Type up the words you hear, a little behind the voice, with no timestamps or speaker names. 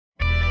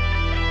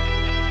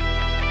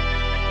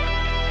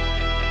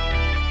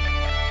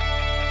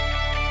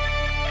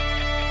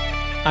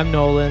I'm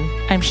Nolan.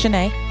 I'm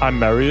Shanae. I'm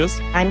Marius.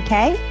 I'm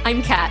Kay.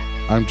 I'm Kat.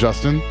 I'm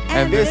Justin.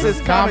 And this is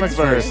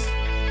ComicsVerse.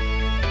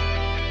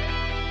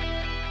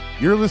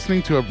 You're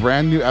listening to a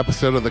brand new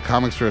episode of the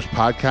ComicsVerse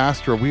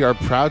podcast, where we are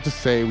proud to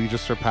say we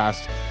just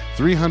surpassed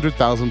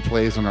 300,000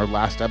 plays on our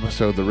last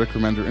episode, the Rick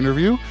Remender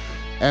interview.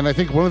 And I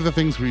think one of the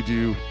things we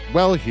do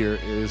well here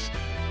is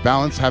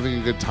balance having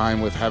a good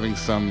time with having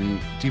some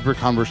deeper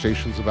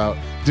conversations about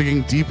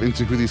digging deep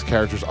into who these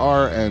characters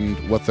are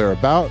and what they're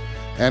about.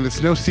 And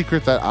it's no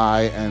secret that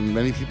I and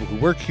many people who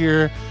work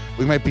here,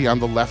 we might be on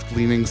the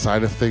left-leaning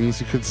side of things,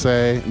 you could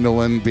say.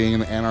 Nolan being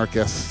an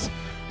anarchist,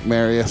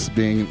 Marius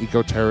being an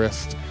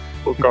eco-terrorist.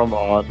 Oh, come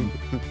on.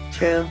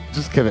 True.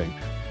 Just kidding.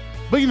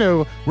 But,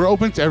 we're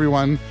open to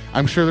everyone.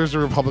 I'm sure there's a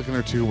Republican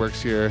or two who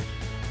works here.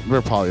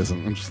 There probably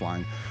isn't. I'm just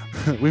lying.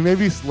 We may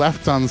be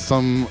left on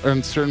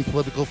certain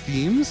political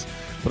themes,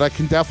 but I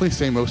can definitely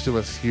say most of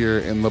us here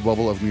in the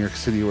bubble of New York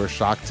City were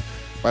shocked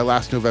by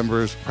last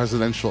November's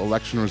presidential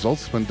election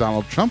results when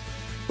Donald Trump,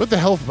 with the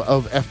help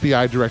of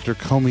FBI Director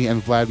Comey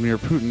and Vladimir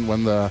Putin,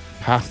 won the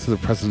path to the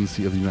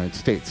presidency of the United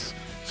States.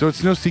 So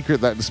it's no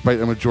secret that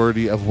despite a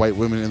majority of white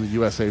women in the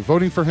USA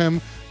voting for him,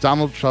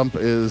 Donald Trump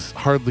is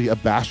hardly a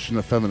bastion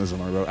of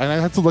feminism, I wrote. And I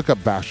had to look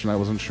up bastion. I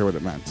wasn't sure what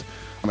it meant.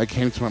 It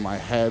came to my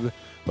head,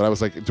 but I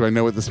was like, do I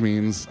know what this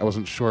means? I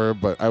wasn't sure,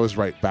 but I was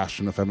right.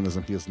 Bastion of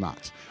feminism, he is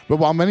not. But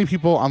while many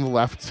people on the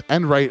left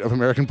and right of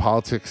American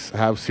politics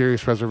have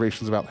serious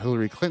reservations about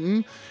Hillary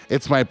Clinton,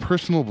 it's my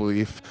personal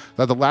belief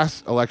that the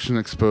last election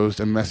exposed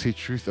a messy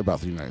truth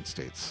about the United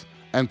States,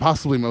 and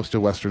possibly most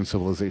of Western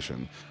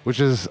civilization,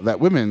 which is that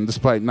women,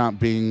 despite not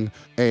being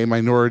a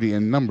minority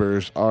in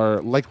numbers,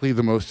 are likely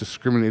the most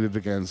discriminated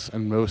against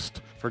and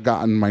most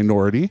forgotten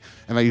minority.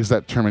 And I use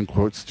that term in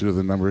quotes due to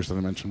the numbers that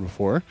I mentioned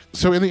before.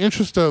 So in the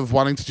interest of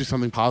wanting to do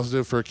something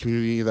positive for a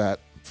community that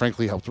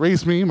frankly helped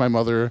raise me, my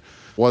mother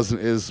was and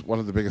is one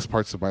of the biggest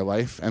parts of my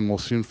life, and we'll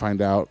soon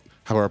find out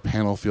how our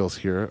panel feels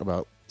here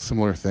about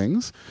similar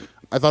things.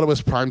 I thought it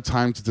was prime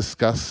time to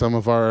discuss some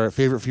of our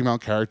favorite female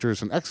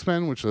characters in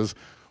X-Men, which is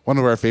one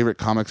of our favorite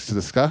comics to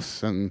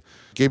discuss, and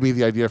gave me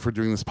the idea for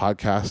doing this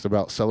podcast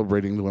about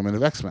celebrating the women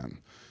of X-Men.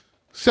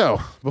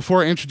 So,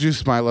 before I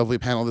introduce my lovely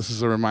panel, this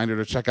is a reminder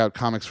to check out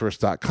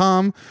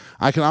ComicsVerse.com.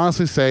 I can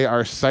honestly say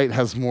our site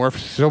has morphed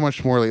so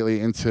much more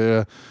lately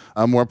into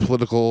a more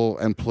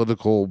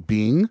political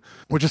being,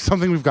 which is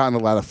something we've gotten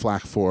a lot of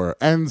flack for,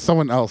 and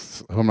someone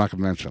else who I'm not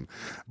going to mention.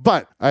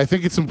 But I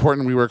think it's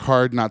important we work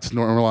hard not to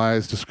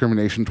normalize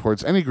discrimination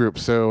towards any group,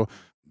 so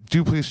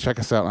do please check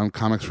us out on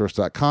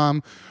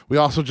ComicsVerse.com. We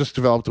also just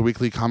developed a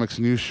weekly comics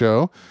news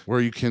show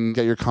where you can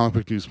get your comic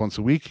book news once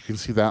a week. You can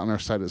see that on our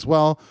site as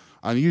well,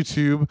 on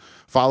YouTube.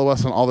 Follow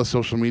us on all the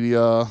social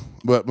media,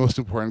 but most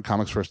important,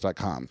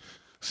 ComicsVerse.com.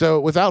 So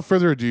without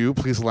further ado,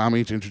 please allow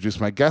me to introduce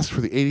my guest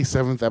for the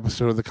 87th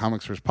episode of the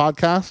ComicsVerse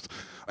podcast.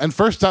 And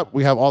first up,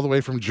 we have all the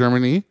way from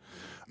Germany,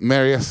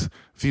 Marius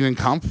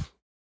Thienenkamp.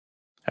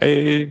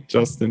 Hey,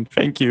 Justin.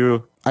 Thank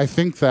you. I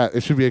think that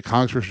it should be a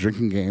ComicsVerse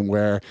drinking game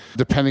where,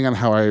 depending on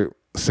how I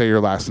say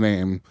your last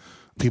name,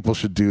 people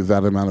should do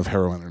that amount of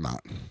heroin or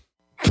not.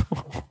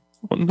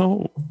 Oh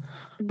no!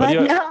 But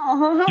yeah,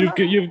 no.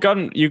 you've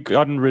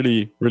gotten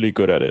really, really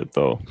good at it,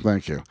 though.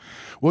 Thank you.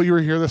 Well, you were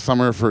here this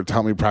summer to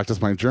help me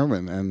practice my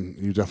German, and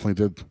you definitely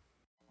did.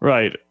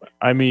 Right.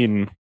 I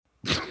mean,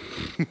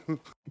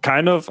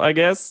 kind of, I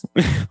guess.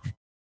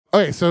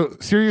 Okay, so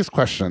serious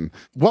question.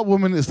 What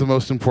woman is the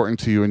most important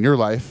to you in your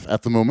life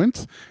at the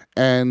moment?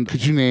 And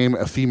could you name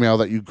a female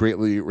that you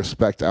greatly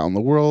respect out in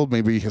the world,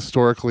 maybe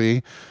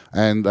historically,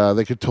 and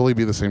they could totally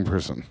be the same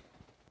person?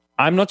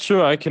 I'm not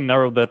sure I can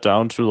narrow that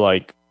down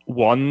to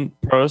one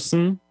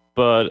person,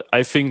 but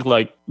I think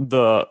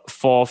the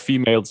four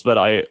females that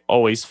I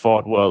always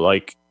thought were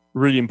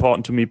really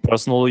important to me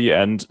personally,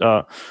 and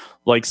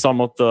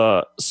some of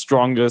the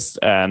strongest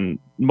and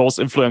most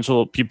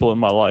influential people in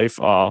my life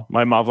are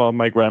my mother,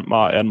 my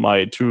grandma, and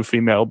my two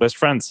female best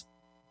friends.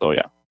 So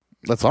yeah.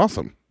 That's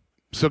awesome.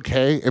 So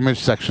Kay, image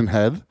section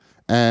head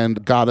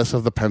and goddess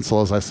of the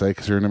pencil, as I say,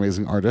 because you're an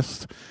amazing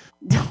artist.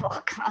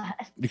 Oh, God.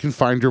 You can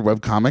find your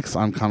webcomics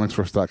on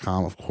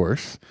ComicsVerse.com, of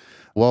course.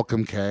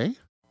 Welcome, Kay.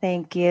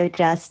 Thank you,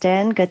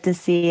 Justin. Good to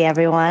see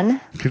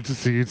everyone. Good to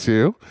see you,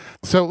 too.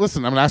 So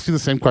listen, I'm going to ask you the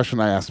same question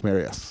I asked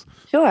Marius.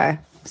 Sure.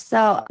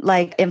 So,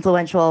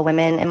 influential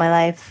women in my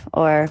life,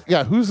 or...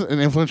 Yeah, who's an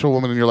influential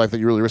woman in your life that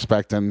you really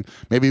respect, and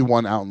maybe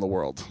one out in the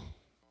world?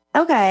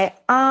 Okay.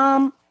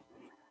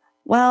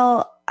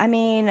 Well, I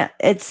mean,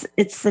 it's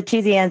a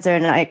cheesy answer,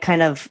 and it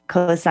kind of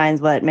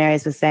co-signs what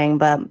Marius was saying,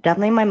 but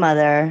definitely my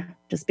mother,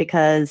 just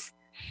because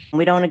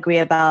we don't agree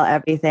about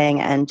everything,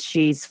 and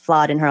she's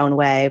flawed in her own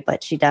way,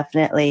 but she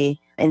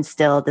definitely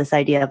instilled this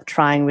idea of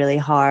trying really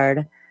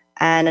hard.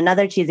 And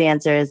another cheesy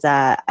answer is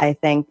that I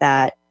think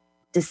that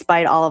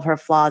despite all of her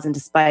flaws and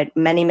despite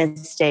many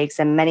mistakes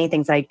and many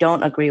things I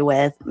don't agree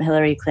with,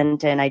 Hillary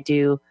Clinton, I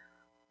do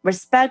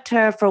respect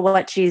her for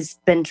what she's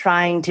been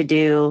trying to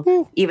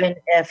do, even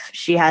if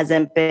she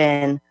hasn't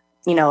been,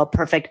 a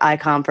perfect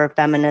icon for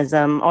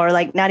feminism, or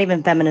not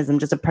even feminism,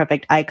 just a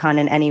perfect icon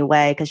in any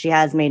way, because she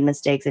has made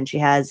mistakes and she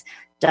has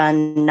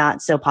done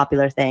not so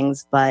popular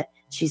things, but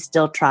she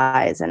still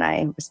tries, and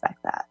I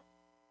respect that.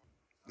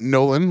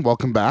 Nolan,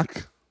 welcome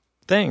back.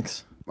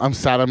 Thanks. I'm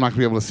sad I'm not going to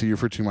be able to see you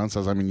for 2 months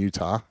as I'm in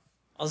Utah.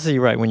 I'll see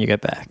you right when you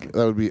get back.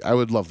 I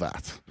would love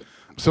that.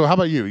 So how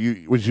about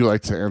you? Would you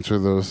like to answer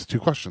those 2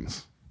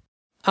 questions?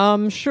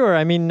 Sure.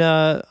 I mean,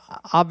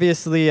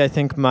 obviously, I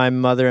think my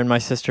mother and my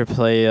sister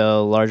play a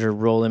larger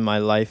role in my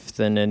life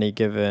than any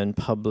given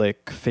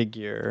public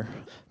figure.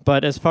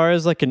 But as far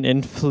as like an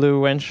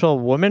influential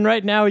woman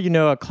right now,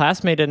 a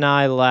classmate and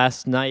I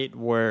last night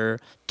were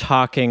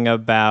talking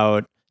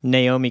about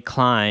Naomi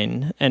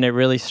Klein, and it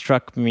really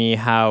struck me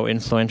how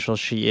influential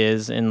she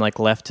is in like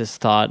leftist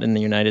thought in the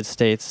United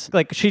States.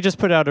 Like she just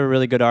put out a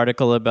really good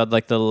article about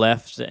like the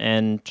left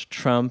and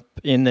Trump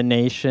in the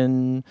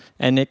nation,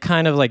 and it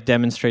kind of like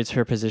demonstrates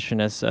her position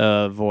as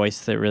a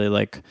voice that really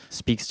like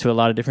speaks to a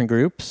lot of different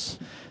groups.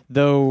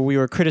 Though we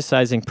were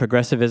criticizing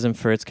progressivism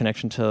for its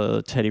connection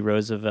to Teddy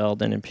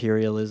Roosevelt and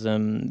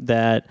imperialism,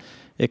 that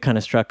it kind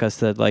of struck us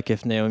that like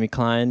if Naomi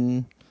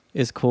Klein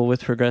is cool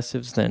with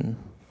progressives, then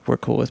we're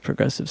cool with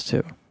progressives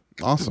too.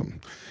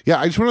 Awesome. Yeah,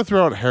 I just want to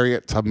throw out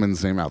Harriet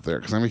Tubman's name out there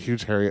because I'm a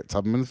huge Harriet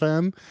Tubman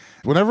fan.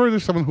 Whenever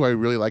there's someone who I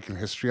really like in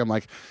history, I'm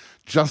like,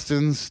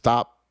 Justin,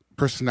 stop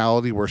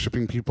personality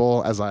worshiping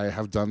people as I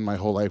have done my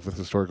whole life with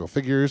historical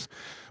figures.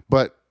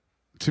 But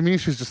to me,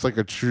 she's just like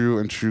a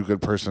true good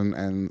person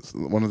and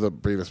one of the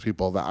bravest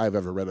people that I've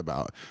ever read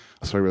about.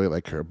 So I really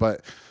like her.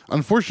 But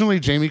unfortunately,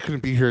 Jamie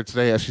couldn't be here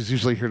today as she's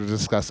usually here to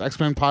discuss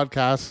X-Men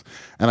podcasts.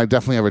 And I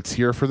definitely have a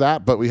tear for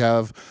that. But we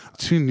have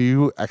 2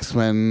 new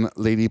X-Men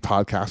lady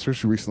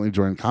podcasters who recently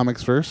joined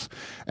ComicsVerse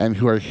and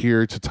who are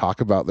here to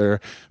talk about their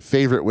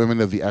favorite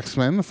women of the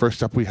X-Men.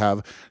 First up, we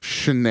have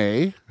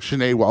Shanae.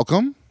 Shanae,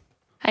 welcome.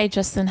 Hi,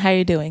 Justin. How are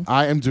you doing?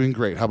 I am doing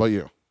great. How about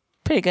you?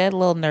 Pretty good. A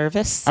little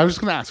nervous. I was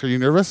just going to ask, are you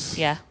nervous?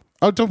 Yeah.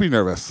 Oh, don't be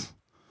nervous.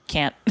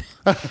 Can't.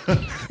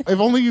 If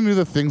only you knew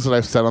the things that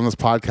I've said on this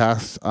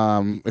podcast.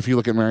 If you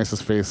look at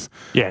Marius's face,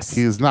 Yes.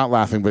 he's not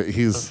laughing, but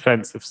he's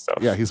Offensive stuff.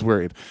 Yeah, he's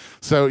worried.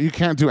 So you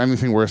can't do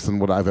anything worse than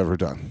what I've ever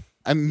done.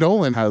 And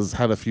Nolan has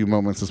had a few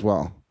moments as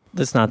well.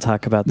 Let's not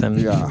talk about them.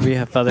 Yeah. We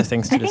have other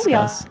things to I think we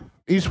all- discuss.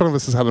 Each one of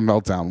us has had a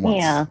meltdown once.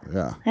 Yeah.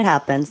 Yeah. It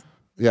happens.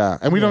 Yeah.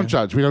 And we don't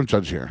judge. We don't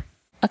judge here.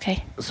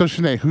 Okay. So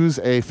Shanae, who's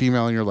a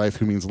female in your life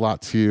who means a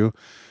lot to you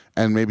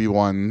and maybe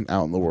one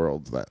out in the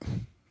world that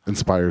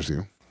inspires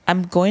you?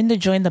 I'm going to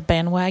join the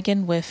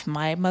bandwagon with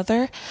my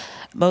mother,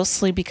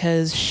 mostly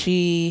because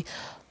she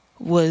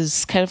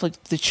was kind of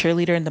like the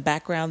cheerleader in the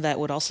background that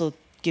would also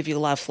give you a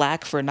lot of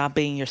flack for not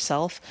being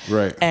yourself.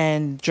 Right.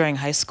 And during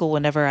high school,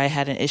 whenever I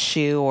had an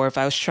issue or if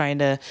I was trying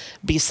to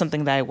be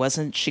something that I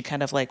wasn't, she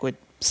kind of like would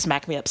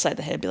smack me upside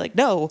the head and be like,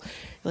 no,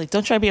 like,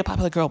 don't try to be a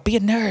popular girl. Be a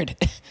nerd.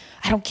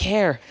 I don't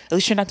care. At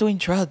least you're not doing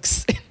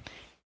drugs.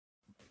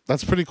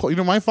 That's pretty cool.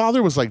 My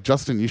father was like,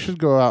 Justin, you should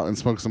go out and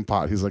smoke some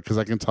pot. He's like, because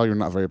I can tell you're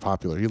not very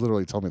popular. He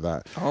literally told me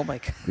that. Oh, my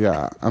God.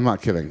 Yeah, I'm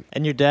not kidding.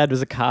 And your dad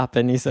was a cop,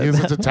 and he said He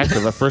was that. a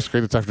detective, a first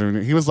grade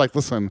detective. He was like,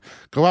 listen,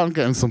 go out and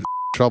get in some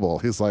trouble.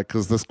 He's like,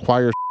 because this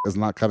choir is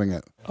not cutting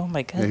it. Oh, my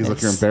Yeah, goodness. he's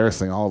like, you're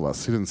embarrassing all of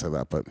us. He didn't say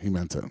that, but he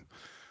meant it.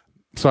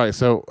 Sorry,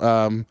 so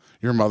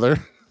your mother?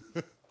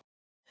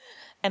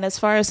 And as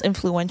far as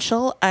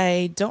influential,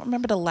 I don't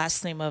remember the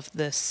last name of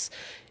this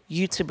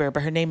YouTuber,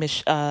 but her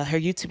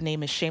YouTube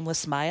name is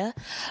Shameless Maya.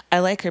 I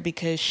like her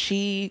because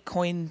she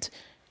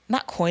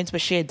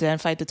she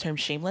identified the term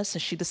shameless,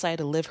 and she decided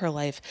to live her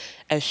life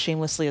as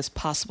shamelessly as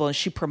possible. And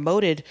she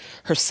promoted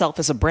herself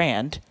as a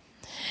brand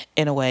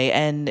in a way.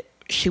 And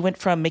she went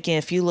from making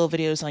a few little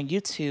videos on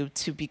YouTube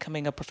to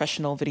becoming a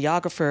professional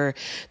videographer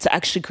to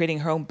actually creating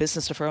her own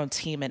business with her own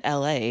team in LA.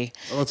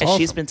 Oh, that's and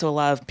she's awesome. been to a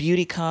lot of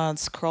beauty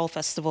cons, curl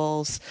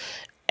festivals,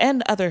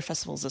 and other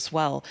festivals as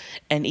well,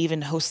 and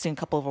even hosting a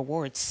couple of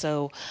awards.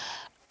 So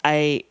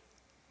I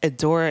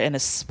adore and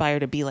aspire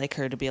to be like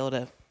her, to be able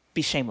to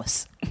be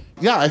shameless.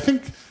 Yeah, I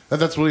think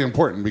that's really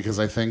important because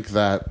I think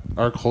that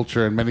our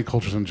culture and many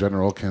cultures in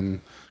general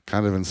can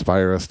kind of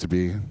inspire us to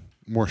be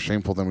more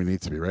shameful than we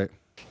need to be, right?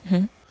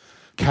 Mm-hmm.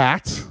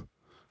 Kat,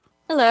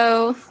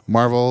 Hello.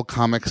 Marvel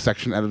Comics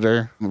section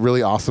editor,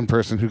 really awesome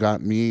person who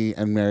got me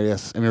and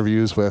Marius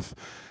interviews with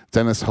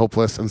Dennis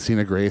Hopeless and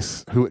Cena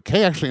Grace, who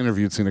Kay actually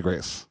interviewed Cena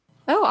Grace.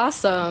 Oh,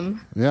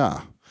 awesome.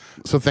 Yeah.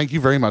 So thank you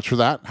very much for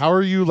that. How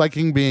are you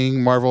liking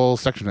being Marvel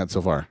section head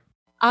so far?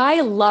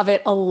 I love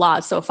it a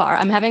lot so far.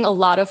 I'm having a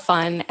lot of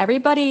fun.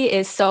 Everybody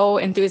is so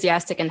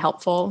enthusiastic and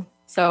helpful.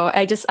 So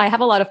I have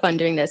a lot of fun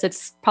doing this.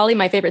 It's probably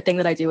my favorite thing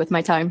that I do with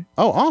my time.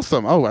 Oh,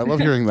 awesome. Oh, I love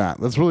hearing that.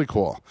 That's really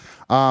cool.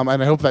 And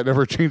I hope that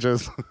never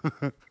changes,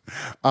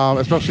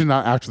 especially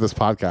not after this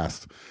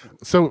podcast.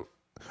 So,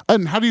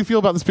 and how do you feel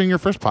about this being your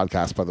first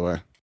podcast, by the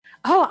way?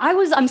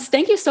 Oh,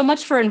 thank you so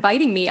much for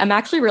inviting me. I'm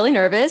actually really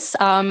nervous.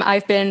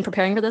 I've been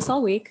preparing for this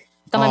all week.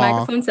 Got my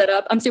microphone set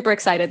up. I'm super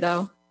excited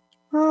though.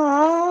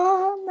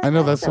 Oh, I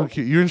know, that's so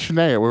cute. You and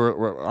Shanae,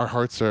 our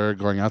hearts are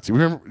going out to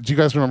you. Do you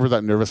guys remember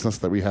that nervousness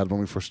that we had when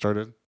we first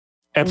started?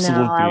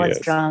 Absolutely. No, I was yes.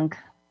 drunk.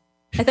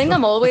 I think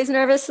I'm always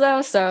nervous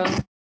though. So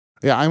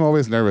Yeah, I'm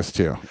always nervous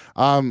too.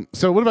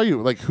 So what about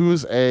you? Like,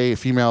 who's a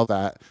female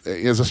that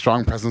is a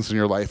strong presence in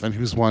your life, and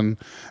who's one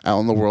out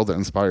in the world that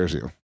inspires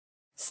you?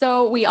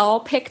 So we all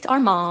picked our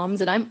moms,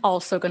 and I'm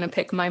also going to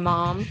pick my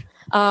mom.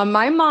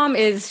 My mom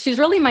she's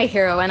really my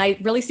hero, and I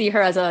really see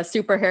her as a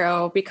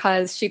superhero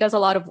because she does a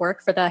lot of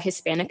work for the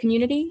Hispanic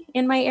community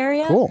in my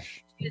area. Cool.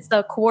 She's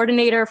the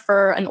coordinator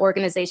for an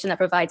organization that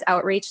provides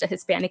outreach to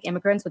Hispanic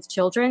immigrants with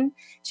children.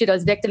 She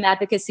does victim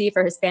advocacy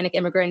for Hispanic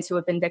immigrants who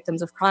have been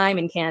victims of crime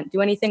and can't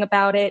do anything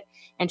about it.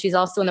 And she's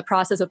also in the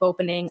process of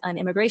opening an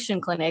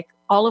immigration clinic,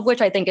 all of which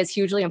I think is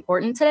hugely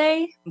important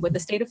today with the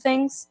state of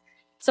things.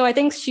 So I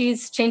think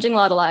she's changing a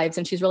lot of lives,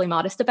 and she's really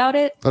modest about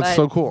it. That's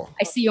so cool.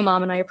 I see you,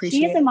 Mom, and I appreciate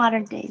it. She is a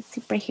modern day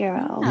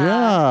superhero.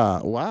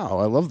 Yeah. Wow.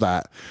 I love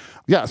that.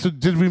 Yeah. So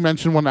did we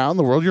mention one out in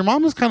the world? Your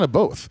mom is kind of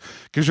both,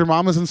 because your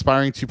mom is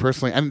inspiring to you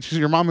personally, and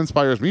your mom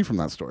inspires me from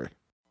that story.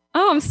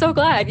 Oh, I'm so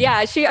glad.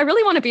 Yeah. I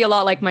really want to be a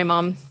lot like my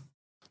mom.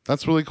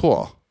 That's really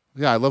cool.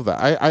 Yeah, I love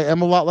that. I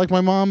am a lot like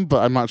my mom,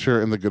 but I'm not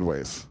sure in the good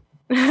ways.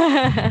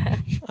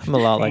 I'm a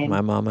lot like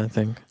my mom, I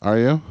think. Are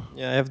you?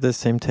 Yeah, I have the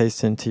same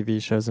taste in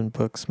TV shows and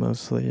books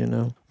mostly,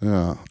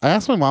 Yeah. I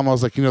asked my mom, I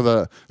was like,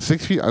 the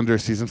 6 Feet Under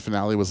season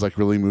finale was like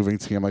really moving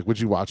to me. I'm like, would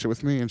you watch it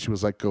with me? And she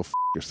was like, go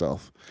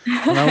yourself.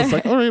 And I was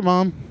like, all right,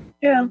 Mom.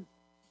 True.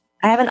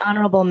 I have an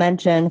honorable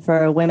mention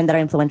for women that are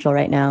influential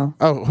right now.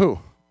 Oh, who?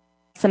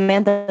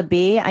 Samantha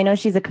Bee. I know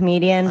she's a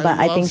comedian, but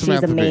I think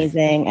Samantha she's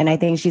amazing. And I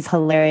think she's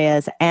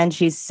hilarious. And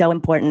she's so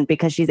important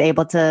because she's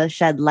able to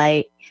shed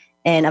light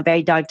in a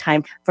very dark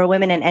time for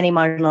women in any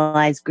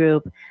marginalized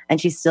group.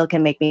 And she still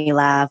can make me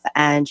laugh.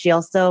 And she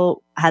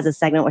also has a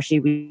segment where she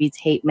reads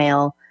hate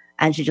mail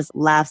and she just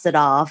laughs it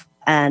off.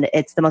 And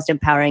it's the most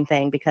empowering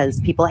thing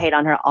because people hate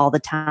on her all the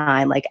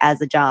time. Like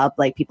as a job,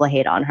 like people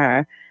hate on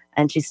her.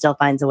 And she still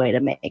finds a way to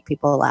make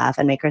people laugh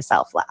and make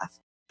herself laugh.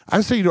 I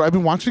would say, I've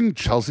been watching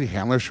Chelsea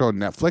Handler's show on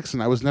Netflix,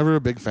 and I was never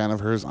a big fan of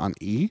hers on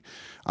E!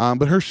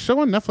 But her show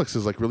on Netflix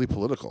is like really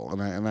political,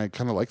 and I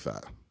kind of like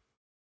that.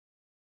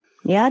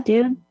 Yeah,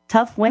 dude.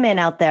 Tough women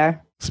out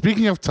there.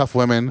 Speaking of tough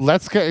women,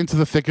 let's get into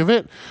the thick of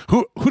it.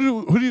 Who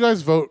do you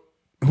guys vote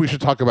we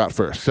should talk about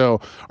first? So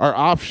our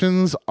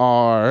options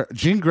are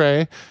Jean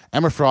Grey,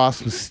 Emma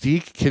Frost,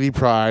 Mystique, Kitty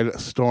Pryde,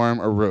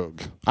 Storm, or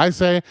Rogue. I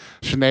say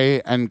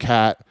Shanae and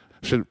Kat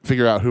should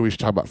figure out who we should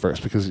talk about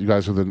first because you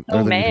guys are the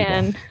Oh,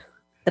 man.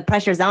 The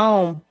pressure's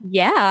on.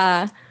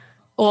 Yeah.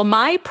 Well,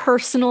 my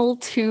personal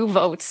 2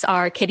 votes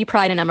are Kitty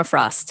Pryde and Emma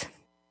Frost.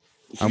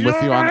 I'm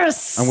with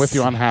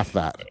you on half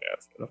that.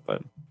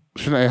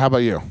 Shanae, how about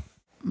you?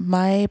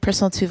 My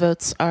personal 2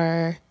 votes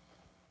are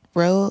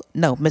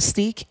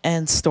Mystique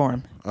and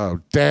Storm. Oh,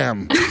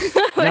 damn.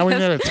 Now we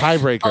need a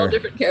tiebreaker. All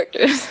different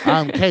characters.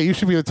 Kate, you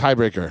should be the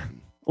tiebreaker.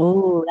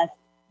 Ooh,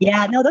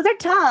 no, those are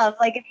tough.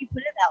 Like if you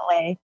put it that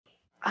way.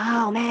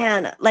 Oh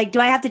man. Like, do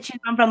I have to choose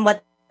one from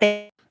what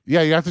they?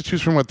 Yeah, you have to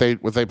choose from what they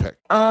pick.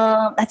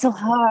 That's so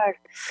hard.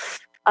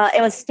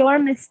 It was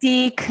Storm,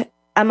 Mystique,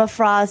 Emma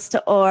Frost,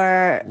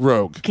 or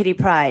Rogue. Kitty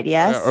Pryde.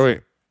 Yes. Oh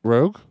wait,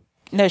 Rogue.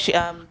 No, she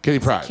Kitty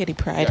Pryde. Kitty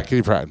Pryde. Yeah,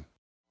 Kitty Pryde.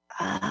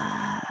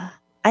 I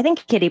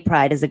think Kitty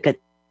Pryde is a good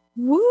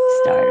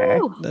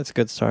starter. That's a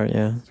good start,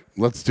 yeah.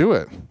 Let's do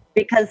it.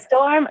 Because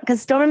Storm and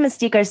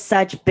Mystique are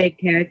such big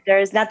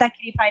characters. Not that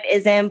Kitty Pryde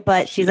isn't,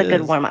 but she's a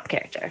good warm-up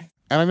character.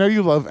 And I know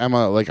you love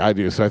Emma like I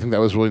do, so I think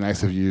that was really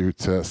nice of you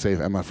to save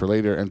Emma for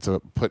later and to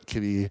put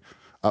Kitty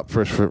up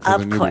first for the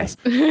newbies.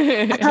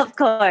 Of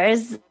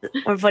course.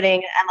 We're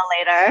putting Emma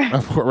later.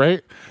 Of course,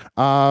 right?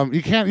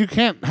 You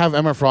can't have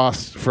Emma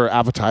Frost for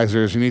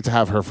appetizers. You need to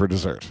have her for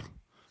dessert.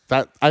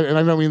 And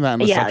I don't mean that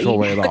in a sexual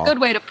way at all. A good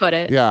way to put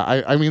it.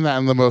 Yeah, I mean that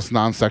in the most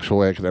non-sexual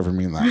way I could ever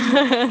mean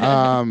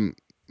that.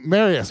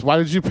 Marius, why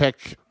did you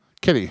pick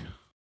Kitty?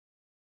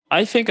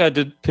 I think I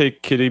did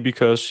pick Kitty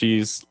because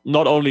she's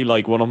not only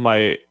like one of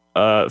my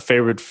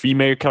favorite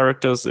female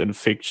characters in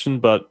fiction,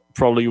 but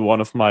probably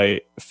one of my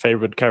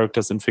favorite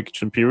characters in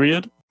fiction,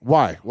 period.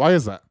 Why? Why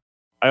is that?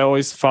 I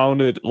always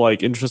found it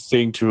like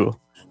interesting to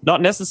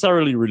not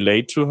necessarily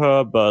relate to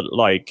her, but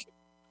like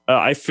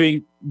I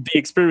think the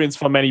experience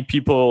for many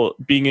people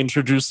being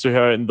introduced to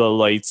her in the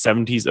late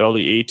 70s,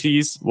 early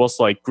 80s was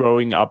like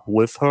growing up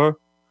with her.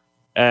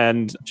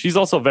 And she's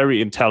also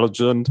very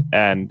intelligent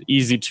and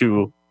easy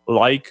to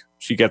like.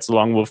 She gets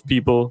along with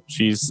people.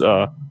 She's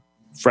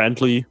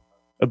friendly,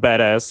 a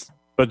badass,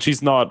 but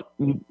she's not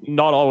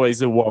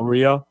always a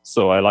warrior.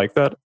 So I like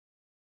that.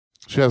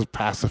 She has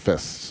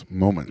pacifist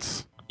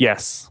moments.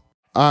 Yes.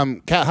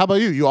 Kat, how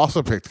about you? You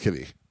also picked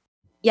Kitty.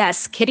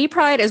 Yes, Kitty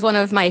Pryde is one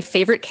of my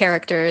favorite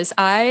characters.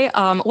 I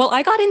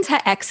got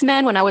into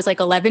X-Men when I was like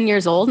 11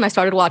 years old, and I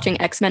started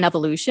watching X-Men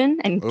Evolution,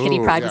 and Kitty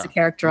Pryde was a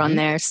character on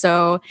there.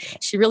 So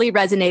she really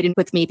resonated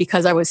with me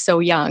because I was so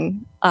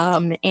young.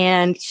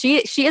 And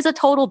she is a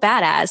total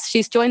badass.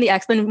 She's joined the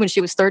X-Men when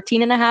she was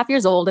 13 and a half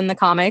years old in the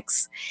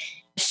comics.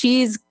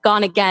 She's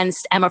gone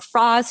against Emma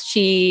Frost.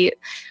 She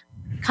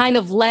kind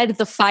of led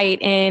the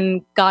fight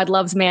in God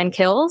Loves Man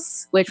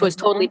Kills, which was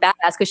totally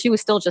badass because she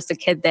was still just a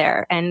kid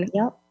there. And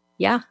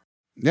yeah.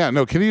 Yeah,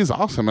 no, Kitty is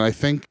awesome. And I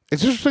think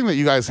it's interesting that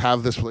you guys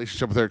have this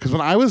relationship with her. Because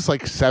when I was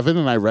like 7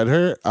 and I read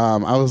her,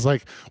 I was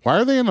like, why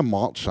are they in a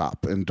malt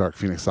shop in Dark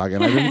Phoenix Saga?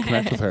 And I didn't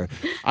connect with her.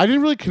 I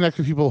didn't really connect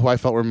with people who I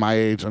felt were my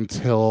age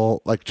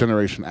until like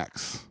Generation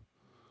X.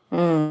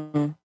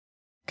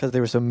 Because they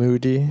were so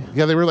moody.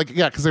 Yeah, they were like,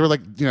 because they were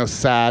like,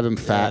 sad and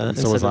fat. And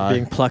so was I.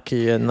 Being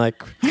plucky and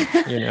like,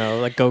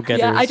 like go-getters.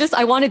 Yeah,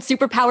 I wanted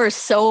superpowers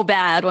so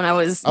bad when I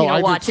was,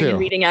 watching and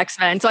reading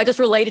X-Men. So I just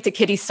related to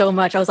Kitty so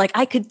much. I was like,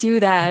 I could do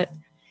that.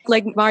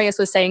 Like Marius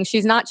was saying,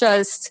 she's not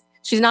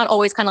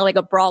always kind of like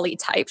a brawly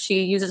type.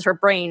 She uses her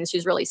brains.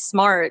 She's really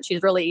smart.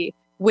 She's really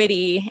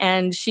witty,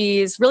 and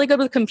she's really good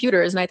with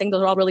computers. And I think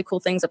those are all really cool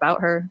things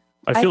about her.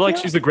 I feel like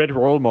she's a great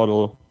role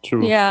model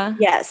too. Yeah.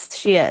 Yes,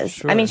 she is.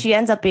 Sure. I mean, she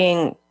ends up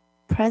being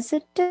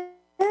president.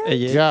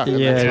 Yeah.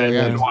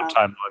 In one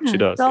time, she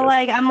does. So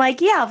I'm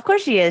like, yeah, of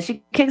course she is.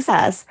 She kicks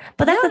ass.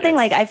 But that's the thing.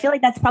 Like, I feel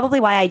like that's probably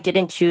why I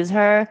didn't choose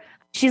her.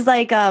 She's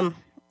like,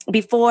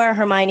 before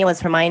Hermione was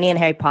Hermione in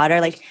Harry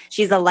Potter, like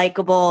she's a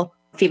likable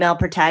female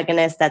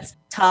protagonist that's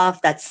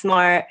tough, that's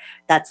smart,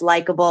 that's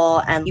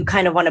likable, and you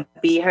kind of want to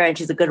be her, and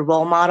she's a good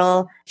role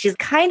model. She's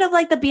kind of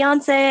like the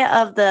Beyonce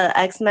of the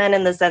X-Men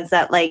in the sense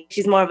that like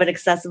she's more of an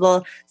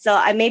accessible. So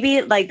I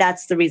maybe like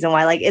that's the reason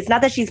why. Like it's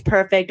not that she's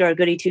perfect or a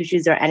goody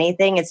two-shoes or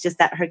anything. It's just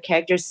that her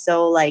character's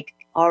so like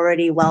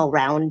already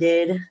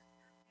well-rounded,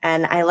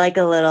 and I like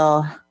a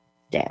little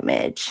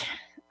damage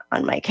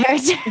on my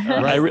character.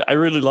 I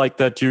really like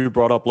that you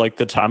brought up like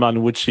the timeline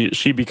in which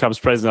she becomes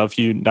president of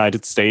the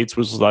United States,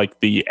 which is like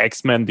the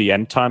X-Men, the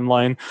end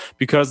timeline,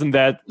 because in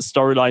that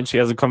storyline she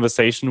has a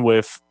conversation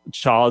with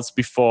Charles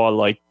before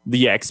like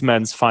the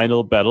X-Men's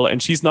final battle,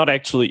 and she's not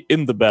actually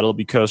in the battle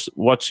because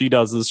what she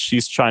does is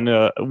she's trying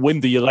to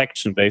win the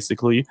election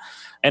basically.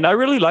 And I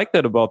really like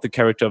that about the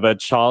character, that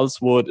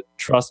Charles would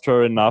trust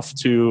her enough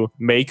to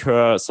make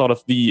her sort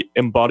of the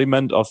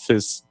embodiment of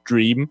his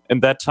dream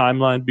in that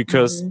timeline,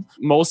 because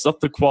most of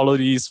the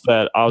qualities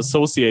that are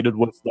associated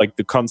with like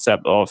the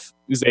concept of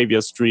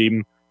Xavier's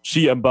dream,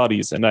 she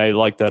embodies, and I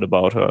like that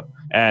about her.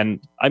 And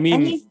I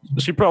mean,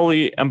 she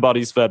probably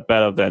embodies that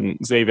better than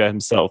Xavier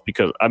himself,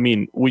 because I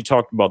mean, we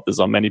talked about this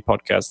on many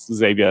podcasts.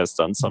 Xavier has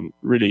done some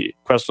really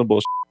questionable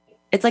shit.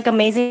 It's like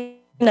amazing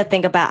to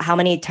think about how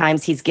many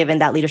times he's given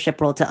that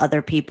leadership role to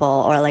other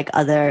people or like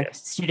other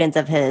students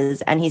of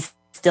his, and he's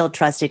still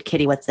trusted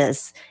Kitty with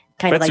this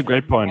kind of like a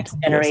great point. Next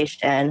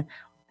generation. Yes.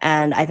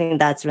 And I think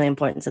that's really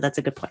important. So that's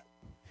a good point.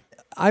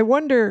 I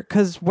wonder,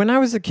 because when I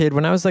was a kid,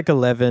 when I was like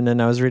 11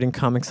 and I was reading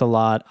comics a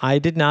lot, I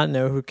did not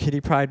know who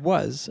Kitty Pryde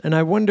was. And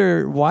I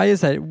wonder, why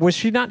is that? Was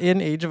she not in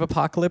Age of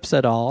Apocalypse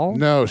at all?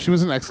 No, she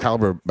was in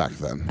Excalibur back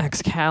then.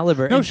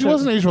 Excalibur. No, she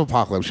wasn't in Age of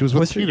Apocalypse. She was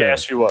with Peter. Yeah,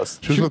 she was.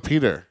 She was with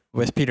Peter.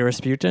 With Peter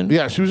Rasputin?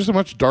 Yeah, she was just a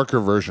much darker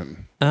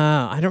version.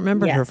 I don't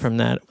remember her from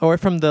that. Or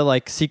from the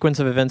like sequence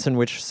of events in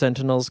which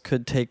Sentinels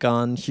could take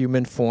on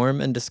human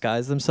form and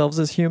disguise themselves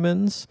as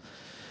humans.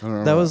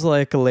 That was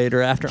like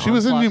later after she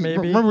was in Onslaught, New,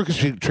 maybe? remember because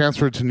she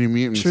transferred to New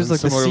Mutants. She was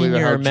like the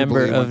senior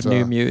member of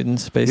New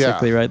Mutants,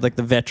 basically, right? Like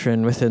the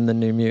veteran within the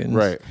New Mutants.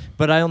 Right.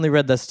 But I only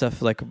read that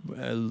stuff like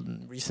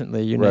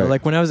recently, you know? Right.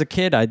 Like when I was a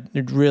kid,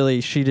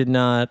 she did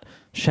not...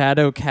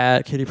 Shadow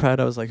Cat, Kitty Pryde,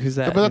 I was like, who's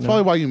that? But that's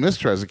probably why you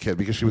missed her as a kid,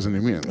 because she was in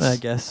New Mutants. I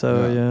guess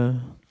so, yeah.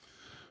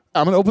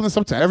 I'm going to open this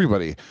up to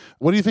everybody.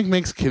 What do you think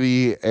makes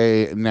Kitty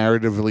a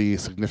narratively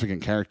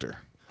significant character?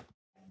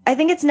 I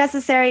think it's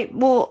necessary.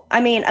 Well,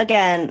 I mean,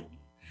 again,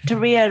 to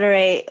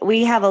reiterate,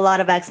 we have a lot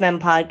of X-Men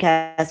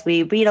podcasts.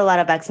 We read a lot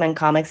of X-Men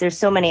comics. There's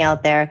so many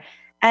out there.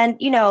 And,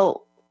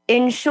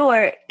 in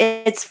short,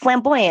 it's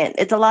flamboyant.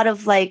 It's a lot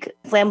of like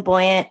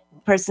flamboyant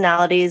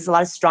personalities, a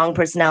lot of strong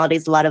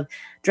personalities, a lot of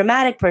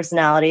dramatic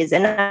personalities.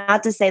 And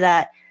not to say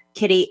that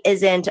Kitty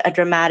isn't a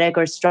dramatic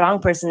or strong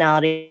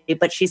personality,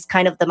 but she's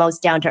kind of the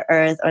most down to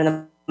earth or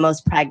the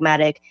most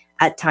pragmatic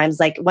at times.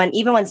 Like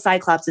even when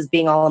Cyclops is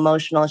being all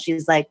emotional,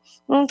 she's like,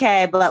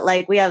 okay, but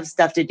like we have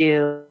stuff to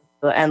do,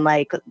 and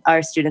like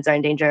our students are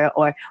in danger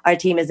or our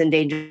team is in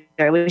danger.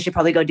 We should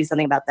probably go do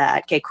something about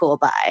that. Okay, cool,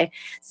 bye.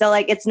 So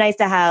like it's nice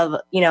to have,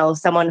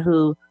 someone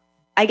who,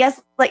 I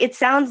guess like it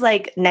sounds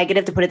like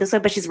negative to put it this way,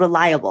 but she's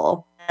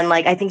reliable. And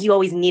like I think you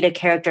always need a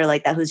character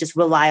like that who's just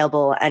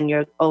reliable, and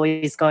you're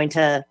always going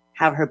to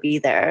have her be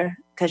there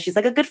because she's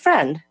like a good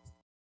friend.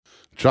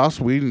 Joss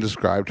Whedon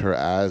described her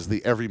as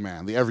the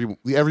everyman, the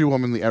every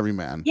woman, the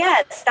everyman.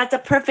 Yes, that's a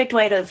perfect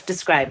way to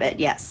describe it.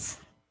 Yes.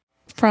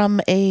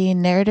 From a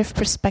narrative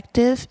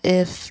perspective,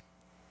 if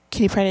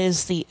Kitty Pryde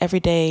is the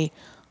everyday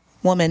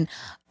woman,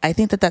 I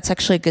think that that's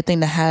actually a good thing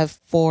to have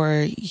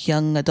for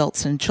young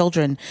adults and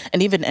children,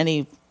 and even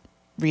any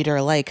reader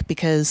alike,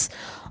 because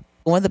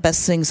one of the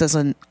best things as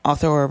an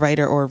author or a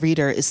writer or a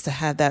reader is to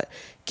have that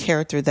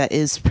character that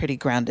is pretty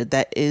grounded,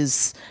 that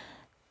is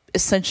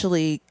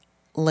essentially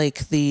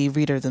like the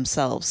reader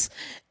themselves.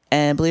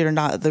 And believe it or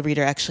not, the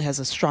reader actually has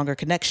a stronger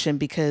connection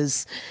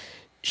because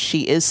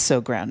she is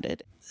so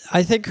grounded.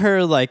 I think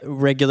her like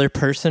regular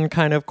person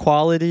kind of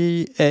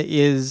quality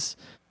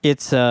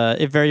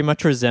it very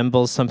much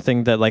resembles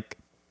something that like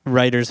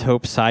writers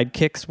hope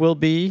sidekicks will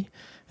be.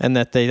 and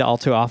that they all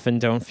too often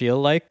don't feel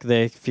like.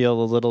 They feel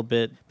a little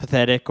bit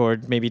pathetic or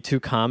maybe too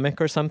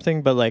comic or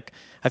something, but like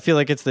I feel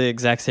like it's the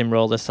exact same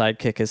role the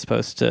sidekick is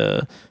supposed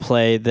to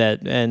play,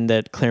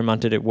 that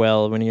Claremont did it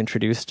well when he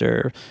introduced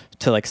her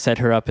to like set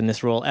her up in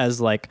this role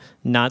as like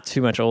not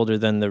too much older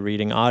than the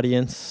reading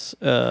audience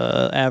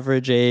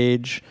average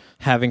age,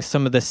 having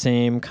some of the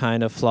same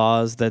kind of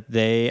flaws that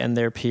they and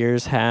their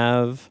peers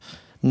have,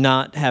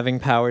 not having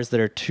powers that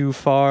are too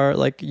far,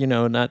 like, you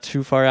know, not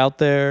too far out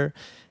there,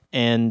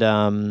 and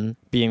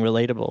being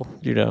relatable,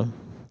 you know.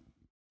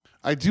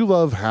 I do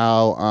love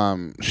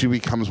how she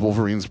becomes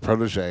Wolverine's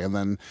protege, and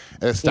then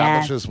it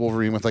establishes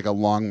Wolverine with like a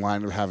long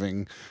line of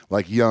having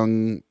like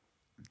young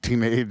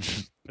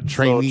teenage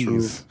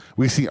trainees.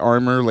 We see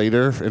Armor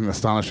later in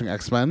Astonishing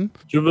X-Men.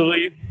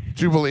 Jubilee,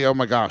 oh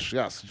my gosh,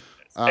 yes.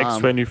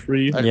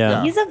 X-23.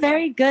 Yeah. He's a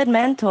very good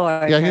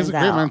mentor. Yeah, he's a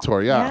great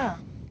mentor, yeah.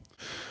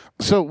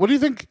 So what do you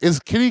think, is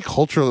Kitty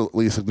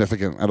culturally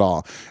significant at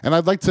all? And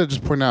I'd like to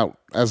just point out,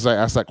 as I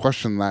asked that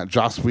question, that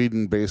Joss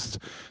Whedon based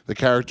the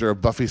character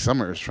of Buffy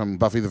Summers from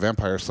Buffy the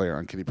Vampire Slayer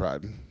on Kitty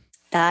Pryde.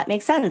 That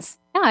makes sense.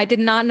 Yeah, I did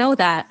not know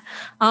that.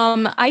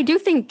 I do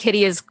think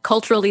Kitty is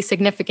culturally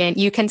significant.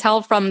 You can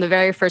tell from the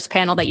very first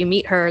panel that you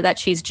meet her that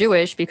she's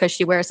Jewish because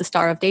she wears the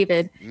Star of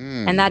David.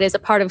 And that is a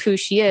part of who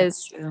she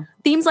is.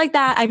 Themes like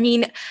that, I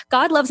mean,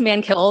 God Loves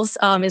Man Kills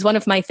is one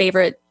of my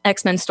favorite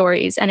X-Men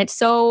stories. And it's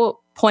so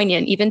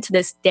poignant, even to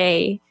this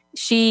day.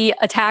 She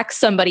attacks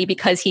somebody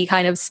because he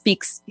kind of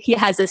speaks, he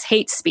has this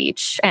hate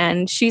speech,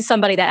 and she's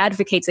somebody that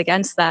advocates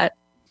against that.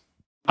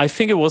 I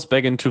think it was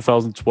back in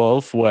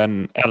 2012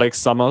 when Alex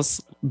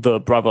Summers, the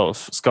brother of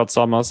Scott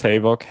Summers,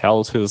 Havok,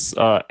 held his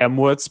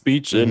M-word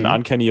speech in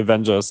Uncanny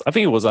Avengers. I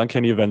think it was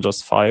Uncanny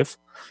Avengers 5.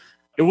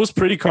 It was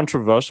pretty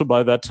controversial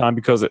by that time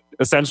because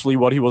essentially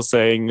what he was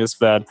saying is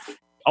that,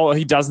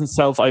 he doesn't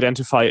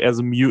self-identify as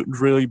a mutant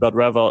really, but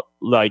rather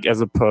like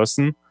as a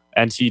person,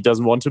 and he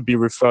doesn't want to be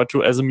referred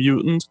to as a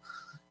mutant.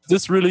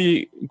 This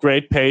really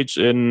great page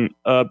in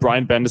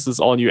Brian Bendis'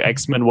 All New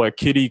X-Men where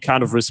Kitty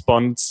kind of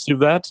responds to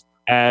that.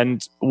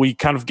 And we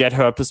kind of get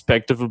her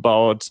perspective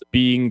about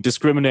being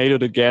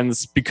discriminated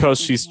against because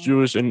she's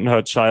Jewish in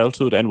her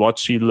childhood and what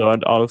she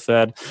learned out of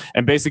that.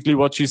 And basically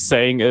what she's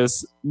saying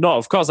is, no,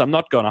 of course, I'm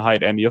not going to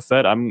hide any of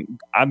that. I'm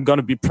going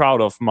to be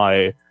proud of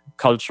my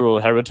cultural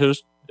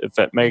heritage, if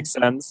that makes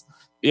sense.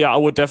 Yeah, I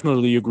would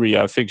definitely agree.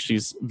 I think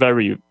she's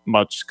very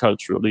much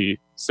culturally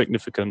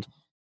significant.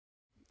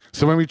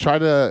 So when we try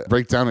to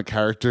break down a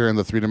character and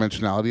the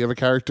three-dimensionality of a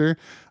character,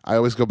 I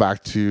always go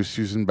back to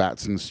Susan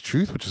Batson's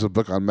Truth, which is a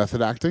book on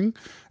method acting.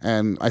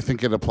 And I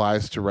think it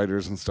applies to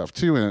writers and stuff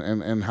too,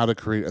 and how to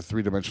create a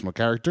three-dimensional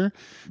character.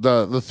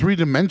 The three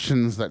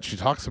dimensions that she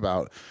talks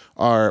about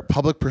are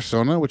public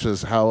persona, which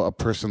is how a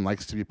person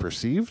likes to be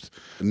perceived.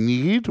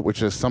 Need,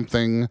 which is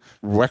something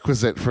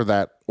requisite for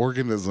that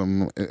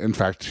organism, in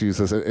fact, she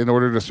says, in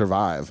order to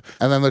survive.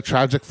 And then the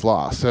tragic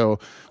flaw. So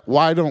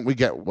why don't we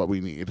get what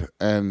we need?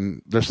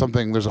 And there's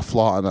a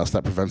flaw in us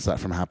that prevents that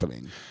from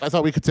happening. I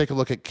thought we could take a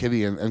look at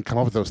Kitty and come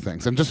up with those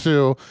things. And just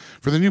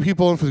for the new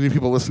people and for the new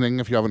people listening,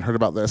 if you haven't heard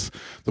about this,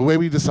 the way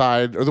we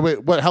decide, or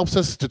what helps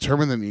us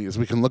determine the need is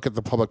we can look at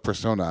the public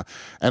persona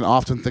and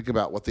often think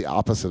about what the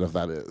opposite of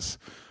that is.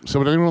 So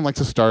would anyone like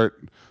to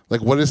start?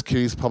 Like, what is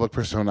Kitty's public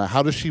persona?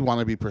 How does she want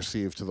to be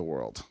perceived to the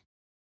world?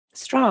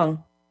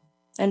 Strong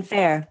and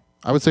fair.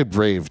 I would say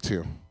brave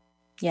too.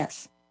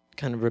 Yes.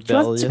 Kind of She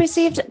rebellious. wants to be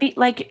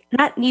perceived,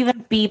 not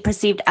even be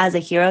perceived as a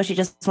hero. She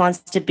just wants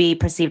to be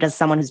perceived as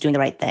someone who's doing the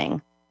right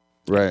thing.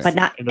 Right. But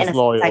not And in as a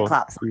loyal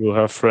Cyclops. to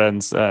her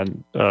friends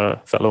and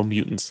fellow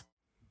mutants.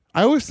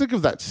 I always think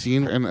of that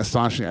scene in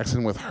Astonishing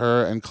X-Men with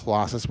her and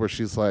Colossus where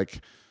she's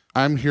like,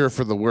 I'm here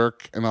for the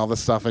work and all this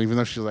stuff. And even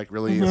though she like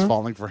really is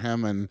falling for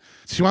him, and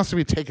she wants to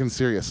be taken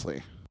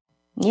seriously.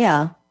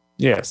 Yeah.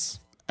 Yes.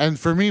 And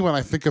for me, when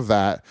I think of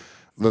that,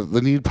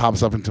 the need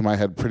pops up into my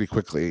head pretty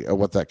quickly of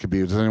what that could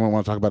be. Does anyone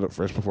want to talk about it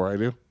first before I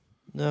do?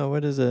 No,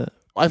 what is it?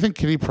 I think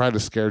Kitty Pryde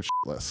is scared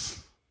shitless.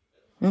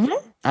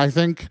 I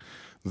think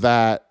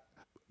that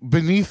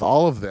beneath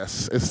all of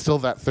this is still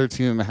that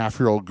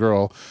 13-and-a-half-year-old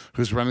girl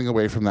who's running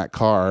away from that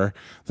car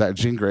that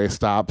Jean Grey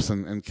stops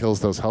and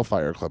kills those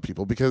Hellfire Club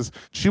people, because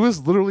she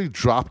was literally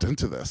dropped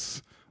into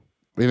this.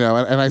 You know,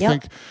 and I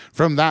think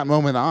from that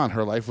moment on,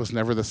 her life was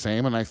never the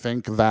same. And I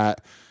think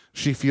that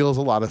she feels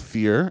a lot of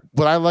fear.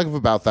 What I love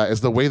about that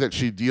is the way that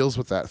she deals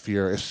with that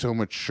fear is so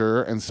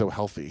mature and so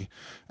healthy.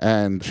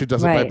 And she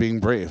does it by being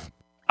brave.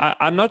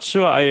 I'm not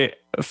sure I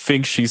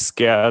think she's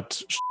scared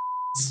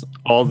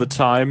all the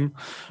time,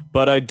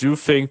 but I do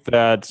think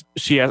that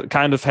she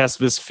kind of has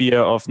this fear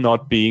of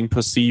not being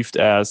perceived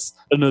as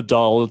an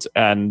adult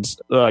and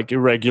like a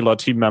regular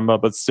team member,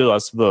 but still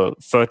as the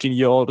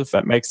 13-year-old, if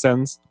that makes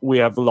sense. We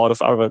have a lot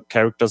of other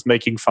characters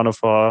making fun of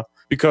her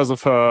because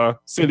of her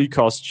silly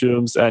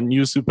costumes and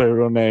new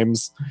superhero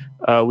names.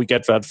 We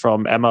get that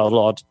from Emma a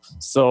lot.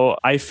 So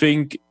I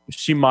think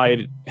she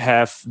might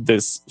have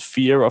this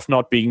fear of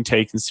not being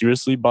taken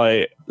seriously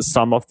by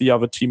some of the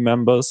other team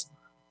members.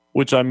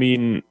 which I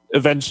mean,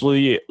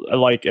 eventually,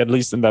 like at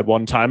least in that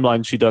one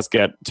timeline, she does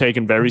get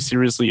taken very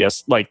seriously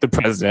as like the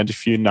president of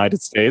the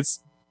United States.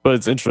 But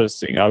it's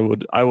interesting.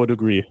 I would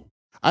agree.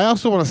 I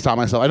also want to stop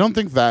myself. I don't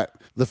think that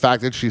the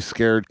fact that she's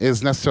scared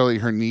is necessarily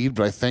her need,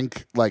 but I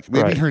think like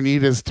maybe her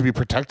need is to be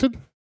protected.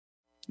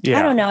 Yeah.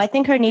 I don't know. I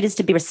think her need is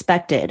to be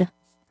respected.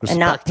 And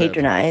not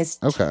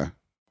patronized. Okay.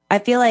 I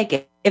feel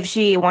like if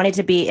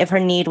her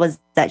need was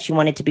that she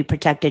wanted to be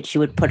protected, she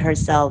would put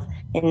herself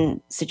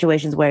in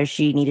situations where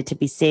she needed to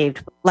be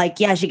saved. Like,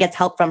 yeah, she gets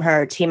help from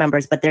her team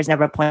members, but there's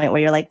never a point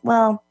where you're like,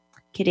 well,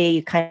 Kitty,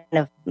 you kind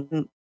of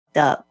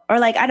up. Or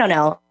like, I don't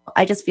know.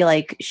 I just feel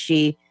like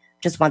she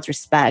just wants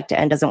respect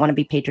and doesn't want to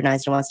be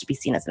patronized and wants to be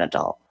seen as an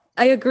adult.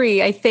 I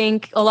agree. I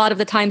think a lot of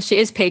the times she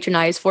is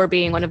patronized for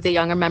being one of the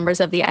younger members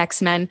of the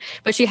X-Men,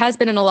 but she has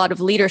been in a lot of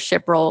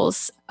leadership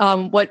roles.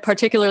 What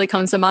particularly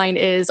comes to mind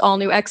is All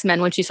New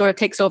X-Men, when she sort of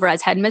takes over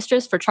as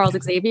headmistress for Charles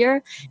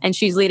Xavier, and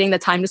she's leading the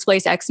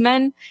time-displaced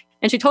X-Men.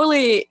 And she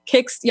totally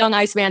kicks young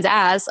Iceman's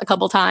ass a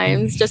couple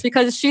times just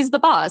because she's the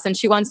boss and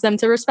she wants them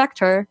to respect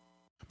her.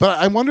 But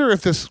I wonder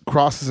if this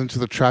crosses into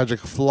the tragic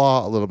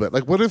flaw a little bit.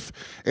 Like,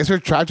 is her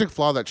tragic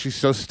flaw that she's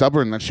so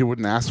stubborn that she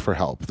wouldn't ask for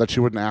help, that she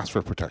wouldn't ask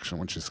for protection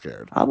when she's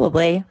scared?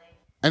 Probably.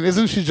 And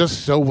isn't she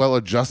just so well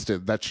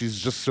adjusted that she's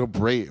just so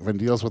brave and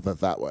deals with it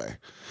that way?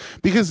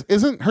 Because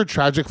isn't her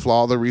tragic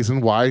flaw the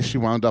reason why she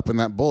wound up in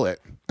that bullet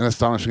in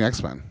Astonishing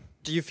X-Men?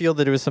 Do you feel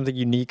that it was something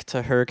unique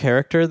to her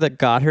character that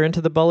got her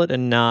into the bullet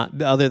and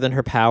not other than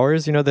her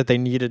powers, that they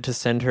needed to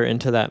send her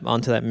onto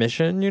that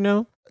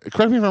mission,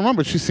 Correct me if I'm wrong,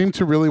 but she seemed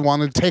to really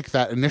want to take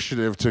that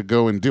initiative to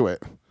go and do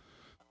it.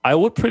 I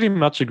would pretty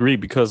much agree,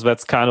 because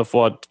that's kind of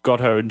what got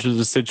her into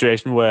the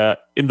situation where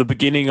in the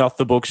beginning of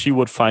the book, she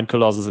would find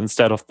Colossus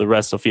instead of the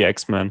rest of the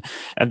X-Men.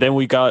 And then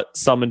we got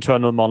some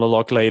internal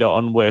monologue later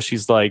on where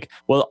she's like,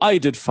 well, I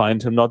did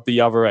find him, not the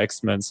other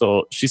X-Men.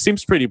 So she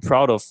seems pretty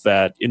proud of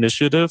that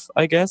initiative,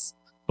 I guess.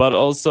 But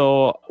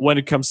also when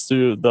it comes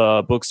to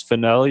the book's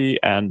finale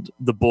and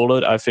the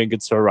bullet, I think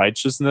it's her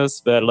righteousness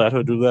that let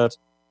her do that.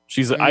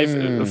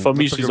 For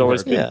me, she's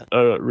always been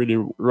a really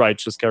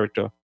righteous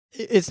character.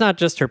 It's not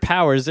just her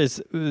powers.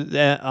 It's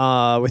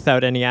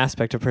without any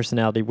aspect of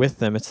personality with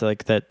them. It's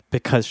like that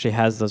because she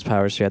has those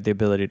powers, she had the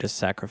ability to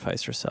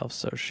sacrifice herself.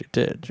 So she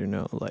did,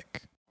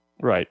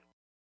 Right.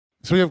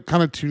 So we have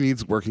kind of two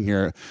needs working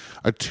here,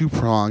 a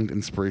two-pronged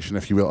inspiration,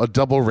 if you will, a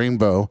double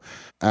rainbow,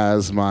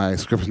 as my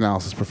script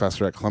analysis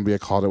professor at Columbia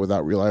called it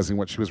without realizing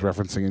what she was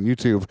referencing in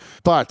YouTube.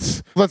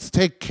 But let's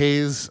take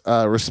Kay's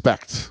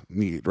respect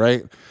need,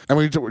 right? And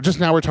we're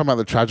talking about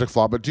the tragic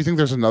flaw, but do you think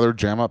there's another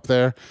jam up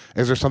there?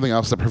 Is there something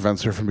else that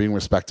prevents her from being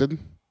respected?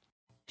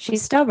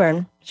 She's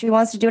stubborn. She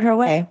wants to do it her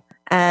way.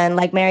 And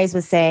like Mary's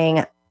was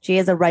saying, she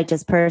is a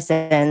righteous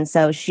person.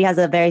 So she has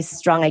a very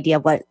strong idea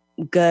of what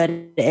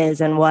good is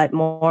and what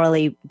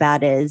morally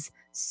bad is.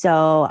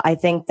 So I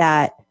think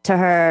that to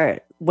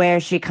her, where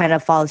she kind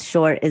of falls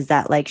short is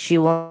that like she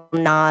will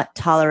not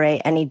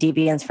tolerate any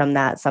deviance from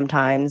that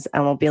sometimes,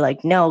 and will be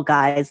like, no,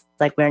 guys,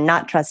 like we're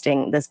not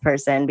trusting this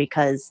person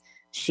because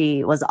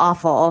she was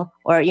awful,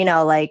 or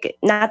like,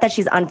 not that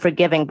she's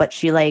unforgiving, but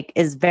she like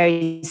is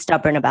very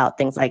stubborn about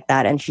things like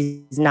that, and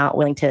she's not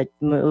willing to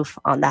move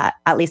on that,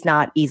 at least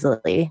not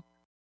easily.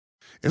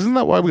 Isn't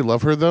that why we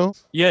love her, though?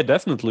 Yeah,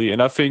 definitely.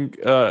 And I think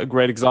a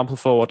great example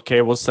for what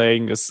Kay was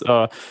saying is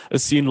a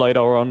scene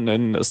later on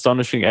in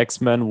Astonishing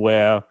X-Men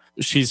where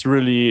she's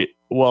really,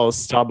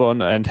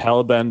 stubborn and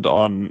hellbent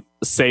on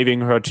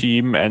saving her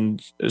team.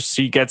 And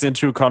she gets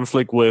into a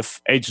conflict with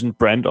Agent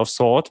Brand of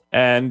S.W.O.R.D.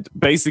 And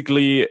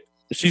basically,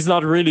 she's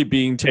not really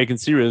being taken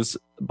serious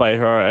by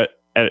her,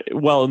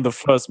 in the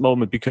first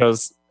moment,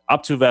 because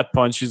up to that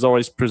point, she's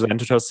always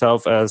presented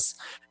herself as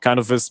kind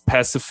of this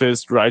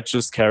pacifist,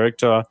 righteous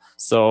character.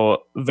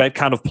 So that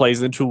kind of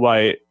plays into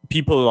why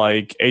people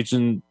like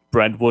Agent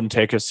Brand wouldn't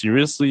take her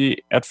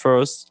seriously at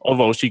first,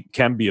 although she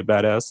can be a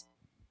badass.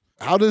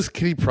 How does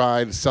Kitty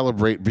Pryde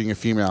celebrate being a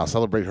female,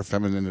 celebrate her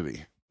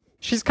femininity?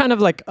 She's kind of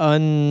like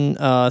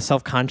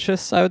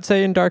self-conscious, I would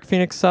say, in Dark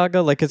Phoenix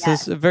Saga. Like it's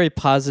this very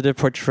positive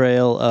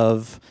portrayal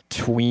of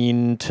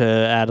tween to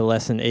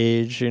adolescent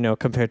age,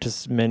 compared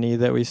to many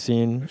that we've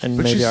seen, and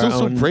but maybe she's our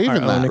so own brave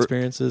in that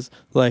experiences.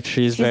 Like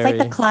she's very like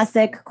the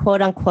classic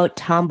quote unquote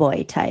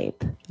tomboy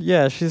type.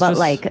 Yeah, she's but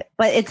just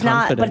but it's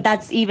confident. not. But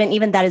that's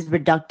even that is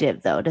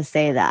reductive though to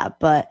say that.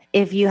 But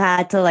if you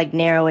had to like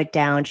narrow it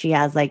down, she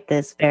has like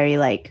this very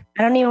like,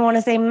 I don't even want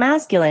to say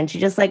masculine. She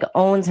just like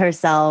owns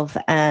herself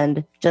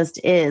and just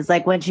is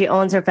like, when she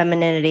owns her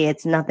femininity,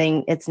 it's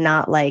nothing. It's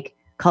not like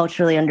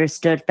culturally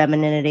understood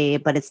femininity,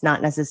 but it's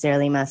not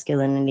necessarily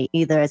masculinity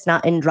either. It's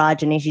not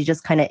androgyny. She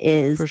just kind of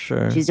is. For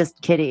sure. She's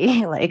just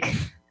Kitty, like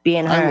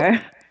being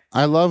her.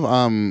 I love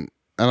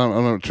and I'm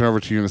going to turn over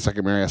to you in a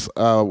second, Marius.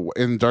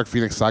 In Dark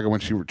Phoenix Saga, when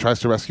she tries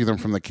to rescue them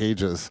from the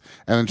cages,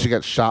 and then she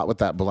gets shot with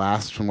that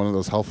blast from one of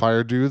those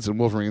Hellfire dudes, and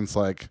Wolverine's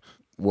like,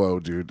 "Whoa,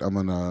 dude, I'm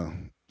gonna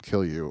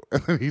kill you,"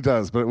 and then he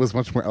does, but it was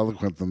much more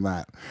eloquent than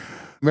that.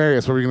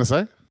 Marius, what were you going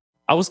to say?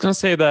 I was gonna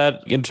say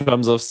that in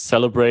terms of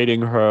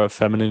celebrating her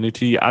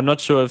femininity, I'm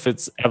not sure if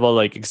it's ever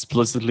like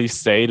explicitly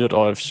stated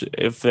or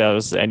if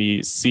there's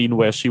any scene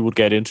where she would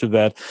get into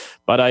that.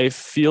 But I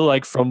feel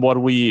like from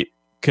what we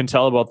can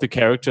tell about the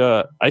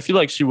character, I feel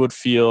like she would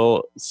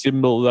feel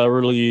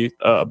similarly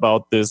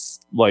about this,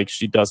 like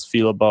she does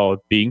feel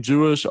about being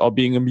Jewish or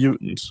being a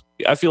mutant.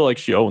 I feel like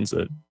she owns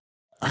it.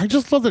 I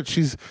just love that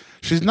she's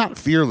not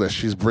fearless.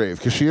 She's brave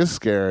because she is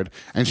scared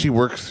and she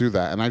works through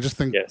that. And I just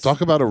think, talk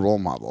about a role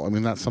model. I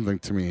mean, that's something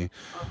to me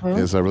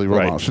is a really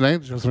role model. Sinead,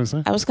 did you have something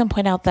to say? I was going to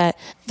point out that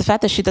the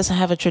fact that she doesn't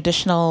have a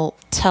traditional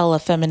tell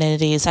of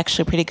femininity is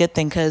actually a pretty good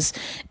thing, because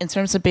in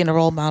terms of being a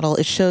role model,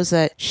 it shows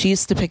that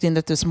she's depicting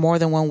that there's more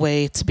than one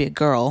way to be a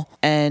girl,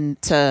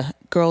 and to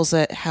girls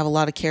that have a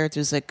lot of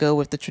characters that go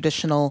with the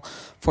traditional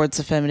forms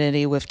of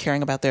femininity, with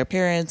caring about their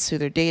appearance, who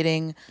they're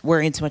dating,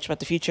 worrying too much about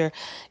the future.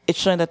 It's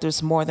showing that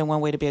there's more than one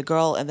way to be a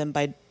girl, and then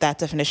by that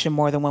definition,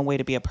 more than one way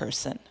to be a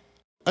person.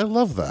 I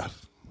love that.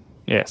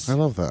 Yes. I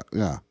love that.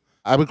 Yeah.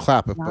 I would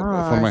clap if one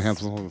of my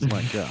hands was holding this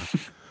mic. Yeah.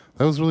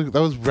 That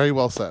was very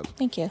well said.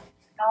 Thank you.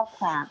 I'll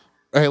clap.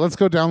 All right, let's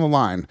go down the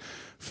line.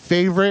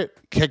 Favorite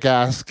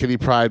kick-ass Kitty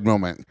Pryde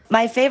moment?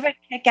 My favorite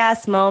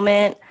kick-ass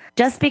moment,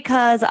 just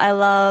because I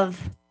love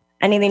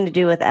anything to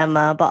do with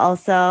Emma, but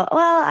also,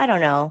 well, I don't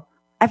know.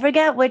 I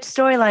forget which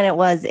storyline it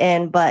was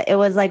in, but it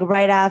was like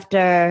right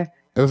after.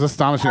 It was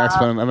Astonishing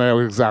X-Men, and I know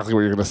exactly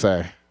what you're going to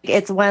say.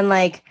 It's when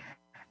like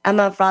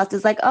Emma Frost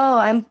is like, oh,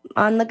 I'm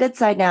on the good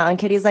side now. And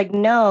Kitty's like,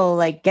 no,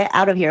 like, get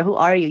out of here. Who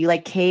are you? You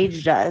like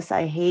caged us.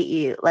 I hate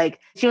you. Like,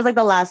 she was like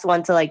the last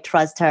one to like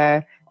trust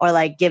her or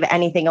like give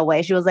anything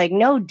away. She was like,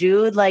 no,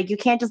 dude, like you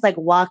can't just like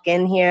walk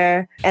in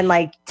here and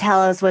like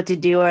tell us what to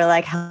do or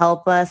like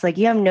help us. Like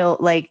you have no,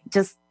 like,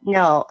 just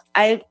no.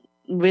 I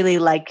really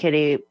like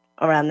Kitty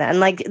around that. And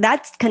like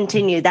that's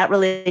continued, that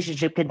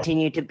relationship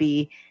continued to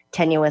be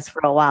tenuous for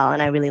a while.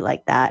 And I really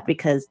like that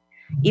because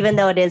even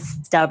though it is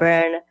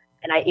stubborn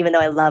and even though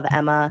I love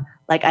Emma,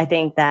 like I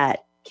think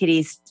that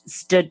Kitty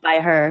stood by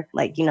her,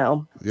 like, you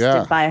know,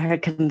 stood by her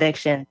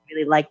conviction.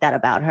 Really like that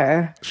about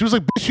her. She was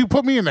like, bitch, you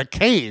put me in a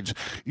cage.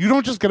 You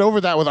don't just get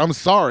over that with, I'm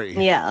sorry.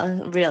 Yeah,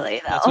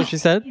 really, though. That's what she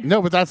said?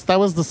 No, but that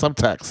was the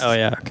subtext. Oh,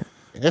 yeah. Okay.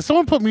 If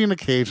someone put me in a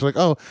cage, like,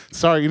 oh,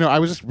 sorry, you know, I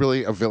was just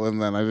really a villain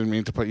then. I didn't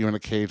mean to put you in a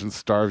cage and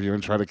starve you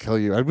and try to kill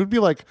you. I would be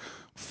like,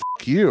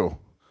 fuck you.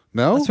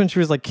 No? That's when she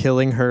was like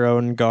killing her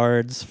own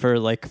guards for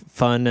like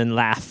fun and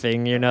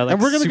laughing, you know, like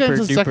and we're gonna super get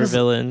into duper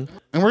villain.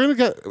 And we're going to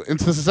get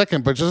into this in a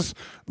second, but just,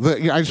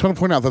 I just want to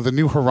point out that the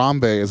new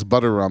Harambe is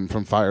Butter Rum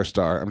from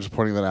Firestar. I'm just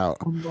pointing that out.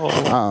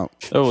 Oh,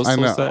 that was I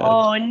so know. sad.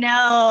 Oh,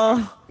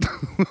 no.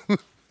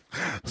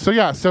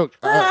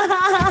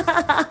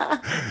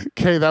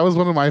 Okay, that was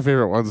one of my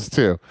favorite ones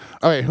too.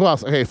 Okay, who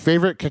else? Okay,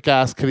 favorite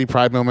kick-ass Kitty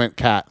Pryde moment,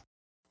 Kat.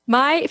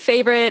 My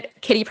favorite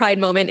Kitty Pryde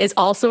moment is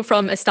also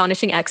from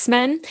Astonishing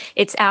X-Men.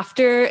 It's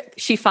after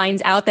she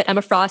finds out that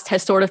Emma Frost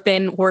has sort of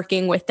been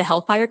working with the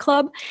Hellfire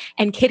Club,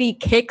 and Kitty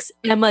kicks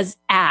Emma's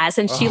ass,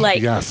 and she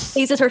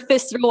places her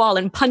fist through the wall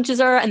and punches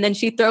her, and then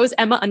she throws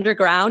Emma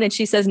underground, and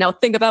she says, now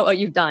think about what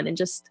you've done, and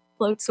just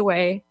floats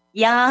away.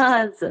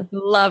 Yes.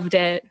 Loved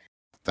it.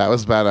 That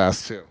was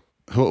badass too.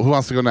 Who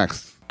wants to go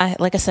next?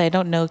 Like I said, I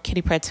don't know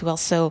Kitty Pryde too well,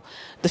 so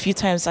the few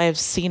times I've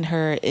seen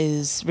her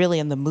is really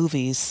in the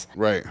movies.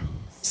 Right.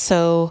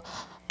 So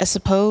I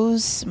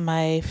suppose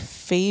my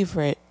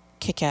favorite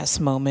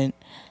kick-ass moment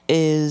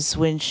is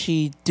when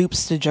she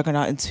dupes the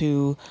Juggernaut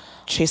into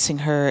chasing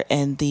her,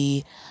 and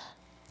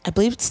I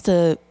believe it's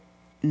the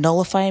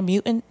nullifying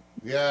mutant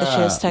that she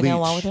was tagging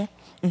along with her.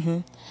 Mm-hmm.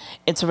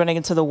 Into running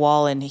into the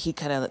wall, and he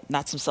kind of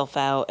knocks himself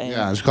out. And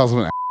yeah, she calls him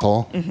an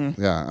asshole.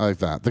 Mm-hmm. Yeah, I like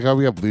that. The guy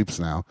we have bleeps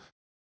now.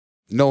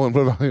 Nolan,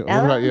 what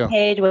about you?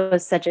 Paige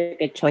was such a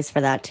good choice for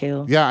that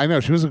too. Yeah, I know.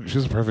 She was a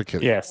perfect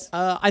kid. Yes.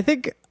 I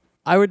think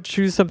I would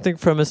choose something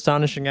from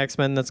Astonishing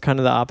X-Men that's kind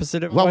of the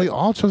opposite of we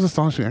all chose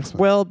Astonishing X-Men.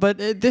 Well, but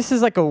this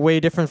is like a way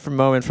different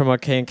moment from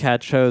what Kay and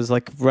Kat chose,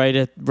 like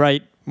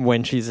right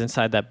when she's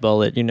inside that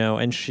bullet, you know,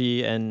 and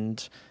she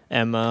and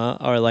Emma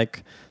are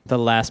like the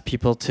last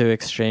people to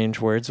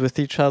exchange words with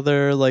each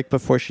other, like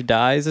before she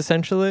dies,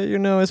 essentially, you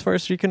know, as far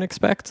as you can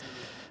expect.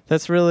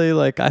 That's really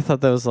like, I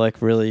thought that was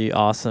like really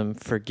awesome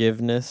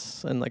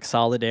forgiveness and like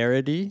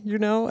solidarity, you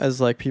know,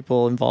 as like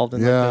people involved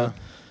in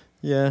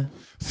yeah.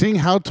 Seeing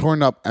how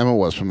torn up Emma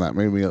was from that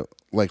made me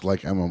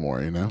like Emma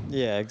more, you know?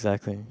 Yeah,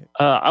 exactly.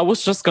 I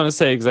was just gonna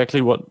say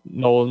exactly what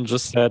Nolan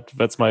just said.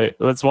 That's one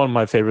of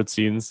my favorite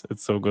scenes.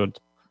 It's so good.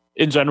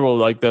 In general,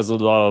 like there's a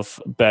lot of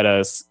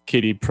badass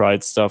Kitty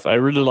Pryde stuff. I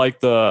really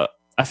like I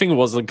think it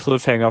was a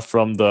cliffhanger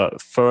from the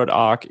third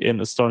arc in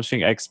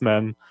Astonishing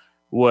X-Men,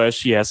 where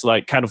she has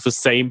like kind of the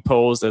same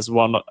pose as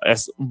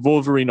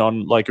Wolverine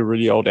on like a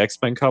really old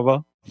X-Men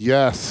cover.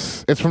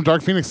 Yes. It's from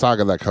Dark Phoenix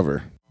Saga, that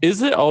cover.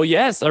 Is it? Oh,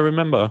 yes, I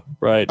remember.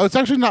 Right. Oh, it's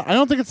actually not. I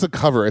don't think it's the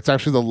cover. It's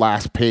actually the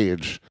last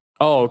page.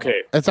 Oh,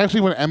 okay. It's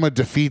actually when Emma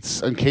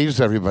defeats and cages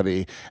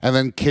everybody, and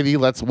then Kitty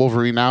lets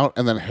Wolverine out,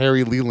 and then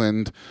Harry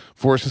Leland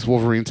forces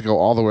Wolverine to go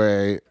all the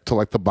way to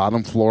like the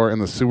bottom floor in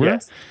the sewer.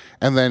 Yes.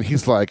 And then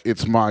he's like,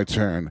 it's my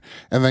turn.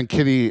 And then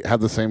Kitty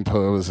had the same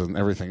pose and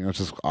everything. It was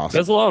just awesome.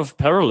 There's a lot of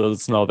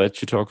parallels now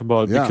that you talk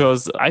about,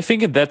 because I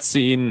think in that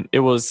scene,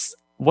 it was,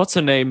 what's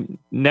her name?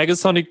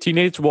 Negasonic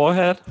Teenage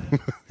Warhead?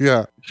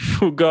 Yeah.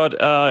 Who got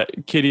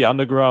Kitty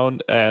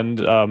underground. And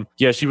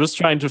she was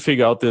trying to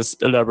figure out this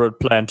elaborate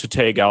plan to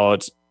take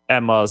out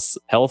Emma's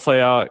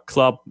Hellfire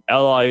Club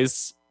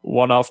allies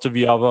one after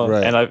the other.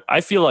 Right. And I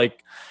feel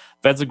like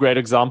that's a great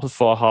example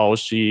for how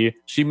she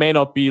may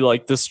not be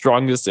like the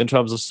strongest in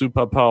terms of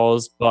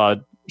superpowers,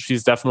 but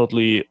she's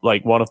definitely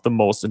like one of the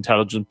most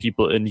intelligent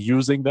people in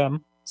using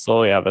them.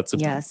 So yeah, that's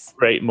a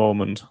great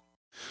moment.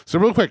 So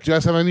real quick, do you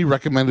guys have any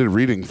recommended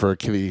reading for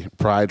Kitty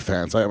Pryde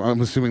fans?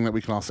 I'm assuming that we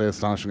can all say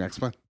Astonishing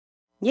X-Men.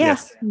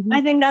 Yes.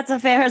 I think that's a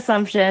fair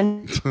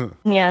assumption.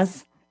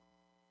 Yes.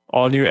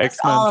 All new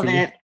X-Men. All of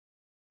it.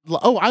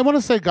 Oh, I want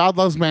to say God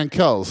Loves Man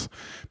Kills,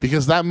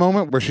 because that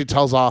moment where she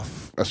tells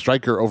off a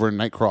Stryker over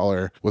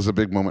Nightcrawler was a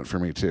big moment for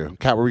me too.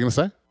 Kat, what were we going to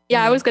say?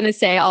 Yeah, I was going to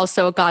say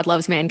also God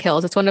Loves Man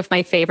Kills. It's one of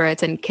my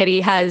favorites, and Kitty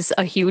has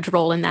a huge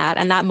role in that.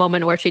 And that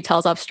moment where she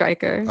tells off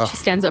Stryker, she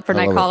stands up for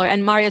Nightcrawler.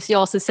 And Marius, you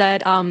also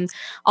said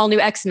All New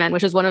X-Men,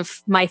 which is one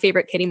of my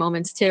favorite Kitty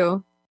moments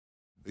too.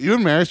 You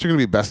and Marius are going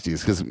to be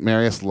besties, because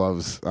Marius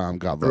loves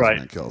God Loves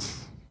Man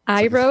Kills.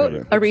 I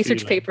wrote a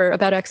research paper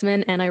about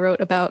X-Men, and I wrote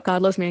about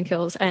God Loves Man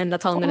Kills, and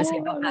that's all I'm going to say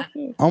about that.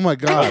 Oh my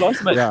God. God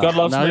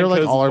Loves Man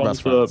Kills all our is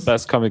best one of friends. the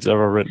best comics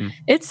ever written.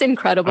 It's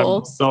incredible.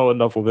 I'm so in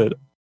love with it.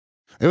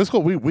 It was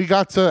cool. We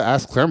got to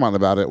ask Claremont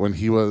about it when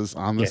he was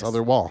on this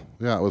other wall.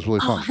 Yeah, it was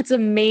really fun. Oh, that's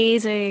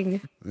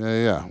amazing.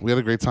 Yeah. We had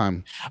a great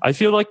time. I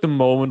feel like the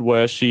moment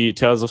where she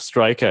tells off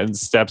Stryker and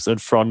steps in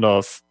front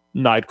of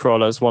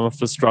Nightcrawler is one of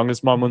the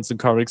strongest moments in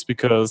comics,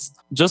 because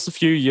just a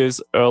few years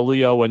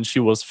earlier, when she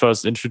was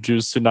first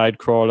introduced to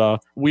Nightcrawler,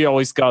 we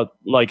always got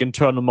like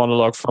internal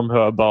monologue from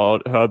her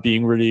about her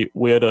being really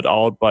weirded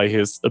out by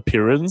his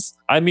appearance.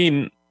 I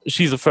mean,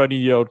 she's a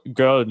 30-year-old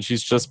girl and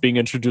she's just being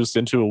introduced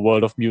into a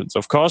world of mutants.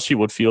 Of course she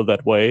would feel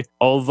that way.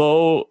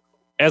 Although,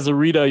 as a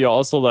reader, you're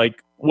also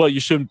like, well, you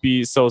shouldn't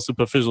be so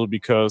superficial,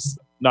 because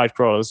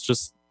Nightcrawler is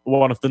just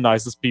one of the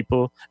nicest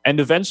people. And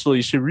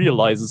eventually she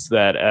realizes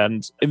that,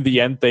 and in the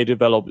end they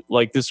develop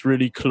like this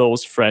really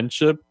close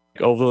friendship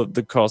over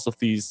the course of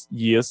these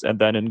years. And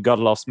then in God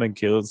Loves Man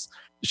Kills,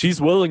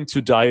 she's willing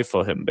to die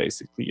for him,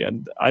 basically.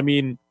 And I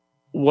mean,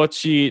 what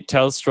she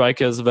tells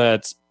Stryker is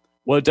that,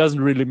 well, it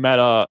doesn't really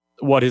matter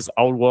what his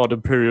outward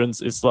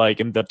appearance is like,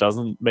 and that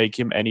doesn't make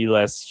him any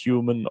less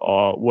human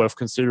or worth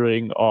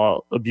considering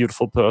or a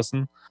beautiful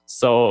person.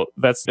 So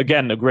that's,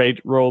 again, a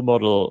great role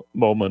model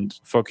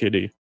moment for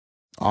Kitty.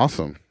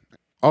 Awesome.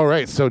 All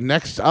right, so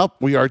next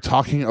up, we are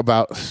talking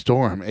about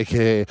Storm,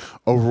 a.k.a.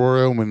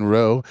 Aurora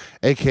Monroe,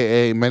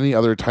 a.k.a. many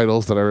other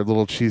titles that are a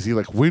little cheesy,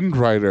 like Wind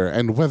Rider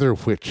and Weather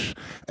Witch,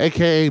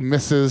 a.k.a.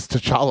 Mrs.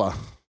 T'Challa.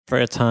 For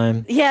a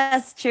time.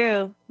 Yes,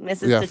 true.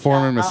 Mrs. Yeah, T'Challa.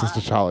 former Mrs.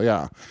 T'Challa,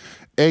 yeah.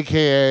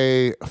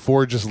 A.k.a.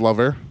 Forge's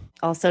lover.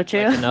 Also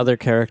true. Like another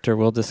character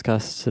we'll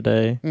discuss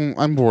today.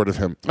 I'm bored of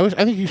him. I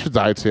think he should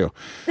die, too.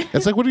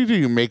 It's like, what do?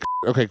 You make...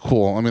 Okay,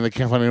 cool. I mean, they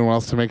can't find anyone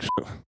else to make shit.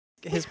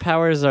 His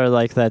powers are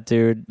like that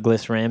dude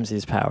Gliss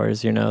Ramsey's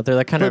powers, you know? They're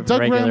like kind of Doug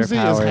regular Ramsey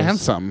powers. is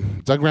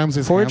handsome. Doug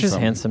Ramsey's Forge handsome.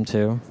 is handsome,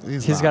 too.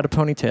 He's got a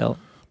ponytail.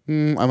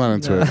 I'm not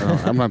into it. No,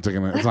 I'm not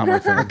digging it. It's not my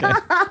thing. Okay.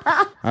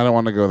 I don't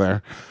want to go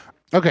there.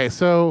 Okay,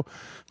 so,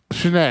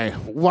 Shanae,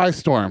 why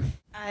Storm?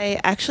 I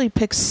actually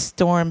picked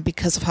Storm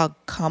because of how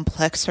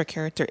complex her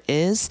character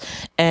is.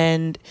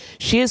 And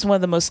she is one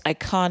of the most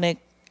iconic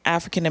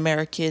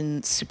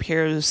African-American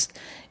superheroes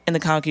in the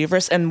comic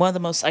universe, and one of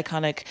the most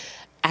iconic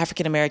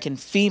African-American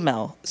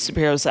female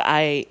superheroes that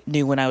I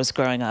knew when I was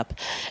growing up.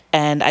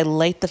 And I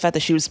liked the fact that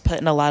she was put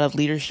in a lot of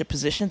leadership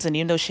positions. And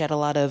even though she had a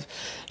lot of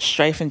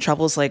strife and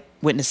troubles, like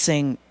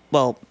witnessing,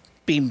 well,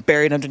 being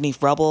buried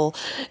underneath rubble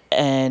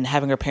and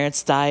having her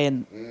parents die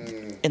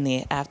in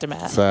the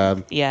aftermath.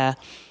 Sad. Yeah.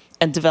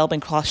 And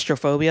developing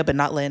claustrophobia, but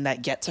not letting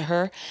that get to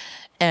her,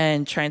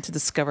 and trying to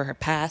discover her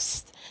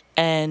past,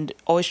 and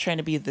always trying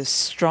to be this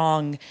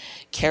strong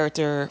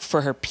character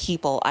for her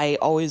people. I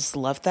always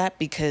loved that,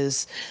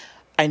 because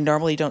I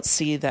normally don't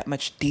see that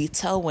much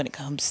detail when it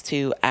comes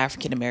to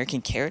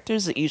African-American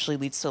characters. It usually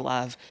leads to a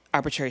lot of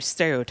arbitrary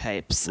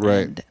stereotypes.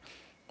 Right. And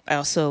I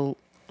also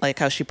like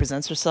how she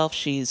presents herself.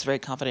 She's very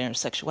confident in her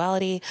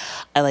sexuality.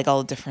 I like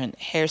all the different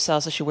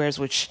hairstyles that she wears,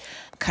 which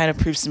kind of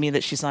proves to me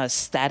that she's not a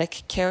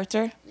static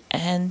character.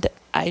 And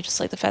I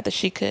just like the fact that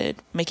she could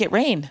make it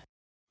rain.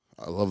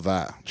 I love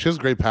that. She has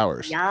great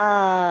powers.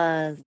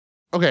 Yes.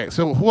 Okay,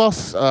 so who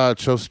else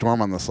chose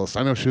Storm on this list?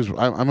 I know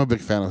I'm a big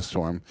fan of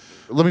Storm.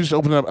 Let me just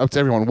open it up to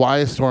everyone. Why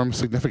is Storm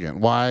significant?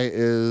 What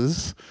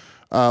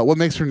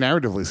makes her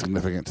narratively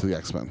significant to the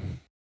X-Men?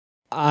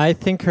 I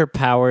think her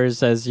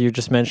powers, as you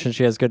just mentioned,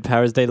 she has good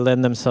powers. They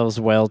lend themselves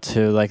well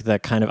to like the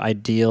kind of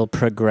ideal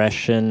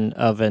progression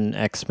of an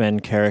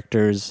X-Men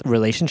character's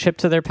relationship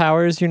to their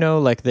powers, you know,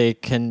 like they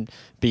can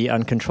be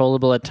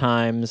uncontrollable at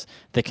times.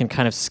 They can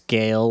kind of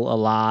scale a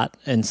lot.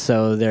 And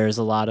so there's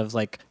a lot of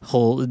like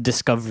whole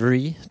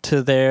discovery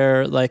to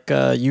their like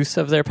use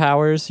of their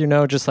powers, you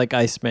know, just like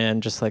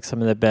Iceman, just like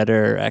some of the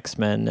better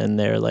X-Men and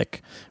their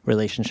like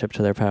relationship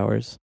to their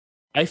powers.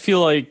 I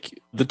feel like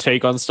the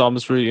take on Storm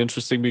is really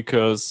interesting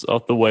because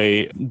of the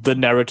way the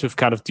narrative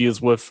kind of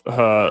deals with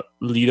her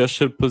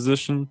leadership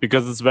position,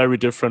 because it's very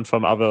different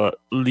from other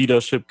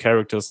leadership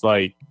characters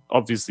like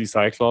obviously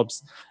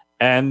Cyclops,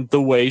 and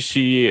the way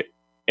she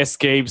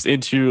escapes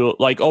into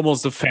like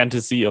almost a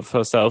fantasy of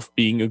herself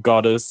being a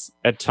goddess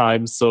at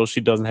times, so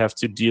she doesn't have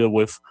to deal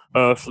with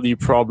earthly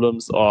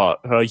problems or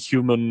her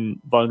human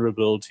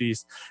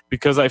vulnerabilities,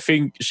 because I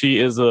think she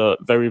is a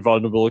very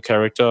vulnerable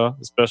character,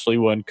 especially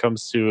when it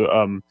comes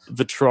to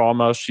the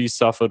trauma she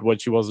suffered when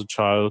she was a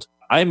child.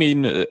 I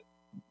mean,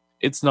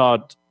 it's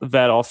not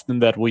that often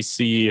that we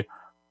see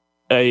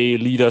a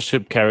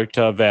leadership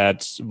character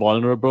that's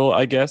vulnerable,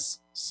 I guess,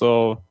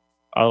 so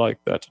I like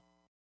that.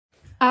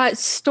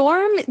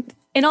 Storm,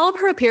 in all of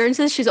her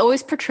appearances, she's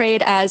always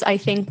portrayed as, I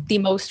think, the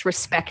most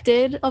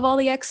respected of all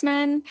the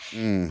X-Men.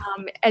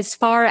 As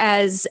far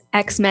as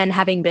X-Men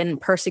having been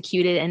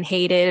persecuted and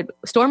hated,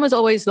 Storm was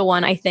always the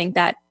one, I think,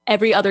 that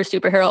every other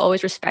superhero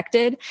always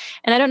respected.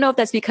 And I don't know if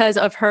that's because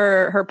of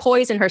her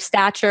poise and her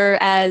stature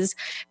as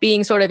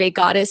being sort of a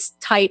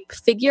goddess-type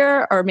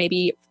figure, or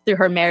maybe through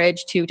her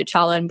marriage to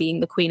T'Challa and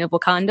being the queen of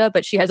Wakanda,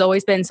 but she has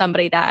always been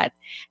somebody that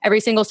every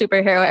single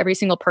superhero, every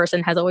single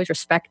person has always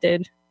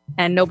respected.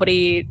 And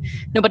nobody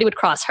would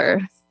cross her.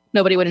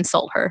 Nobody would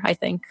insult her, I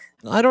think.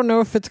 I don't know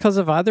if it's because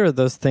of either of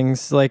those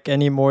things, like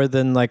any more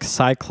than like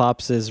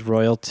Cyclops is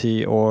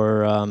royalty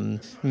or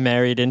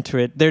married into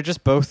it. They're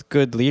just both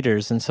good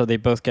leaders, and so they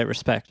both get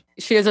respect.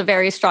 She is a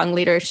very strong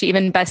leader. She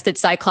even bested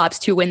Cyclops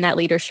to win that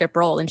leadership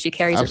role, and she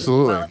carries it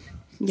really well.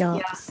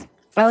 Yes.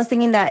 I was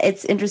thinking that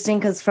it's interesting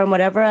because from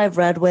whatever I've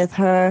read with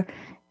her,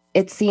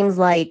 it seems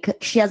like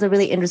she has a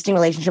really interesting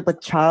relationship with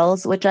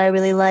Charles, which I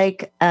really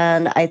like.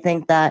 And I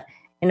think that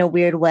in a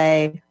weird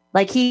way,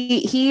 like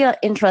he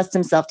entrusts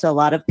himself to a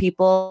lot of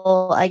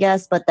people, I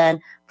guess, but then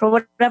for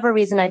whatever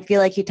reason, I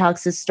feel like he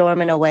talks to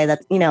Storm in a way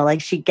that, you know,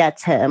 like she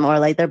gets him, or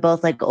like they're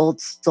both like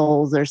old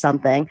souls or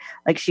something.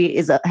 Like she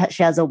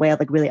has a way of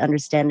like really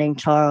understanding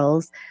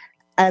Charles.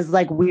 As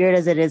like weird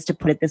as it is to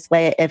put it this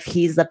way, if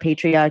he's the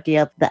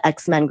patriarchy of the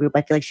X-Men group,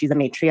 I feel like she's a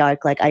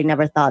matriarch. Like I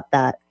never thought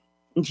that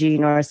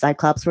Jean or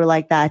Cyclops were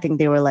like that. I think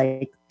they were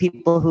like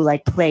people who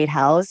like played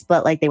house,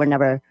 but like they were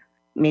never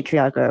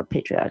matriarch or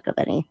patriarch of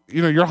any.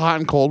 You know, you're hot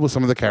and cold with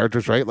some of the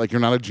characters, right? Like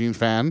you're not a Jean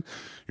fan.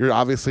 You're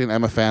obviously an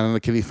Emma fan and a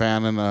Kitty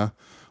fan and a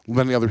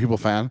many other people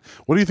fan.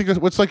 What do you think?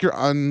 What's like your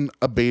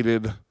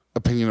unabated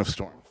opinion of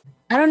Storm?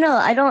 I don't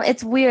know.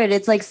 It's weird.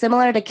 It's like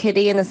similar to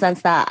Kitty in the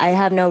sense that I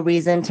have no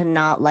reason to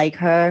not like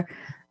her.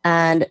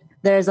 And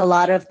there's a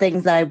lot of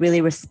things that I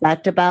really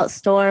respect about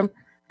Storm.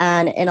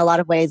 And in a lot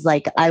of ways,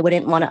 like I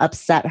wouldn't want to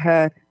upset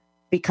her,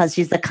 because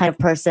she's the kind of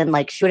person,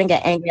 like, she wouldn't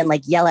get angry and,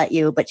 like, yell at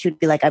you, but she would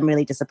be like, I'm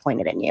really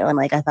disappointed in you. And,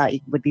 like, I thought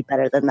you would be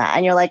better than that.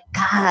 And you're like,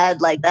 God,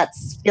 like, that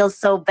feels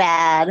so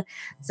bad.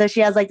 So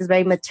she has, like, this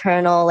very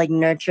maternal, like,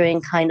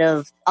 nurturing kind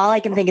of, all I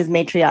can think is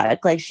matriarch.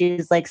 Like,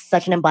 she's, like,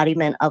 such an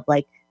embodiment of,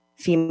 like,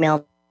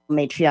 female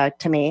matriarch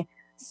to me.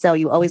 So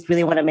you always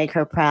really want to make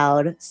her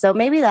proud. So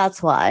maybe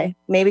that's why.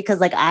 Maybe because,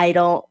 like,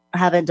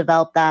 haven't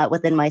developed that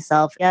within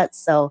myself yet.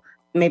 So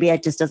maybe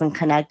it just doesn't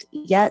connect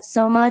yet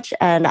so much.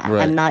 And right.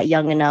 I'm not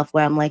young enough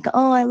where I'm like,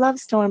 oh, I love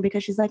Storm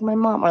because she's like my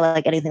mom, or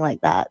like anything like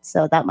that.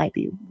 So that might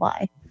be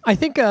why. I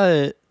think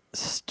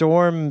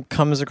Storm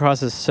comes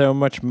across as so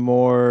much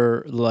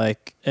more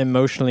like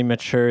emotionally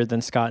mature than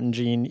Scott and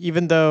Jean,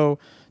 even though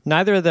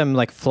neither of them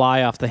like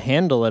fly off the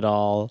handle at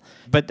all.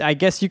 But I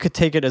guess you could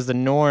take it as the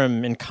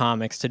norm in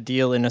comics to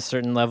deal in a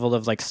certain level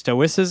of like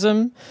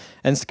stoicism.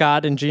 And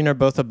Scott and Jean are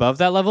both above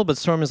that level, but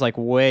Storm is like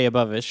way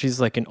above it. She's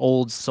like an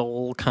old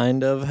soul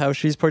kind of how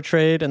she's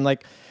portrayed. And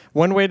like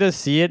one way to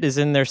see it is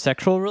in their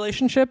sexual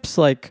relationships.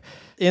 Like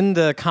in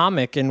the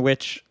comic in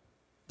which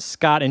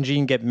Scott and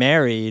Jean get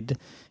married,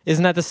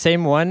 isn't that the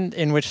same one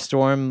in which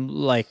Storm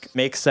like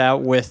makes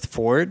out with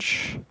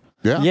Forge?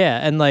 Yeah. Yeah.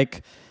 And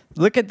like,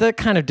 look at the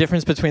kind of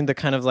difference between the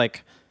kind of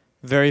like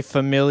very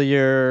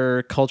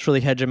familiar, culturally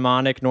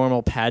hegemonic,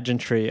 normal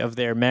pageantry of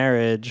their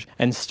marriage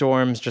and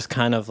Storm's just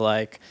kind of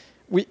like,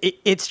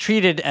 it's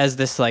treated as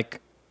this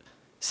like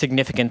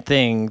significant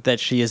thing that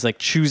she is like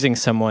choosing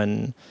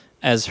someone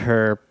as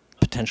her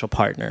potential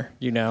partner,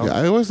 you know? Yeah,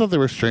 I always thought they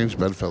were strange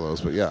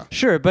bedfellows, but yeah.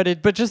 Sure, but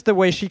just the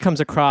way she comes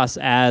across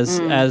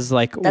as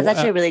like that's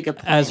actually a really good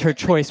point. As her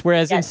choice,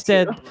 whereas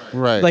instead,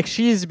 right, like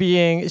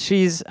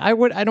I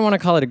don't want to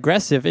call it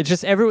aggressive. It's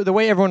just the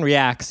way everyone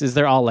reacts is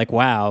they're all like,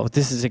 wow,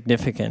 this is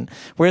significant.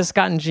 Whereas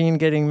Scott and Jean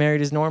getting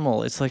married is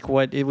normal. It's like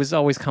what it was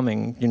always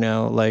coming, you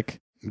know, like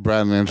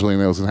Brad and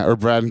Angelina or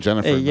Brad and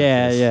Jennifer.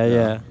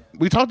 Yeah.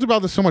 We talked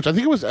about this so much. I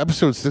think it was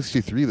episode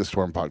 63 of the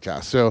Storm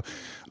podcast. So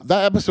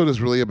that episode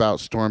is really about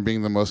Storm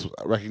being the most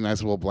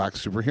recognizable Black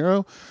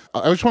superhero.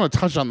 I just want to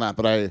touch on that,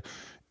 but I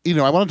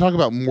want to talk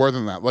about more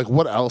than that. Like,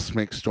 what else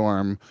makes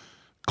Storm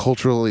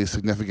culturally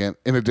significant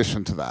in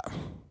addition to that?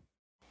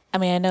 I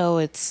mean, I know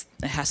it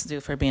has to do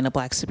with her being a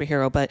Black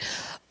superhero, but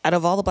out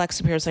of all the Black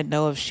superheroes I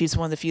know of, she's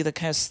one of the few that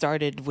kind of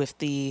started with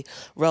the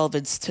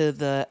relevance to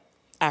the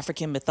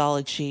African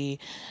mythology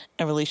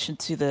in relation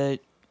to the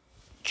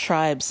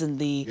tribes and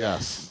the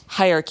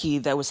hierarchy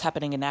that was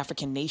happening in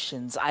African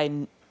nations. I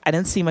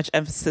didn't see much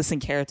emphasis in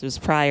characters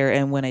prior,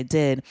 and when I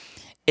did,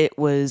 it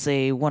was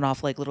a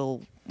one-off, like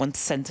little one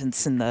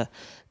sentence in the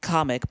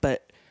comic,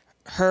 but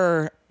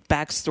her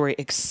backstory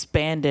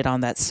expanded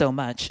on that so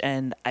much,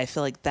 and I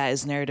feel like that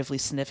is narratively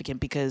significant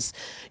because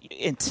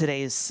in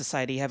today's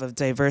society you have a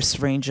diverse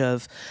range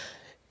of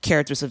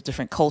characters of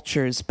different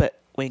cultures, but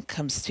when it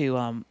comes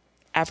to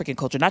African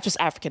culture, not just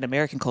African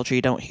American culture,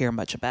 you don't hear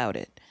much about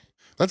it.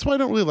 That's why I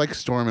don't really like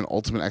Storm and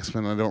Ultimate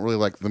X-Men, and I don't really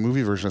like the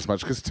movie version as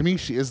much, because to me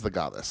she is the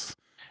goddess.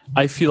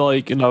 I feel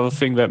like another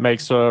thing that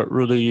makes her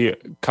really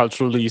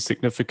culturally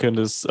significant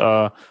is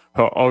her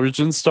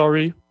origin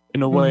story,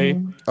 in a way.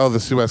 Oh,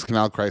 the Suez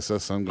Canal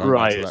crisis. I'm going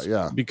back to that,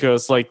 yeah.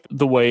 Because like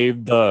the way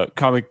the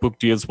comic book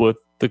deals with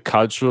the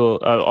cultural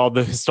or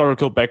the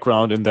historical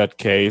background in that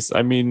case.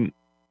 I mean,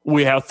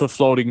 we have the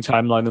floating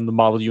timeline in the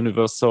Marvel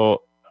universe,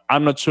 so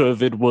I'm not sure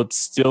if it would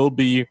still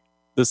be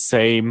the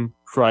same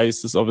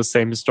crisis or the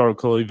same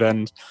historical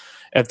event.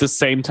 At the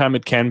same time,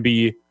 it can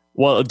be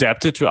well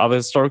adapted to other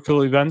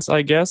historical events,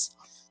 I guess.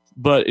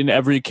 But in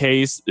every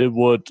case, it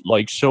would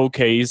like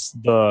showcase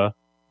the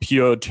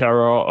pure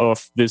terror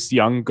of this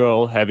young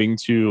girl having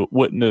to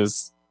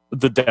witness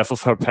the death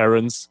of her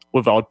parents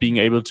without being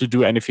able to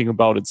do anything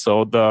about it.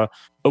 So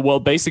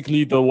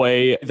basically the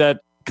way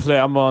that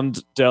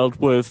Claremont dealt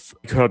with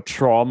her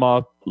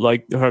trauma,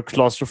 like her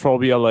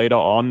claustrophobia later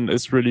on,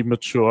 is really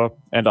mature.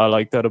 And I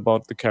like that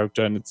about the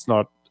character. And it's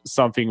not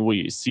something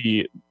we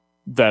see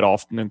that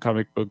often in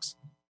comic books.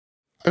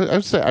 I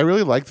would say I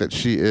really like that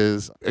she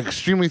is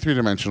extremely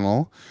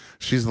three-dimensional.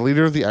 She's the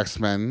leader of the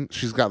X-Men.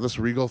 She's got this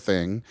regal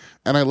thing.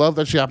 And I love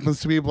that she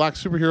happens to be a Black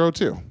superhero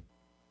too.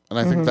 And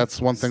I think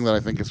that's one thing that I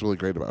think is really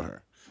great about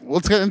her.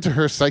 Let's get into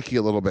her psyche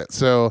a little bit.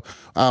 So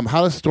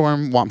how does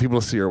Storm want people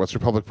to see her? What's her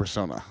public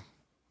persona?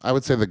 I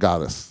would say the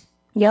goddess.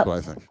 Yep. That's what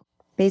I think.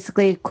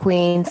 Basically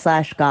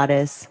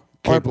queen/goddess.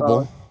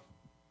 Capable.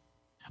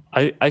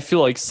 I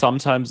feel like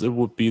sometimes it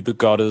would be the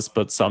goddess,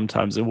 but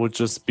sometimes it would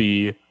just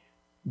be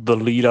the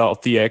leader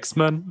of the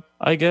X-Men,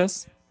 I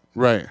guess.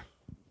 Right.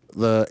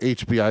 The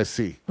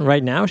HBIC.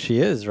 Right now she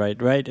is, right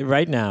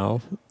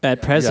now.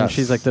 At present,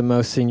 she's like the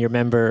most senior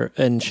member,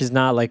 and she's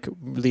not like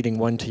leading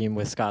one team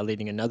with Scott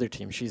leading another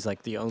team. She's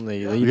like the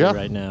only leader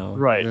right now.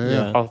 Right.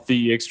 Yeah. Of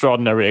the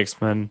extraordinary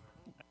X-Men.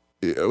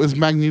 Was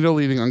Magneto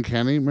leading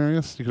Uncanny,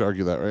 Marius? You could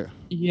argue that, right?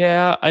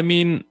 Yeah, I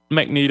mean,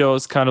 Magneto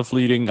is kind of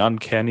leading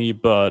Uncanny,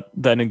 but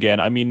then again,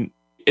 I mean,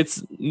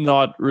 it's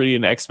not really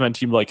an X-Men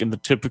team like in the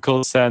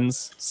typical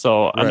sense.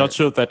 So I'm not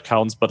sure if that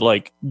counts, but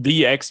like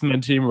the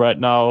X-Men team right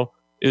now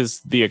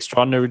is the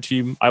extraordinary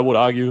team, I would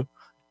argue.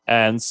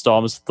 And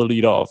Storm is the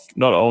leader of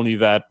not only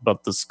that,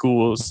 but the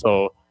school.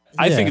 So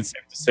I think it's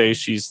safe to say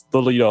she's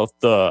the leader of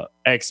the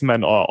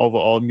X-Men or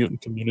overall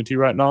mutant community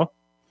right now.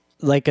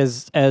 Like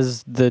as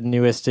the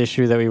newest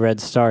issue that we read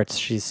starts,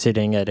 she's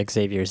sitting at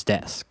Xavier's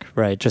desk,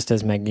 right? Just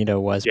as Magneto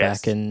was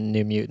back in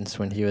New Mutants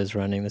when he was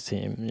running the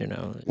team, you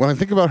know. When I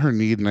think about her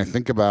need and I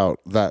think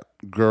about that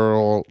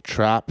girl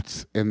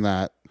trapped in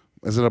that,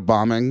 is it a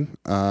bombing?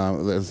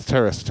 It's a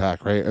terrorist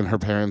attack, right? And her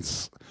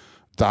parents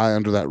die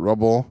under that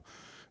rubble.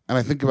 And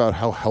I think about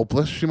how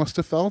helpless she must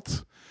have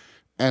felt.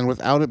 And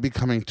without it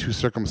becoming too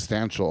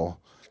circumstantial,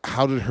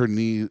 how did her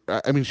need,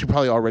 I mean, she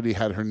probably already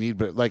had her need,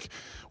 but like,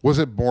 was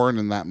it born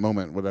in that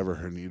moment, whatever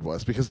her need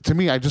was? Because to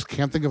me, I just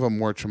can't think of a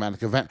more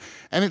traumatic event.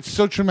 And it's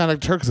so traumatic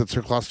to her because it's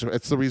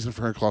it's the reason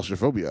for her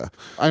claustrophobia.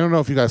 I don't know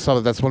if you guys saw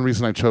that. That's one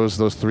reason I chose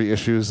those 3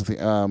 issues.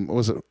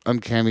 Was it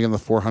Uncanny in the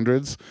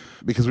 400s?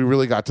 Because we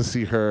really got to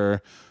see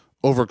her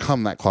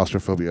overcome that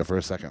claustrophobia for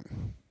a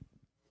second.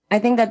 I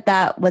think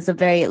that was a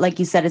very, like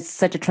you said, it's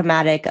such a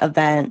traumatic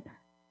event.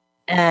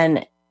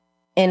 And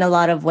in a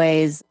lot of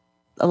ways,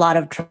 a lot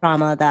of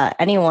trauma that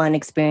anyone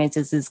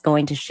experiences is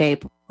going to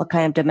shape what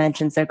kind of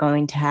dimensions they're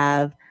going to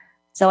have.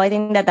 So I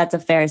think that that's a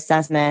fair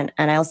assessment.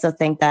 And I also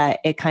think that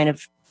it kind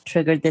of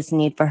triggered this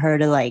need for her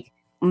to like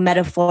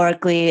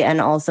metaphorically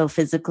and also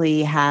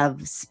physically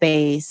have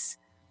space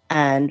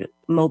and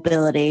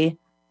mobility,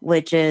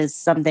 which is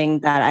something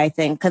that I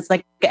think, because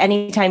like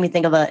anytime you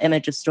think of an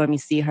image of Storm, you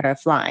see her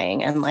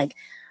flying and like,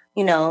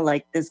 you know,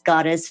 like this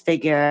goddess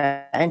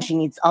figure, and she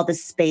needs all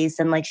this space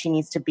and like she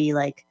needs to be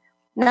like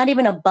not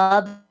even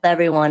above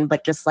everyone,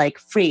 but just like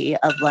free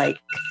of like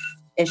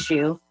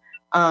issue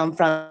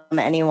from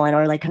anyone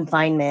or like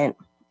confinement.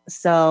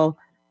 So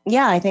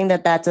yeah, I think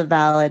that that's a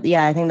valid,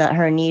 I think that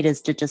her need is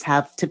to just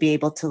have to be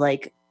able to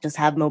like just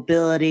have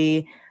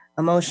mobility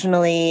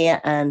emotionally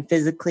and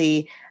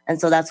physically. And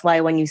so that's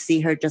why when you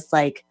see her just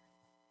like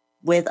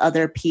with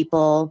other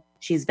people,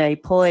 she's very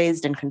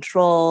poised and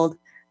controlled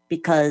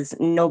because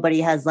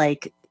nobody has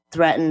like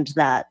threatened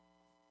that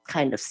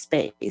kind of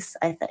space,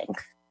 I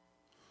think.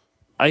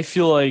 I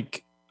feel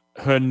like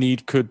her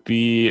need could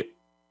be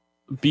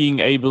being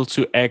able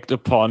to act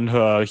upon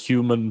her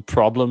human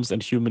problems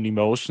and human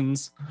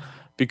emotions,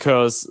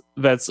 because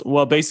that's,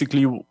 well,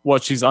 basically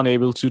what she's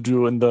unable to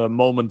do in the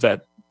moment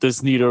that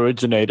this need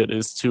originated,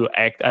 is to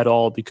act at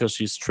all because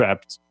she's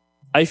trapped.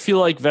 I feel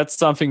like that's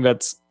something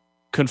that's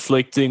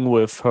conflicting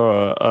with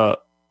her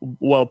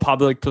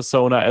public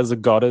persona as a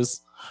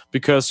goddess,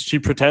 because she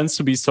pretends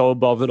to be so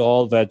above it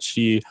all that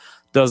she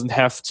doesn't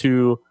have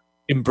to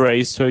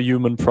embrace her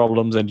human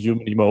problems and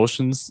human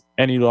emotions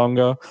any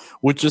longer,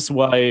 which is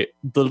why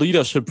the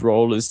leadership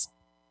role is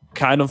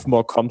kind of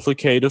more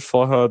complicated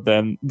for her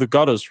than the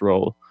goddess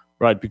role,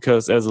 right?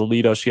 Because as a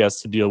leader, she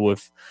has to deal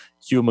with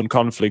human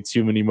conflicts,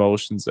 human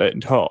emotions,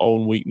 and her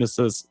own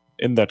weaknesses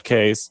in that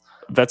case.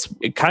 That's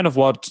kind of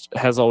what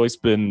has always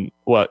been,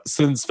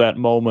 since that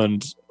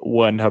moment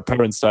when her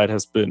parents died,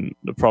 has been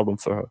the problem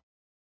for her.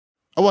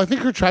 Oh, well, I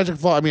think her tragic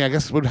flaw, I mean, I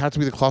guess would have to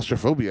be the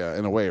claustrophobia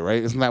in a way,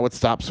 right? Isn't that what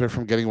stops her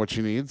from getting what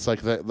she needs?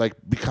 Like that, like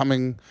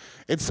becoming,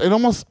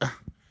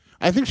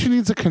 I think she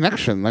needs a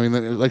connection. I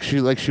mean, like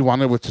she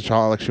wanted with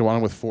T'Challa, like she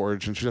wanted with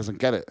Forge, and she doesn't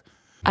get it.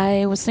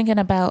 I was thinking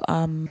about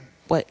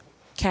what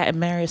Kat and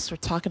Marius were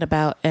talking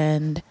about,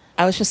 and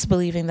I was just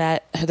believing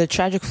that the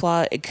tragic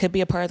flaw, it could be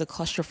a part of the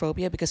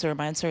claustrophobia because it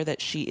reminds her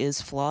that she is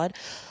flawed.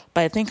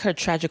 But I think her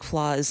tragic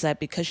flaw is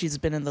that because she's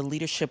been in the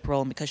leadership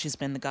role and because she's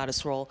been in the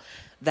goddess role,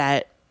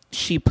 that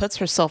she puts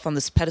herself on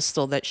this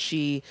pedestal that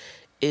she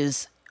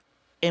is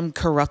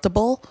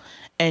incorruptible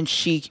and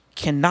she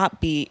cannot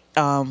be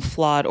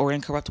flawed or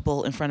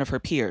incorruptible in front of her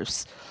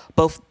peers,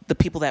 both the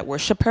people that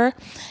worship her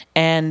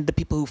and the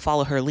people who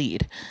follow her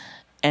lead.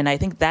 And I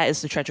think that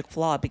is the tragic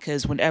flaw,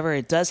 because whenever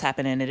it does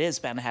happen, and it is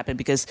bound to happen,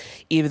 because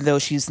even though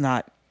she's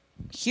not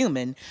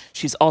human,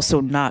 she's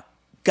also not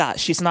God.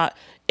 She's not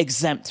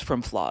exempt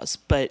from flaws,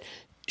 but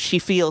she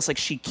feels like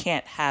she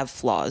can't have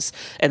flaws,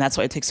 and that's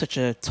why it takes such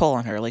a toll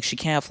on her. Like, she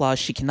can't have flaws,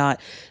 she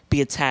cannot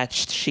be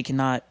attached, she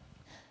cannot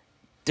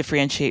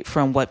differentiate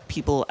from what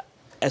people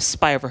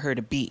aspire for her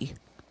to be.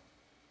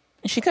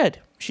 And she could,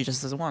 she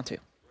just doesn't want to.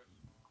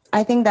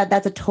 I think that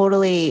that's a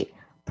totally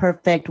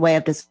perfect way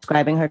of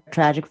describing her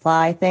tragic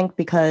flaw, I think,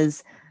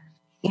 because,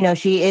 you know,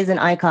 she is an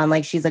icon.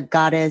 Like, she's a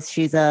goddess,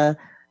 she's a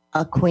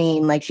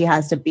queen, like she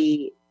has to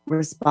be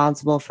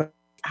responsible for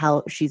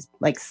how she's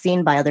like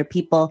seen by other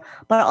people.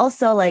 But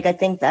also, like, I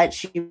think that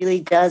she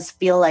really does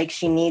feel like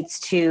she needs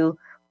to,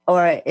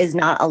 or is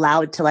not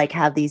allowed to, like,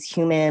 have these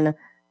human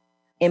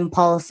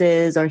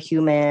impulses or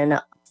human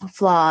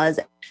flaws.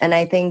 And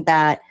I think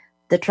that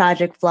the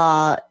tragic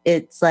flaw,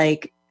 it's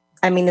like,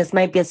 I mean, this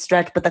might be a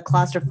stretch, but the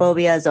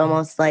claustrophobia is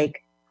almost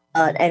like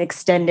an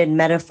extended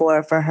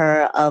metaphor for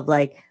her of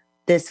like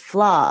this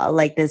flaw,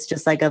 like this,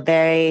 just like a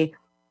very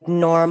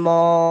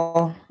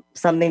normal,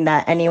 something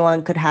that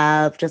anyone could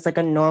have, just like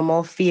a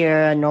normal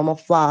fear, a normal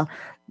flaw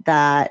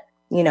that,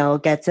 you know,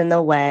 gets in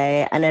the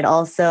way. And it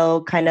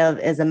also kind of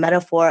is a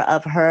metaphor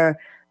of her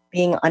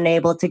being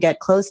unable to get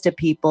close to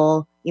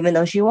people, even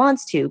though she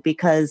wants to,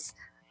 because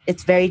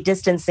it's very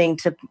distancing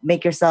to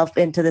make yourself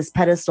into this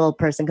pedestal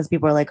person, because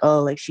people are like,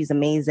 oh, like, she's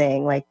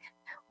amazing. Like,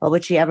 what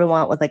would she ever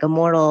want with like a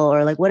mortal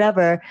or like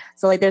whatever?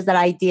 So like there's that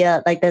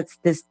idea, like that's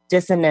this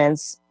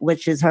dissonance,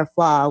 which is her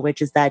flaw,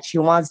 which is that she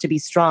wants to be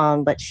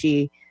strong, but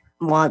she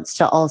wants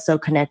to also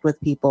connect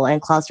with people.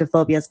 And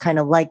claustrophobia is kind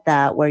of like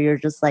that, where you're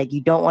just like, you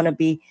don't want to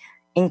be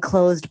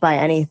enclosed by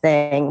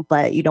anything,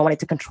 but you don't want it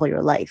to control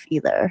your life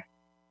either.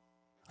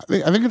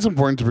 I think it's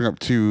important to bring up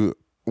too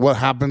what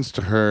happens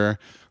to her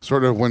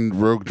sort of when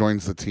Rogue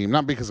joins the team.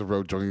 Not because of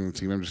Rogue joining the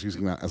team, I'm just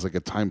using that as like a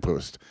time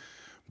post.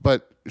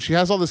 But she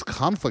has all this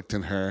conflict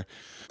in her,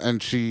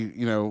 and she,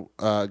 you know,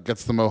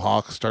 gets the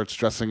mohawk, starts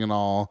dressing in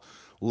all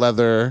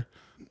leather.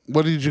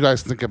 What did you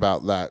guys think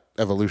about that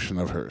evolution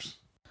of hers?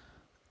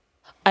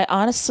 I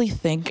honestly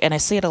think, and I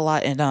see it a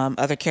lot in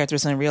other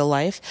characters in real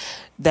life,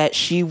 that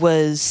she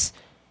was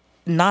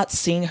not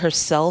seeing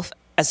herself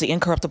as the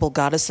incorruptible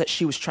goddess that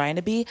she was trying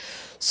to be.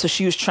 So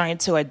she was trying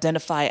to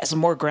identify as a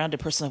more grounded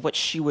person of what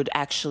she would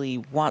actually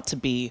want to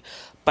be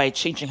by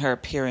changing her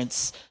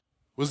appearance.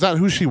 Was that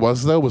who she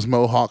was, though? Was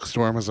Mohawk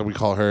Storm, as we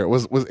call her?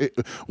 Was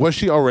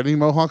she already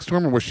Mohawk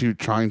Storm, or was she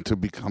trying to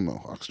become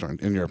Mohawk Storm,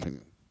 in your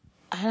opinion?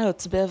 I don't know.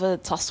 It's a bit of a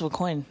toss of a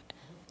coin.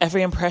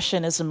 Every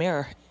impression is a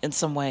mirror in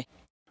some way.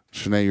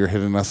 Shanae, you're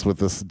hitting us with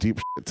this deep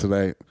shit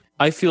today.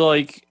 I feel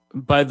like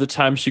by the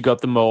time she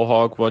got the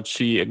mohawk, what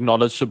she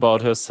acknowledged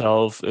about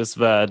herself is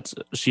that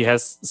she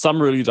has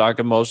some really dark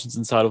emotions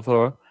inside of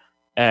her,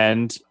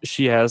 and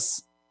she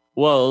has,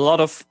 well, a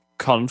lot of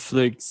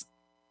conflicts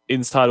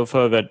inside of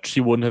her that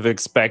she wouldn't have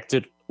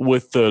expected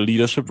with the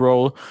leadership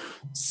role.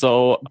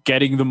 So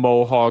getting the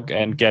mohawk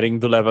and getting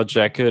the leather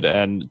jacket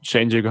and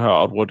changing her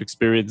outward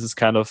experience is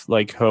kind of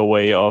like her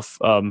way of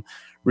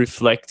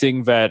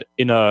reflecting that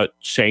inner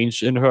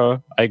change in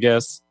her, I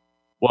guess.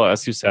 Well,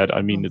 as you said,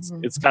 I mean,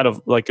 it's kind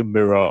of like a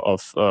mirror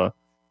of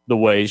the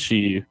way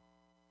she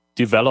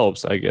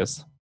develops, I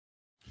guess.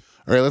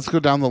 All right, let's go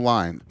down the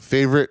line.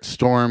 Favorite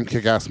Storm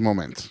kick-ass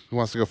moment. Who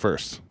wants to go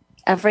first?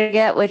 I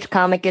forget which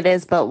comic it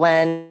is, but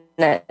when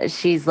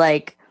she's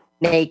like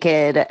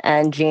naked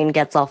and Jean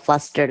gets all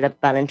flustered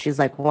about it, and she's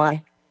like,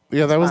 "Why?"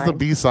 Yeah, that was the Fine.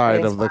 B-side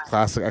It's of the fine.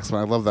 classic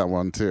X-Men. I love that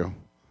one too.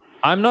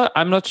 I'm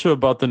not sure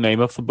about the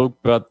name of the book,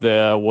 but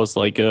there was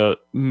like a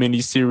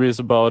mini series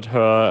about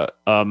her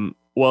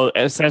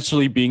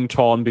essentially being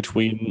torn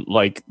between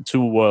like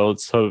two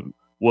worlds, her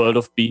world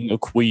of being a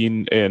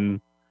queen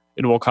in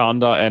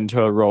Wakanda and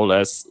her role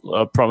as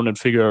a prominent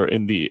figure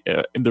in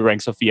the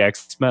ranks of the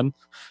X-Men.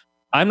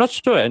 I'm not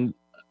sure, and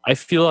I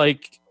feel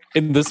like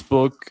in this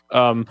book,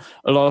 a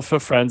lot of her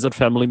friends and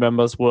family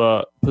members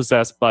were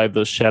possessed by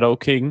the Shadow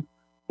King,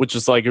 which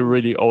is like a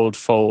really old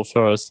foe of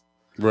hers.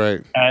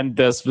 Right. And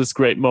there's this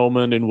great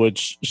moment in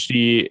which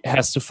she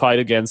has to fight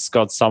against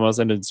Scott Summers,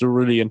 and it's a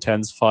really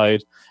intense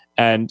fight.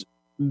 And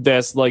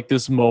there's like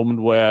this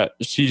moment where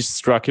she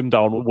struck him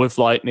down with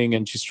lightning,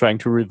 and she's trying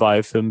to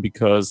revive him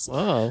because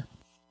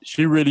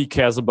she really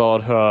cares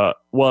about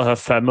her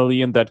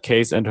family in that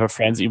case, and her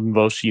friends, even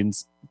though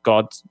she's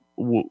got,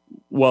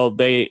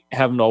 they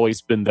haven't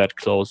always been that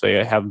close.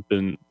 They haven't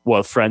been,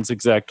 friends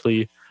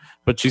exactly,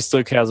 but she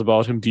still cares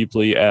about him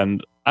deeply.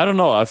 And I don't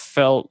know, I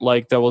felt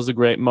like that was a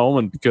great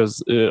moment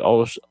because it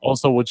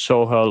also would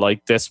show her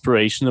like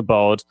desperation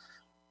about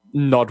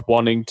not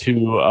wanting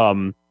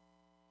to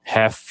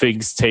have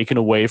things taken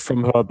away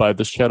from her by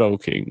the Shadow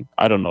King.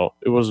 I don't know.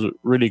 It was a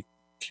really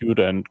cute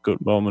and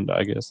good moment,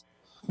 I guess.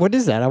 What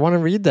is that? I want to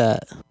read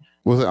that.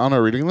 Was it on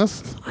our reading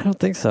list? I don't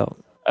think so.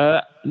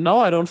 No,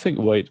 I don't think.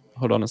 Wait,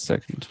 hold on a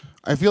second.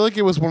 I feel like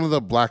it was one of the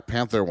Black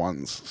Panther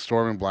ones.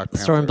 Storm and Black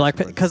Panther. Storm and Black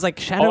Panther. Because like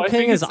Shadow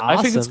King is awesome.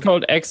 I think it's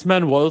called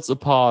X-Men Worlds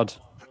Apart.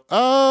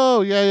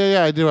 Oh,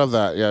 yeah. I do have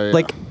that. Yeah.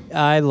 Like,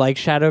 I like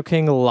Shadow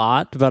King a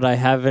lot, but I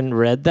haven't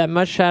read that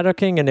much Shadow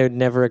King, and it would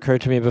never occur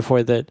to me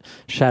before that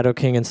Shadow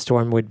King and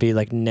Storm would be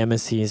like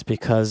nemesis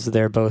because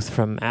they're both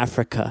from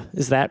Africa.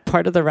 Is that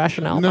part of the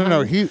rationale?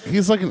 No.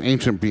 He's like an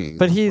ancient being.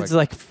 But he's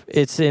like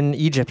it's in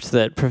Egypt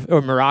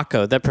or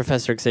Morocco that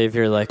Professor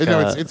Xavier like.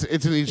 No, it's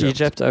in Egypt.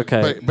 Egypt,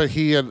 okay. But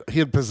he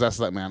had possessed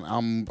that man.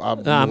 Ahmed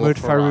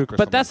Farouk.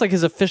 But that's like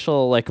his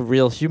official like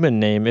real human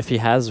name if he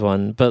has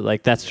one. But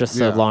like that's just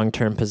a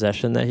long-term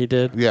possession that he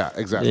did. Yeah,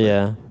 exactly.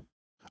 Yeah.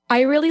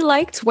 I really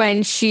liked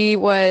when she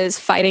was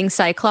fighting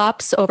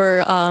Cyclops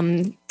over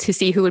to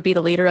see who would be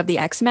the leader of the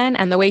X-Men.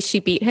 And the way she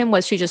beat him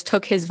was she just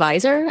took his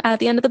visor at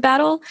the end of the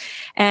battle.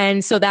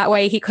 And so that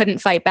way he couldn't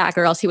fight back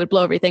or else he would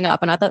blow everything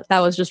up. And I thought that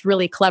was just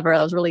really clever.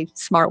 That was a really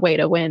smart way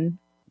to win.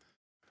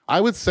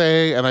 I would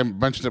say, and I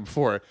mentioned it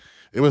before,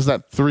 it was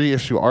that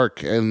 3-issue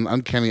arc in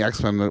Uncanny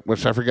X-Men,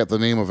 which I forget the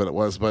name of it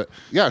was. But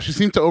yeah, she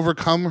seemed to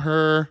overcome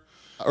her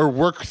or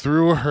work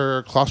through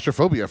her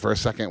claustrophobia for a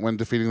second when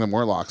defeating the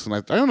Morlocks. And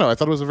I don't know, I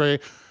thought it was a very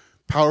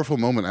powerful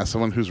moment as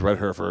someone who's read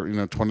her for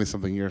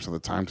 20-something years at the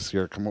time to see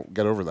her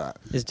get over that.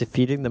 Is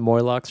defeating the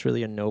Morlocks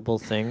really a noble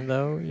thing,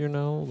 though?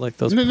 Like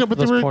those. No, but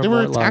they were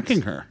Morlocks.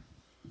 attacking her.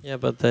 Yeah,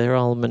 but they're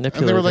all manipulated.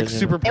 And they were like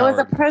super It was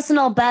a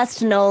personal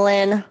best,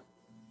 Nolan.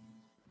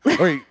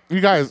 Wait, you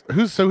guys,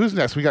 who's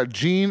next? We got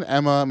Jean,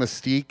 Emma,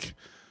 Mystique.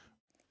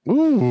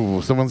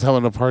 Ooh, someone's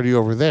having a party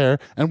over there,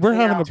 and we're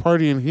having a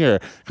party in here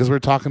because we're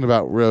talking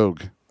about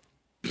Rogue.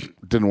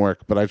 Didn't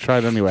work, but I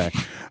tried anyway.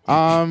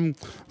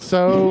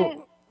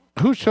 So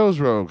who chose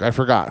Rogue? I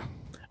forgot.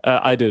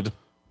 I did.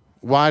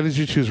 Why did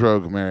you choose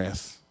Rogue,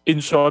 Marius? In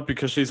short,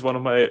 because she's one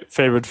of my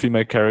favorite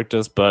female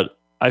characters, but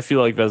I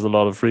feel like there's a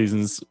lot of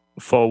reasons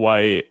for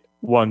why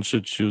one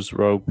should choose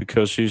Rogue,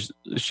 because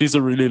she's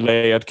a really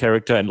layered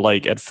character, and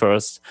like at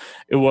first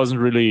it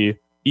wasn't really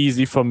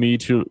easy for me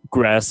to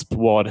grasp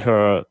what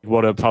her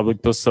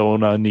public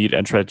persona, need,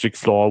 and tragic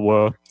flaw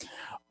were,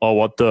 or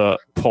what the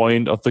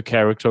point of the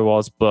character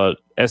was. But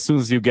as soon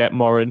as you get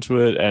more into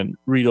it and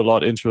read a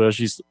lot into her,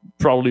 she's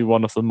probably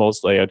one of the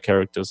most layered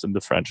characters in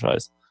the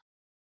franchise.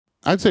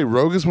 I'd say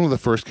Rogue is one of the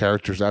first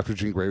characters after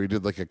Jean Grey we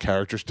did like a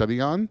character study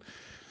on.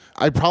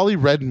 I probably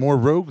read more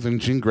Rogue than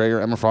Jean Grey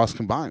or Emma Frost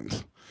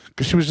combined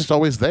because she was just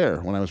always there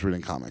when I was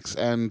reading comics.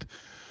 And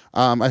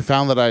I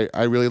found that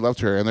I really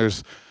loved her. And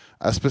there's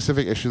a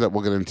specific issue that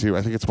we'll get into.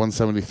 I think it's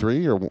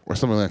 173 or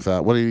something like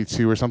that,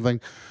 182 or something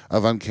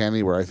of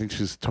Uncanny, where I think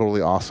she's totally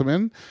awesome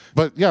in.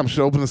 But yeah, I'm just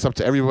going to open this up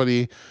to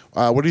everybody.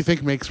 What do you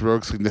think makes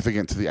Rogue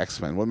significant to the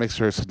X-Men? What makes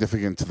her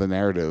significant to the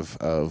narrative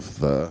of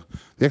the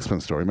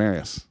X-Men story,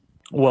 Marius?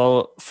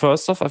 Well,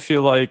 first off, I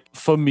feel like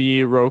for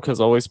me, Rogue has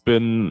always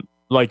been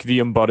like the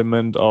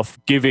embodiment of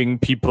giving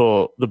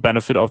people the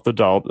benefit of the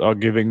doubt or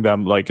giving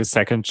them like a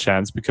second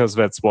chance, because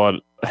that's what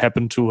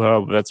happened to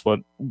her. That's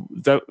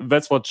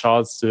what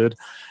Charles did,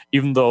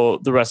 even though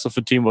the rest of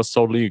the team was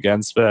totally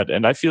against that.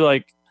 And I feel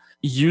like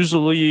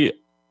usually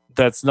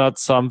that's not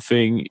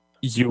something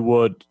you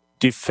would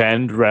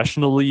defend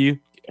rationally,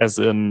 as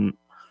in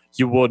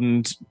you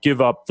wouldn't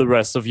give up the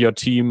rest of your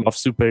team of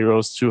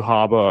superheroes to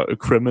harbor a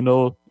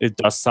criminal. It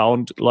does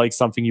sound like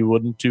something you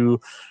wouldn't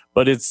do,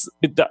 but it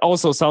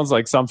also sounds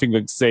like something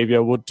that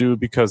Xavier would do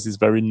because he's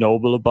very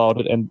noble about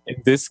it. And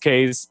in this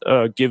case,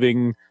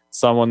 giving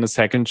someone a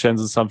second chance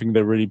is something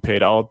that really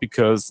paid out,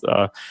 because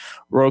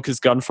Rogue has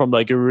gone from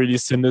like a really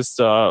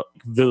sinister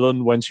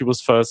villain when she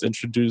was first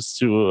introduced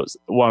to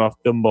one of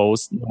the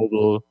most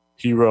noble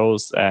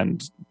heroes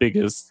and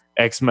biggest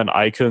X-Men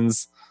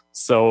icons.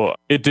 So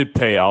it did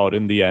pay out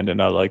in the end,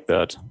 and I like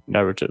that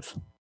narrative.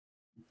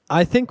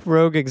 I think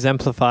Rogue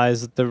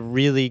exemplifies the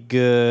really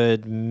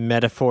good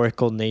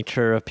metaphorical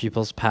nature of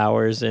people's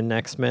powers in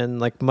X-Men,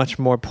 like much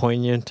more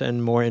poignant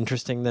and more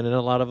interesting than in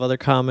a lot of other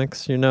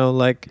comics, you know,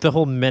 like the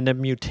whole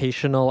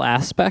metamutational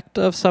aspect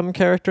of some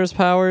characters'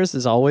 powers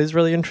is always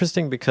really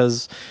interesting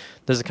because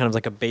there's a kind of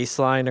like a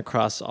baseline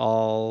across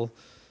all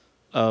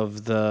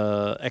of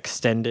the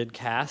extended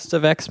cast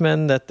of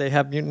X-Men that they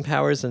have mutant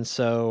powers, and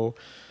so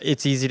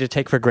it's easy to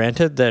take for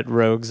granted that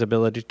Rogue's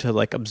ability to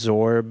like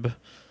absorb,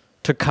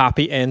 to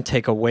copy and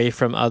take away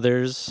from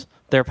others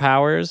their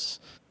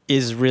powers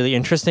is really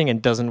interesting and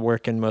doesn't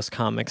work in most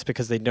comics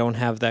because they don't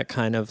have that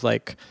kind of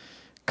like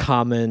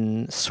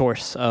common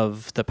source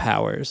of the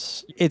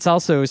powers. It's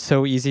also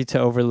so easy to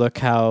overlook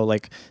how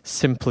like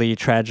simply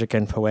tragic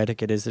and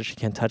poetic it is that she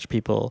can touch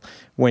people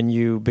when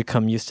you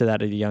become used to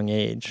that at a young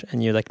age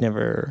and you like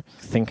never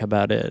think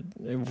about it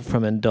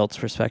from an adult's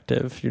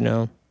perspective, you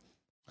know?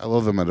 I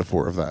love the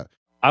metaphor of that.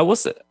 I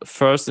was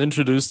first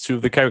introduced to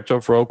the character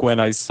of Rogue when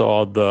I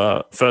saw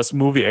the first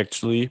movie,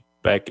 actually,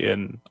 back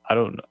in I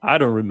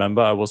don't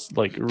remember. I was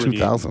like really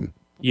 2000.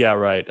 Yeah,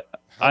 right.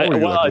 I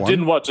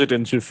didn't watch it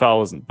in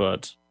 2000,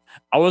 but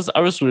I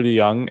was really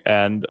young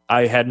and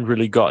I hadn't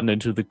really gotten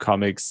into the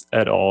comics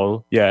at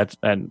all yet.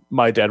 And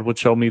my dad would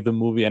show me the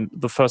movie, and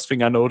the first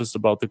thing I noticed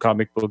about the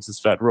comic books is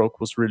that Rogue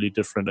was really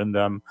different in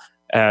them.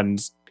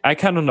 And I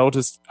kind of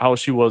noticed how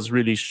she was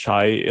really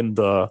shy in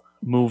the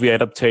movie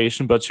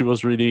adaptation, but she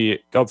was really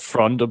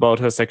upfront about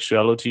her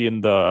sexuality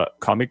in the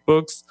comic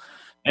books.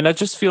 And I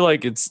just feel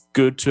like it's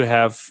good to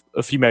have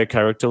a female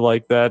character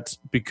like that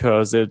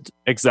because it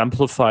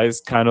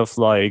exemplifies kind of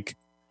like,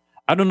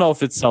 I don't know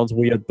if it sounds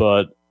weird,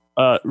 but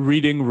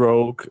reading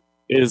Rogue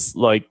is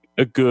like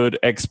a good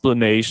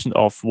explanation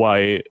of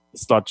why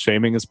slut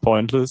shaming is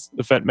pointless,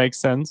 if that makes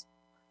sense.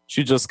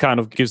 She just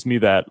kind of gives me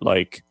that,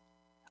 like,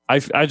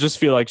 I just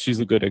feel like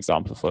she's a good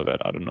example for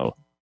that. I don't know.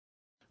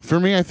 For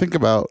me, I think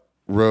about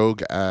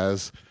Rogue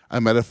as a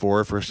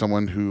metaphor for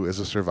someone who is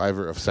a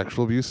survivor of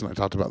sexual abuse, and I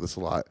talked about this a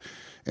lot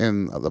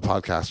in the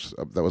podcast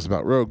that was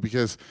about Rogue,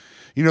 because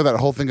you know that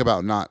whole thing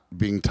about not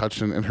being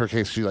touched, and in her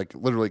case she like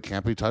literally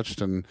can't be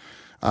touched, and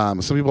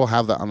some people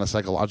have that on a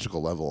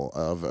psychological level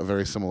of a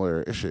very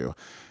similar issue,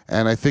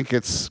 and I think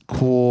it's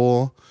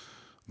cool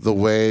the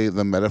way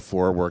the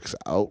metaphor works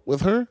out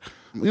with her.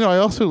 You know, I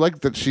also like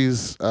that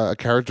she's a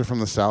character from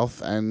the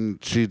South and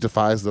she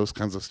defies those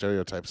kinds of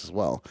stereotypes as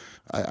well.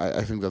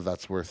 I think that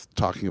that's worth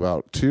talking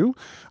about too.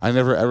 I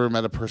never ever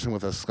met a person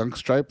with a skunk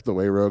stripe the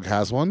way Rogue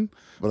has one,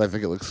 but I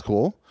think it looks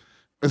cool.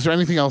 Is there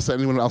anything else that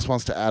anyone else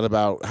wants to add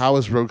about how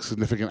is Rogue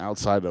significant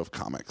outside of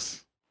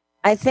comics?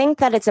 I think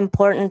that it's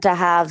important to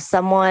have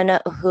someone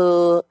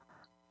who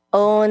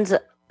owns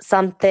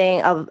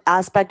something, an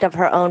aspect of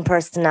her own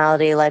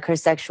personality, like her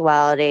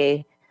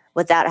sexuality,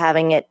 without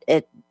having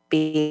it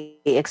be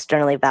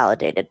externally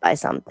validated by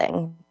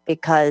something,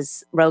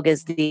 because Rogue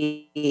is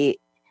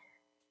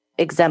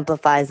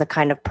exemplifies the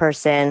kind of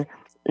person,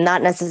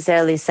 not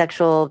necessarily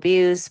sexual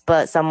abuse,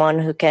 but someone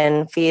who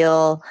can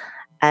feel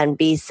and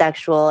be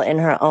sexual in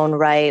her own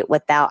right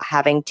without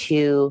having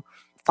to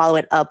follow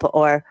it up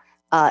or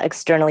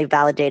externally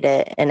validate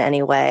it in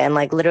any way. And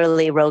like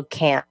literally Rogue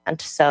can't.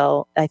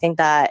 So I think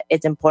that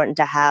it's important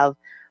to have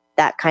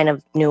that kind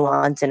of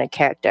nuance in a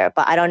character,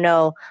 but I don't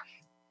know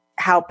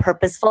how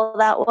purposeful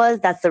that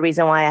was. That's the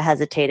reason why I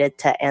hesitated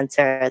to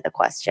answer the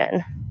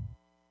question.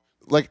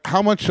 Like,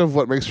 how much of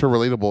what makes her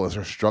relatable is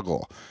her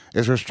struggle?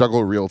 Is her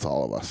struggle real to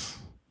all of us?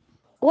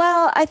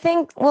 Well, I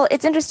think,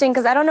 it's interesting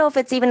because I don't know if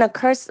it's even a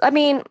curse. I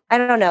mean, I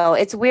don't know.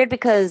 It's weird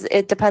because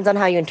it depends on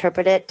how you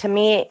interpret it. To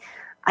me,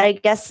 I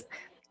guess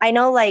I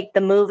know like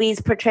the movies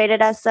portrayed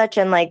it as such,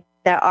 and like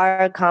there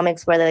are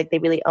comics where they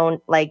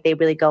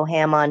really go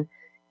ham on,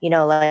 you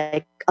know,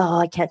 like, oh,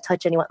 I can't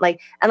touch anyone. Like,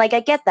 and like, I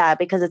get that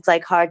because it's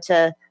like hard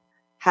to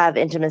have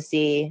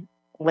intimacy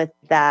with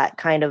that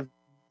kind of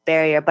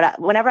barrier. But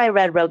whenever I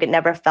read Rogue, it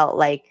never felt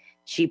like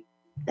she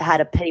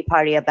had a pity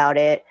party about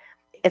it.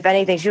 If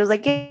anything, she was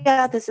like,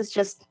 yeah, this is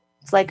just,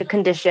 it's like a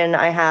condition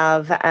I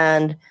have.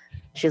 And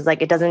she's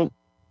like, it doesn't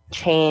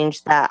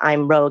change that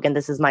I'm Rogue and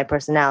this is my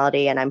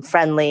personality and I'm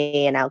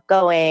friendly and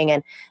outgoing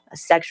and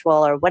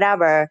sexual or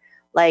whatever.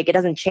 Like, it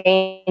doesn't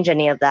change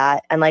any of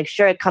that. And like,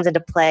 sure, it comes into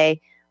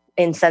play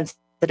in sensitive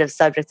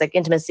subjects like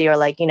intimacy, or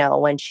like, you know,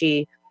 when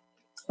she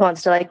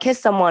wants to like kiss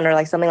someone or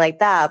like something like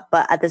that.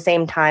 But at the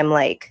same time,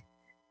 like,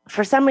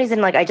 for some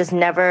reason, like, I just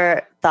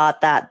never thought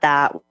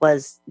that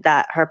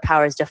her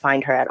powers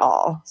defined her at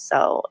all.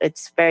 So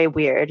it's very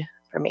weird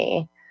for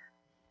me.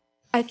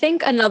 I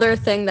think another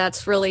thing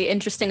that's really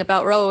interesting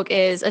about Rogue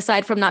is,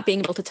 aside from not being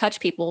able to touch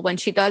people, when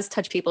she does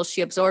touch people,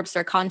 she absorbs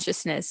their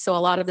consciousness. So a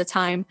lot of the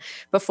time,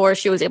 before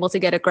she was able to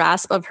get a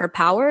grasp of her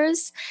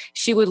powers,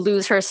 she would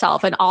lose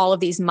herself in all of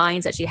these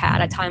minds that she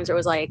had. At times,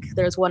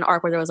 there's one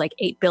arc where there was like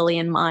 8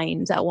 billion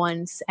minds at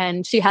once.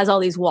 And she has all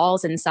these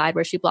walls inside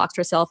where she blocks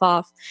herself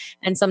off.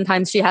 And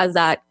sometimes she has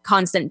that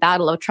constant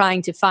battle of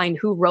trying to find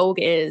who Rogue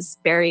is,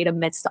 buried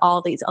amidst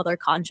all these other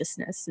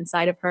consciousness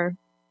inside of her.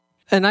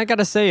 And I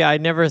gotta say, I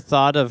never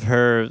thought of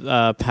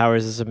her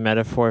powers as a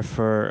metaphor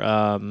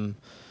for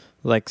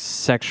like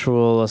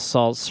sexual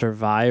assault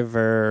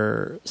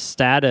survivor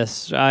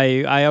status.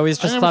 I always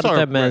just thought of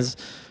them as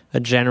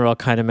a general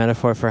kind of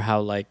metaphor for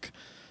how like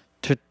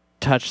to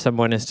touch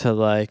someone is to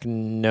like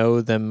know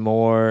them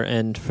more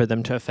and for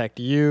them to affect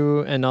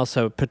you, and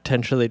also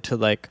potentially to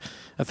like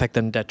affect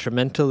them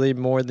detrimentally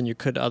more than you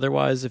could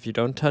otherwise if you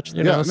don't touch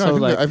them.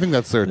 I think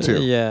that's there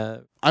too. Yeah.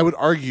 I would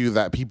argue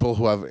that people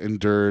who have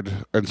endured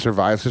and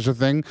survived such a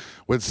thing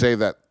would say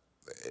that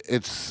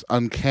it's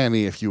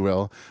uncanny, if you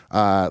will,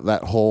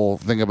 that whole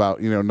thing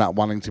about, not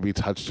wanting to be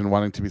touched and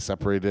wanting to be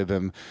separated.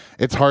 And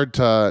it's hard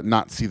to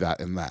not see that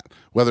in that,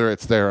 whether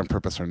it's there on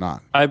purpose or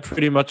not. I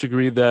pretty much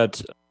agree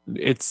that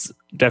it's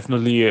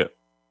definitely,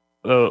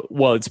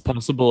 it's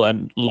possible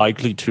and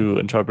likely to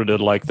interpret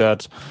it like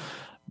that.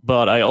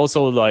 But I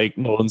also like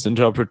Nolan's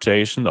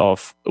interpretation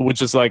of,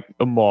 which is like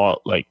a more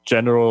like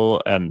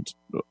general and,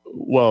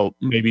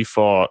 maybe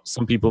for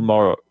some people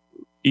more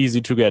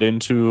easy to get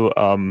into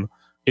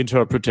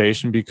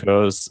interpretation,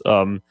 because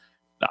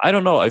I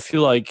don't know, I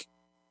feel like,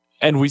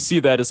 and we see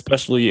that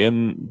especially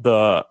in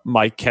the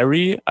Mike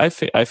Carey, I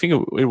think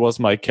it was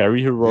Mike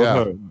Carey who wrote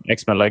her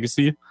X-Men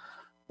Legacy.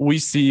 We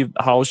see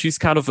how she's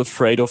kind of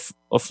afraid of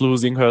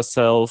losing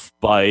herself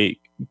by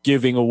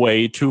giving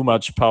away too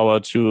much power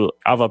to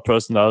other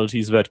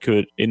personalities that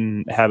could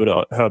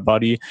inhabit her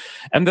body.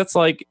 And that's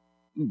like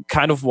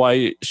kind of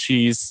why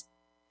she's,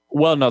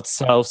 not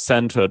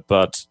self-centered,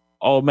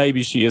 or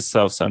maybe she is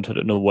self-centered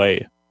in a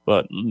way,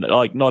 but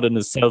like not in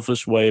a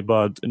selfish way,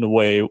 but in a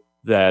way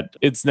that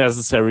it's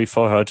necessary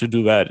for her to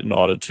do that in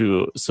order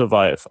to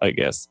survive, I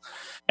guess.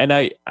 And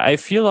I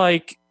feel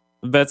like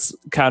that's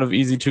kind of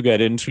easy to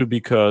get into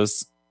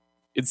because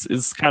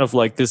it's kind of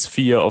like this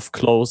fear of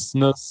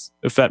closeness,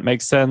 if that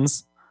makes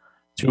sense,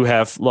 to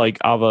have like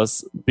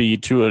others be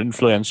too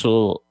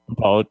influential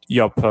about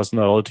your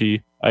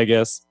personality, I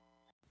guess.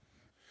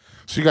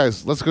 So you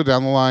guys, let's go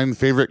down the line.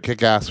 Favorite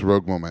kick-ass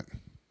Rogue moment?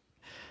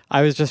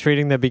 I was just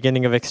reading the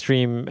beginning of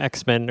Extreme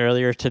X-Men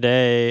earlier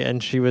today,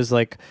 and she was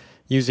like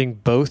using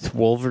both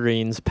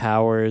Wolverine's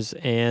powers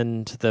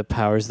and the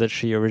powers that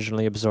she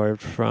originally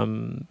absorbed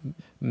from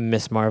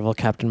Miss Marvel,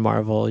 Captain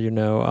Marvel,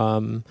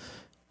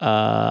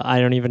 I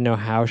don't even know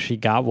how she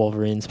got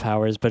Wolverine's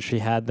powers, but she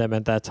had them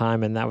at that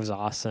time, and that was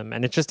awesome.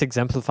 And it just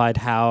exemplified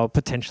how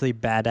potentially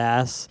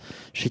badass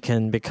she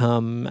can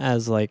become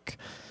as like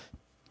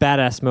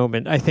badass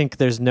moment. I think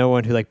there's no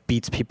one who like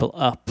beats people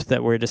up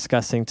that we're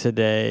discussing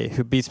today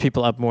who beats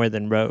people up more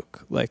than Rogue.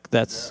 Like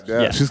that's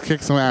she's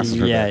kicked some ass.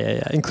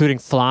 Yeah, including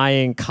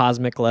flying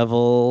cosmic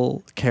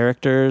level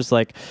characters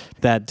like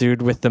that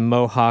dude with the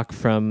mohawk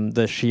from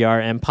the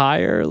Shi'ar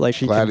Empire. Like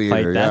she Gladiator,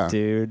 can fight that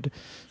dude.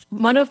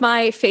 One of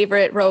my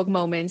favorite Rogue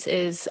moments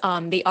is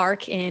the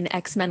arc in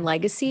X-Men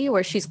Legacy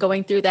where she's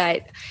going through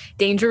that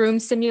danger room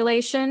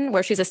simulation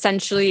where she's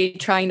essentially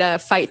trying to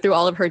fight through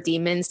all of her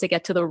demons to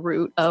get to the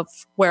root of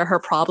where her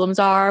problems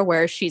are,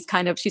 where she's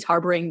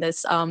harboring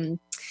this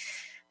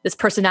this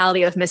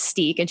personality of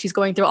Mystique, and she's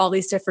going through all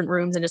these different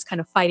rooms and just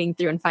kind of fighting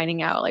through and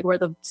finding out like where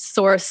the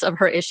source of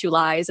her issue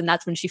lies. And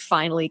that's when she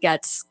finally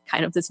gets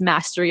kind of this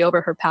mastery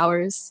over her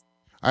powers.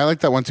 I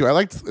like that one too. I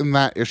liked in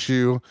that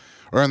issue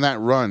or in that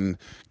run,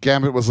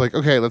 Gambit was like,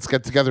 okay, let's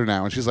get together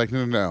now. And she's like,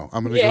 no,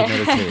 I'm going to go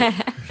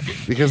meditate.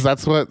 Because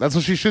that's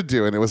what she should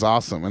do. And it was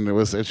awesome. And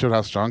it showed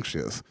how strong she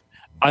is.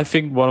 I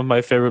think one of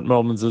my favorite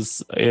moments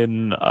is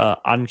in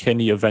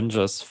Uncanny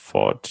Avengers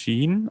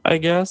 14, I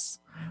guess,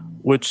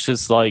 which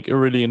is like a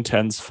really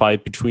intense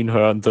fight between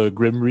her and the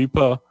Grim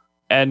Reaper.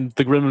 And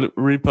the Grim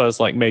Reaper is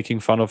like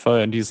making fun of her,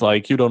 and he's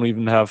like, you don't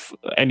even have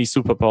any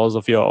superpowers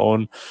of your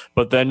own.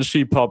 But then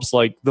she pops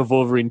like the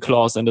Wolverine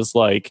claws and is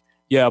like,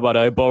 yeah, but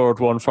I borrowed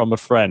one from a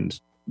friend.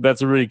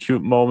 That's a really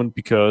cute moment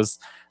because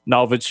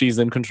now that she's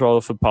in control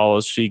of her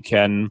powers, she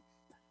can,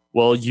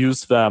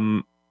 use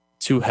them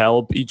to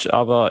help each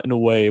other in a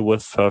way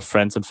with her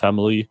friends and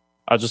family.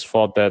 I just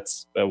thought that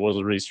was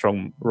a really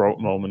strong Rogue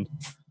moment.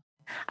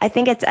 I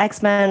think it's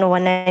X-Men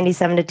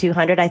 197 to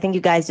 200. I think you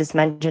guys just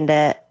mentioned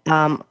it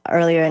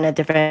earlier in a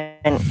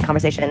different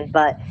conversation,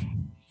 but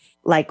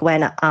like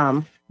when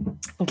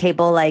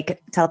Cable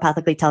like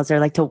telepathically tells her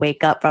like to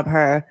wake up from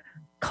her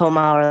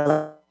coma, or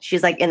like,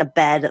 she's like in a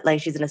bed,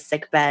 like she's in a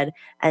sick bed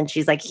and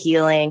she's like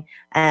healing,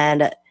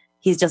 and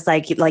he's just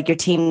like your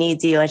team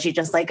needs you, and she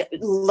just like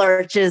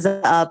lurches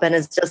up and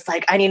is just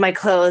like, I need my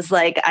clothes,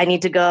 like I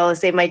need to go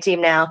save my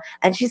team now.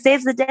 And she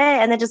saves the day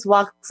and then just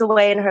walks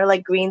away in her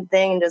like green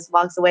thing and just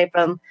walks away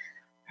from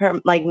her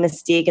like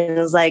Mystique and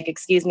was like,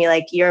 excuse me,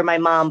 like you're my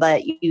mom,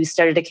 but you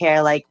started to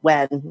care like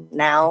when?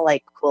 Now?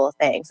 Like cool,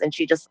 thanks. And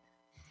she just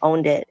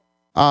owned it.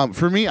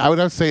 For me, I would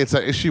have to say it's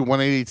at issue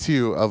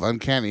 182 of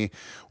Uncanny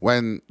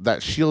when that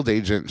S.H.I.E.L.D.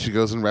 agent, she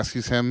goes and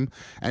rescues him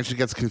and she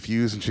gets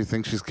confused and she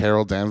thinks she's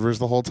Carol Danvers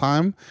the whole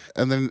time.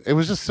 And then it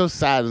was just so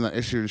sad in that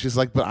issue. And she's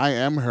like, but I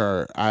am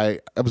her.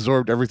 I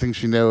absorbed everything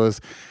she knows.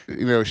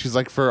 You know, she's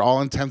like, for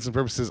all intents and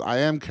purposes, I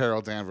am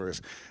Carol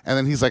Danvers. And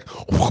then he's like,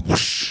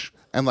 whoosh,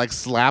 and like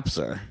slaps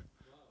her.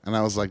 And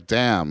I was like,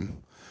 damn.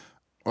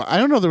 I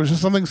don't know. There was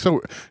just something so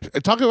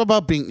talking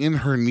about being in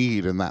her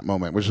need in that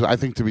moment, which I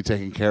think to be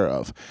taken care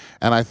of.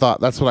 And I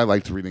thought that's what I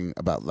liked reading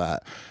about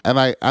that. And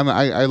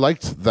I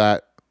liked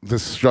that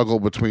this struggle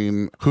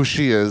between who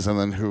she is and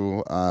then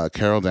who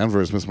Carol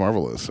Danvers, Miss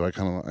Marvel is. So I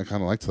kind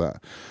of liked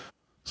that.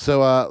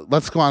 So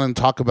let's go on and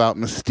talk about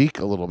Mystique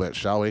a little bit,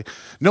 shall we?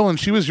 Nolan,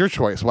 she was your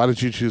choice. Why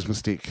did you choose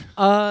Mystique?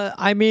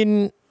 I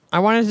mean, I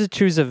wanted to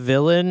choose a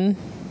villain.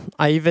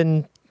 I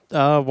even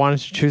wanted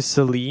to choose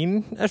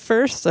Celine at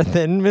first and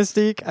then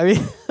Mystique. I mean,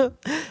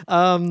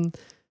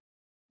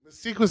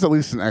 Mystique was at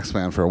least an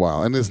X-Man for a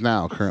while and is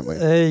now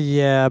currently.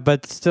 Yeah,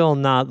 but still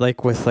not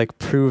like with like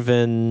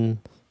proven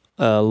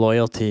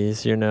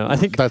loyalties, you know. I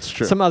think that's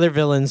true. Some other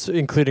villains,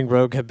 including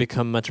Rogue, have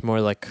become much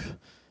more like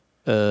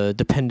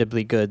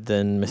dependably good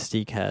than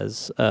Mystique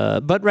has.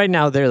 But right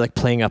now they're like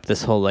playing up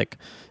this whole like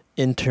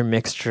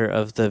intermixture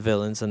of the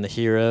villains and the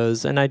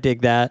heroes, and I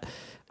dig that.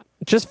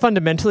 Just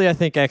fundamentally, I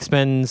think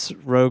X-Men's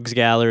Rogues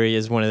Gallery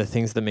is one of the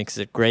things that makes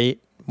it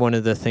great. One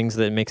of the things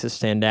that makes it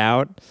stand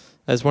out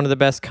as one of the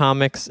best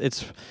comics.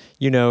 It's,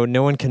 you know,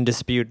 no one can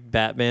dispute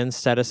Batman's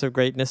status of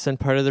greatness, and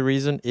part of the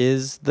reason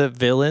is the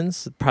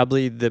villains.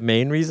 Probably the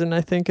main reason,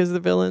 I think, is the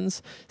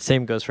villains.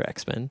 Same goes for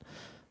X-Men.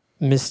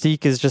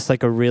 Mystique is just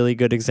like a really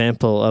good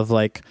example of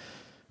like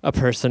a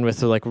person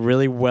with like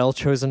really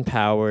well-chosen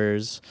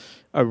powers,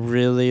 a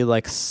really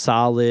like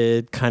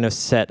solid kind of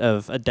set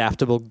of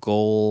adaptable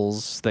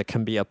goals that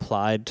can be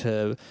applied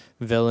to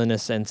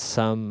villainous and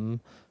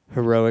some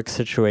heroic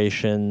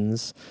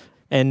situations.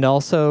 And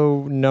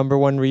also number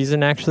one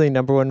reason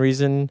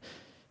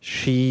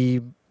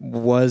she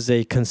was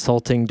a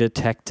consulting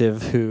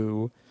detective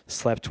who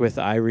slept with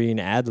Irene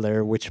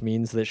Adler, which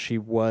means that she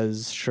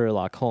was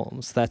Sherlock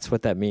Holmes. That's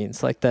what that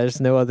means. Like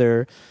there's no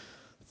other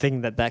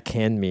thing that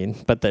can mean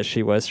but that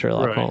she was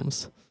Sherlock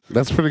Holmes.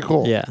 That's pretty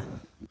cool. Yeah.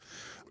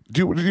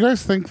 Do you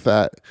guys think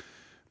that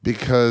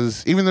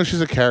because even though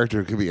she's a character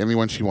who can be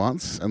anyone she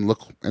wants and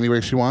look any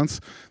way she wants,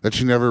 that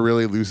she never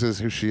really loses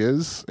who she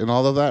is in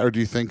all of that? Or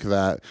do you think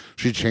that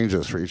she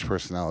changes for each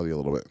personality a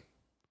little bit?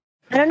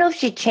 I don't know if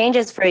she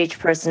changes for each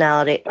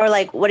personality, or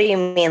like, what do you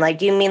mean? Like,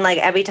 do you mean like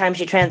every time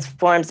she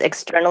transforms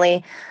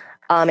externally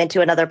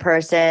into another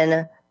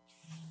person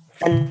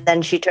and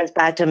then she turns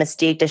back to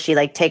Mystique, does she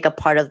like take a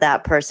part of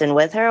that person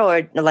with her,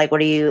 or like what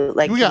do you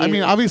like? Yeah, I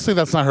mean, obviously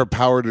that's not her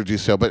power to do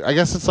so, but I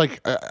guess it's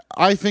like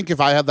I think if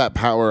I had that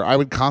power, I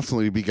would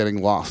constantly be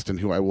getting lost in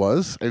who I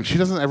was, and she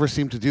doesn't ever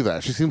seem to do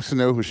that. She seems to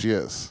know who she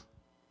is.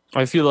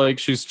 I feel like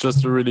she's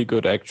just a really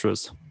good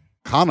actress.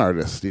 Con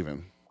artist,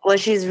 even. Well,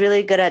 she's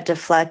really good at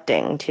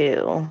deflecting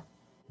too.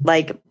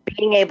 Like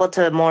being able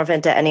to morph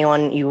into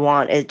anyone you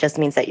want, it just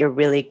means that you're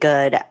really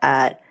good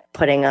at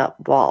putting up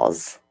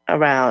walls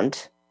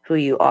around who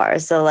you are.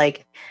 So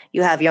like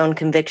you have your own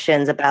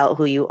convictions about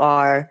who you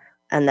are,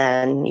 and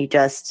then you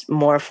just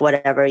morph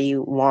whatever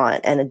you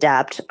want and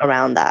adapt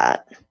around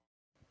that.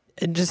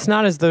 And just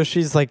not as though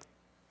she's like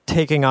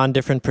taking on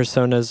different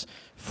personas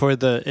for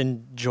the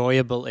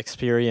enjoyable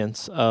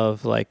experience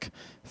of like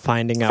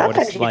finding out what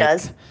it's like.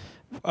 Does.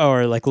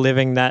 Or like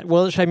living that.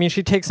 Well, I mean,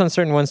 she takes on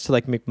certain ones to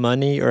like make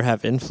money or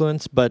have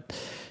influence, but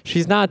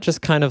she's not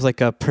just kind of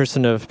like a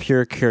person of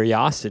pure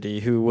curiosity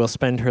who will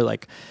spend her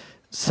like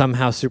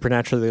somehow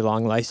supernaturally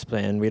long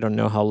lifespan, we don't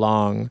know how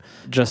long,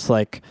 just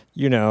like,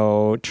 you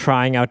know,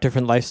 trying out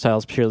different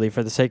lifestyles purely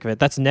for the sake of it.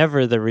 That's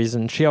never the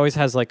reason. She always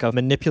has like a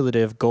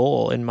manipulative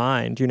goal in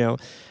mind, you know,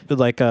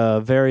 like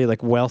a very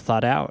like well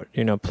thought out,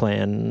 you know,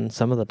 plan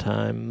some of the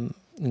time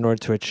in order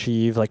to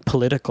achieve like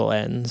political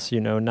ends,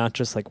 you know, not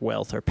just like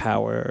wealth or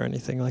power or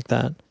anything like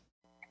that.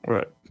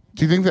 Right.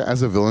 Do you think that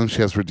as a villain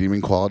she has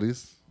redeeming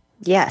qualities?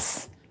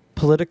 Yes.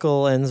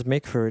 Political ends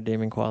make for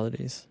redeeming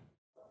qualities.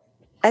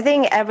 I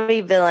think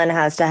every villain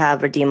has to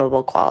have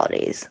redeemable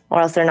qualities, or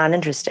else they're not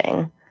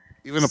interesting.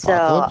 Even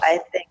Apocalypse?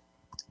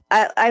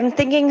 So I'm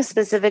thinking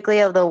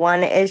specifically of the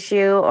one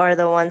issue or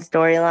the one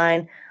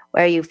storyline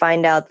where you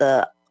find out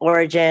the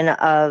origin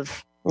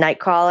of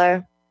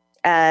Nightcrawler.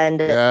 And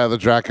yeah, the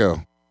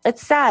Draco.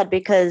 It's sad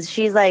because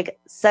she's like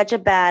such a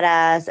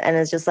badass and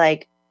is just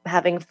like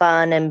having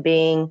fun and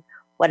being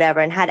whatever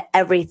and had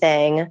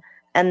everything,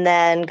 and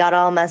then got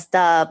all messed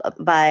up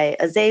by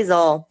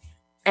Azazel.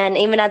 And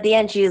even at the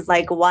end, she's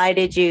like, why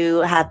did you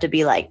have to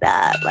be like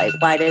that? Like,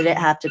 why did it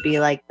have to be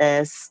like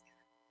this?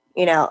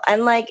 You know,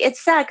 and like, it's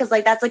sad because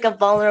like, that's like a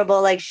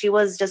vulnerable, like she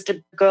was just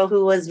a girl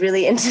who was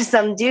really into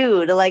some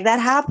dude. Like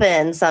that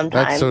happens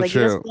sometimes. That's so like,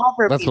 true. You just fall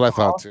for that's people. What I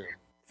thought too.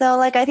 So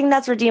like, I think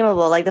that's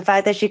redeemable. Like the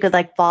fact that she could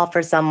like fall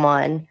for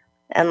someone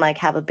and like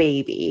have a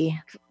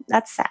baby.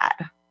 That's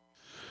sad.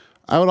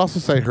 I would also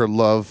say her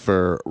love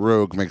for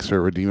Rogue makes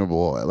her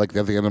redeemable, like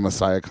at the end of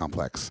Messiah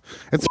Complex.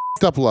 It's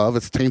f***ed up love,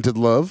 it's tainted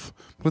love,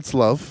 but it's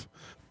love.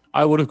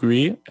 I would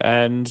agree.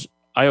 And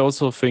I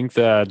also think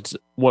that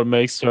what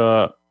makes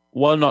her,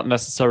 well, not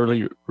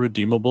necessarily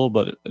redeemable,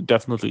 but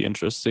definitely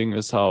interesting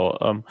is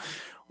how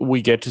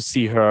we get to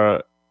see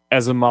her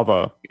as a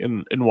mother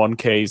in one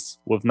case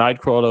with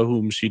Nightcrawler,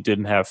 whom she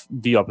didn't have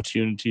the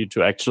opportunity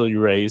to actually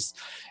raise.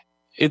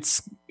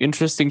 It's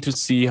interesting to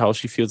see how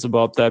she feels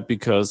about that,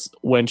 because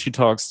when she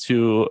talks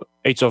to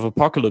Age of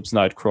Apocalypse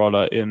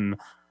Nightcrawler in,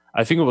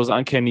 I think it was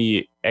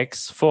Uncanny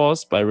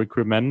X-Force by Rick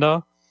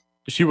Remender,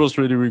 she was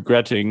really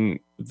regretting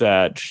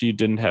that she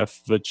didn't have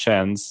the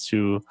chance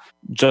to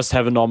just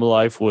have a normal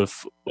life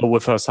with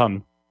her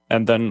son.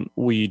 And then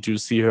we do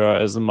see her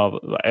as a mother,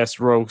 as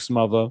Rogue's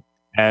mother.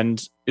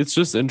 And it's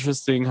just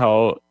interesting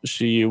how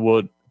she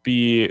would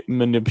be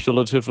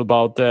manipulative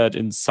about that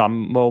in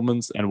some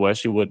moments, and where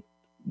she would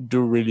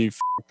do really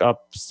fucked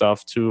up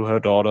stuff to her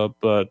daughter.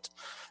 But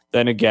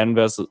then again,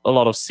 there's a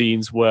lot of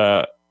scenes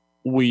where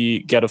we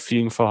get a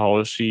feeling for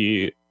how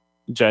she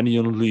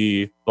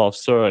genuinely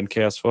loves her and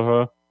cares for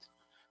her.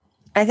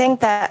 I think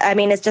that, I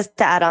mean, it's just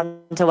to add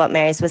on to what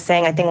Marius was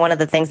saying. I think one of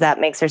the things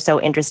that makes her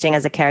so interesting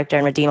as a character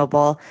and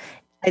redeemable,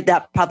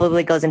 that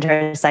probably goes into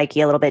her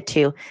psyche a little bit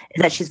too,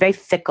 is that she's very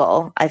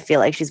fickle. I feel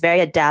like she's very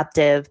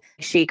adaptive.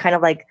 She kind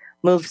of like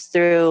moves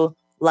through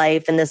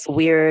life in this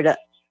weird,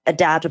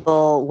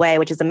 adaptable way,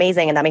 which is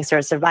amazing. And that makes her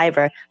a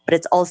survivor. But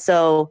it's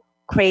also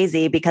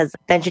crazy because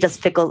then she does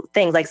fickle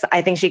things. Like,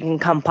 I think she can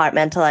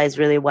compartmentalize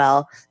really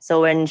well.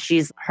 So when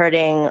she's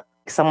hurting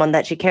someone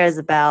that she cares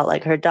about,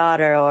 like her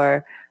daughter or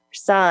her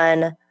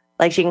son,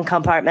 like she can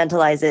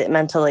compartmentalize it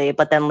mentally,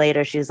 but then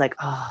later she's like,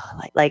 oh,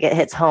 like it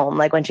hits home,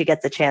 like when she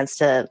gets a chance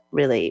to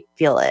really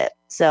feel it.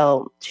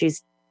 So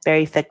she's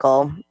very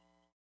fickle.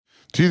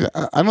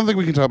 I don't think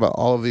we can talk about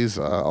all of these,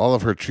 all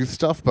of her truth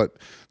stuff, but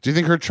do you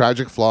think her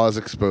tragic flaw is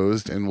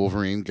exposed in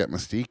Wolverine Get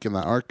Mystique in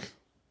that arc?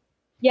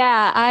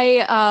 Yeah,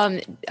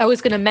 I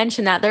was going to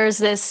mention that there's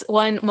this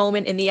one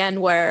moment in the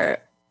end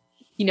where,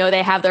 you know,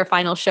 they have their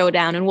final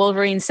showdown and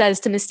Wolverine says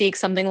to Mystique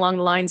something along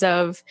the lines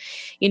of,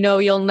 you know,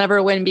 you'll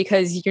never win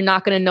because you're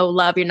not going to know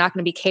love. You're not going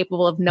to be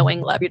capable of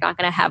knowing love. You're not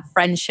going to have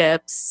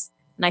friendships.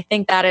 And I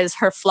think that is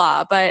her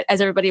flaw. But as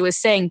everybody was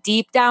saying,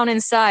 deep down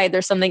inside,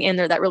 there's something in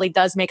there that really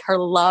does make her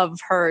love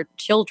her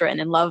children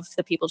and love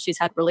the people she's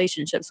had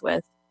relationships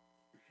with.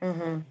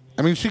 Mm-hmm.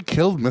 I mean, she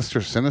killed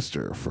Mr.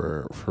 Sinister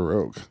for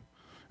Rogue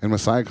in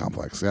Messiah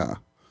Complex, yeah.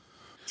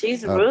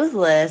 She's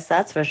ruthless,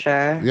 that's for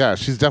sure. Yeah,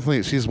 she's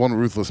one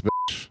ruthless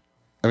bitch.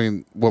 I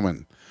mean,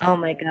 woman. Oh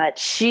my God.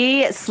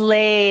 She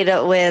slayed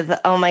with,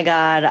 oh my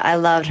God, I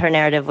loved her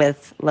narrative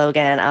with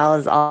Logan. I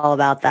was all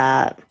about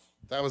that.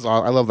 That was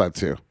all. I love that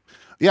too.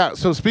 Yeah,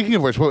 so speaking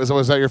of which,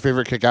 was that your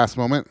favorite kick-ass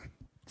moment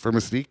for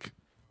Mystique?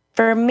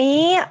 For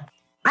me,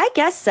 I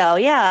guess so.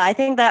 Yeah, I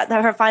think that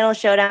her final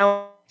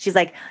showdown, she's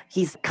like,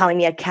 he's calling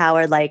me a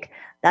coward. Like,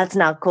 that's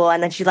not cool.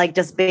 And then she like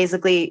just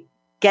basically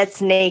gets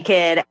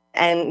naked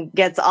and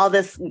gets all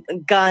this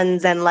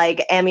guns and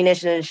like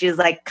ammunition. And she's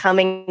like, come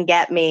and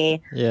get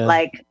me. Yeah.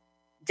 Like,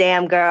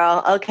 damn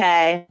girl.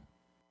 Okay.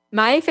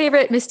 My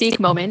favorite Mystique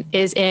moment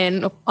is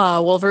in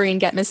Wolverine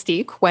Get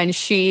Mystique when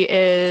she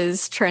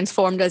is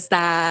transformed as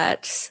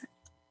that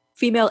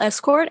female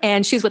escort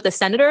and she's with the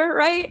senator,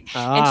 right?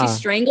 And she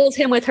strangles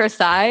him with her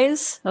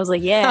thighs. I was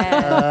like,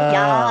 yeah.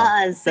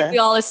 Yes. We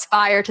all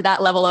aspire to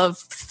that level of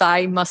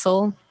thigh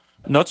muscle.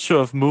 Not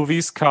sure if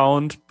movies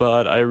count,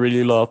 but I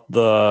really love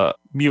the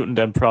mutant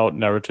and proud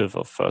narrative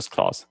of First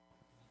Class.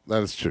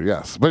 That is true,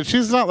 yes. But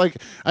she's not like,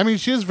 I mean,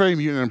 she is very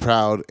mutant and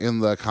proud in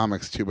the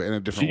comics too, but in a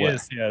different way. She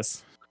is,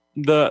 yes.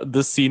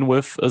 The scene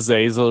with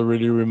Azazel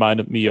really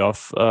reminded me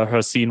of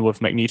her scene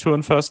with Magneto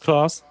in First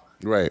Class.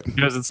 Right.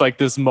 Because it's like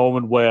this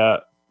moment where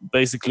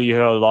basically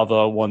her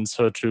lover wants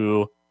her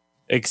to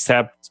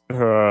accept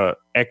her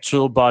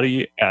actual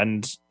body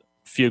and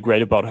feel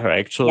great about her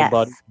actual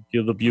body,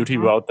 feel the beauty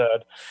about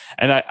that.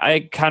 And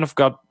I kind of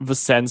got the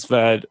sense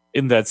that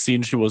in that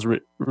scene she was,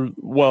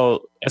 well,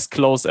 as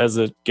close as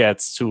it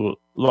gets to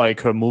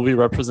like her movie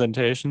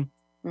representation,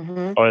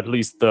 or at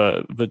least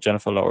the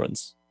Jennifer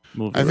Lawrence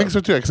movie. I think so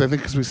too,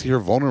 because we see her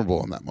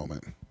vulnerable in that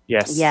moment.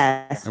 Yes.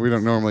 Yes. And we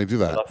don't normally do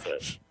that.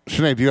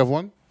 Sinead, do you have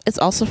one? It's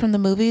also from the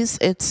movies.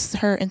 It's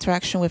her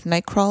interaction with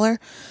Nightcrawler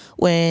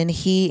when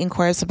he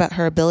inquires about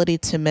her ability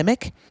to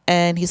mimic.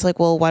 And he's like,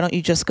 well, why don't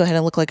you just go ahead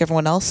and look like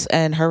everyone else?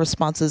 And her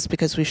response is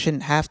because we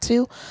shouldn't have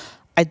to.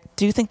 I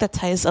do think that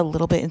ties a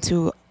little bit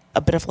into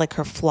a bit of like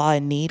her flaw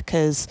and need,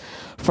 because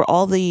for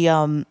all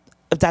the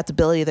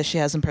adaptability that she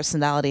has in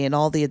personality and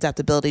all the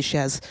adaptability she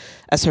has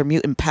as her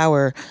mutant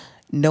power,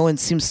 no one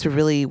seems to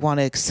really want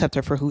to accept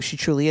her for who she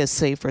truly is,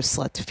 save for a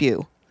select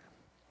few.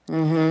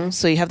 Mm-hmm.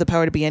 So you have the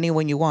power to be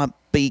anyone you want,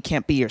 but you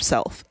can't be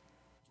yourself.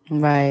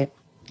 Right.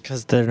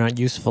 Because they're not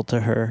useful to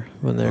her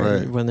when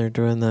they're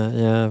doing that.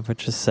 Yeah,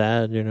 which is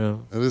sad, you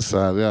know. It is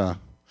sad, yeah.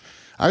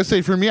 I would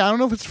say for me, I don't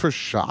know if it's for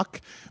shock,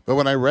 but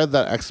when I read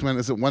that X-Men,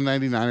 is it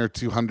 199 or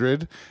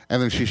 200,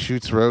 and then she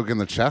shoots Rogue in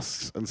the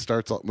chest and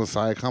starts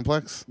Messiah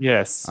Complex?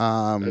 Yes.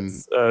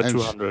 It's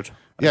 200.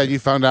 Yeah, you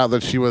found out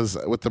that she was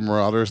with the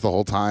Marauders the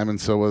whole time, and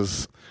so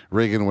was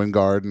Reagan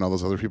Wingard and all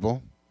those other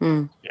people.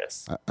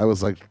 Yes. I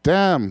was like,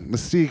 damn,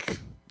 Mystique.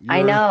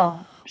 I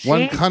know.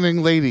 One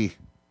cunning lady.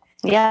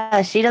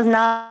 Yeah, she does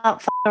not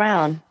f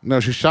around. No,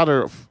 she shot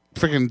her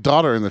freaking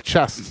daughter in the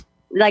chest.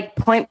 Like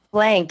point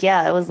blank.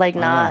 Yeah, it was like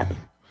not.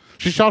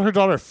 She shot her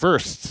daughter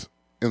first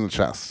in the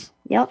chest.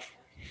 Yep.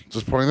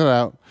 Just pointing that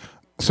out.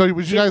 So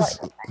would you guys...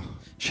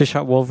 She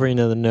shot Wolverine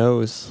in the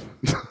nose.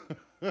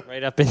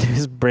 Right up into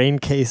his brain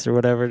case or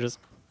whatever. Just.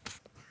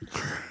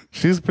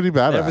 She's pretty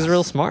badass. That was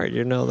real smart,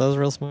 That was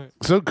real smart.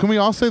 So can we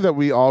all say that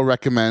we all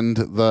recommend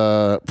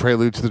the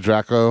Prelude to the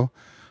Draco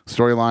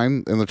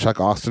storyline in the Chuck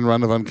Austin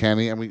run of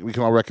Uncanny, and we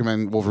can all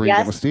recommend Wolverine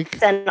Get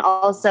Mystique? And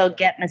also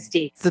Get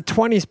Mystique. The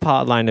 20s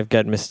plot line of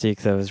Get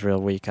Mystique, though, was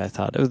real weak, I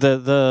thought.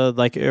 The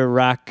like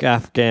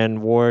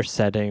Iraq-Afghan war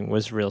setting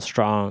was real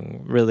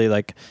strong. Really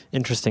like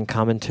interesting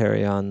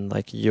commentary on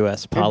like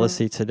U.S.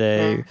 policy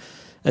today. Mm-hmm.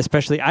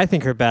 Especially, I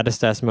think her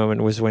baddest ass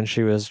moment was when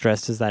she was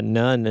dressed as that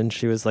nun and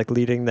she was like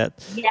leading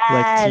that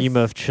like team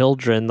of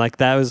children. Like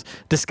that was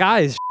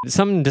disguise.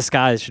 Some in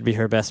disguise should be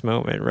her best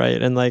moment,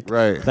 right? And like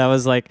that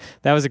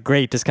was a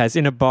great disguise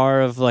in a bar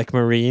of like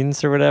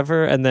Marines or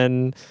whatever. And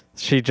then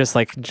she just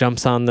like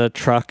jumps on the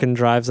truck and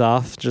drives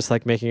off, just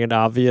like making it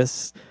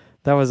obvious.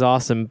 That was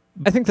awesome.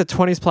 I think the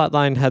 20s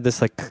plotline had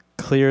this like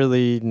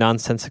clearly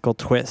nonsensical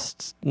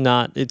twist.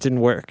 It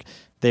didn't work.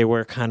 They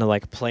were kind of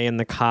like playing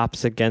the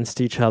cops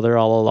against each other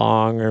all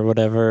along or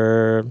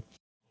whatever.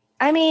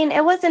 I mean,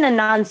 it wasn't a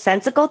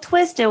nonsensical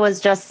twist. It was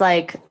just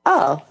like,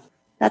 oh,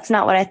 that's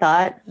not what I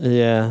thought.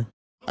 Yeah.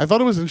 I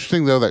thought it was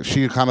interesting, though, that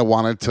she kind of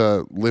wanted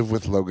to live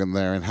with Logan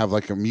there and have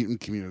like a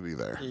mutant community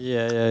there.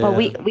 Yeah. But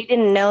we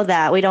didn't know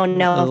that. We don't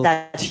know if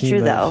that's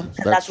true, though.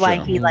 That's why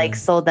he like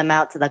sold them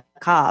out to the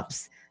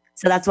cops.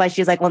 So that's why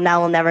she's like, well,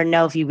 now we'll never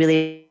know if you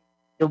really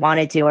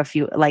wanted to or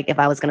if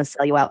I was going to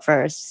sell you out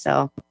first.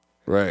 So.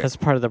 Right. That's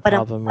part of the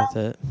problem with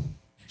it.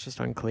 It's just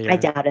unclear. I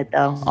doubt it,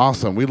 though.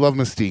 Awesome. We love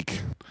Mystique.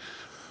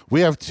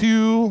 We have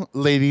two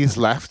ladies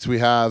left. We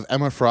have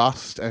Emma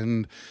Frost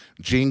and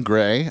Jean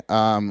Grey.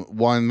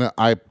 One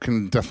I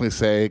can definitely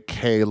say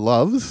Kay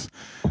loves,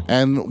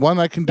 and one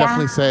I can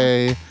definitely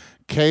say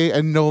Kay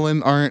and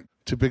Nolan aren't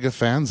too big of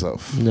fans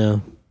of.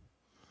 No.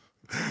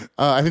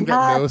 I think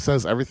that no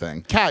says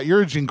everything. Kat,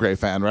 you're a Jean Grey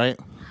fan, right?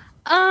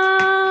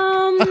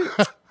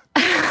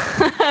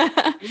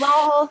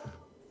 Lol.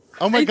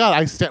 Oh my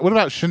God! What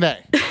about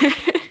Shanae?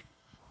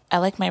 I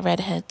like my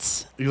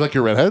redheads. You like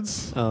your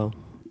redheads? Oh.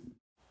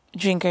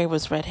 Jean Grey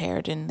was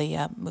red-haired in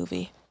the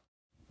movie.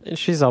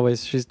 She's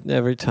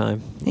every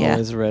time. Yeah.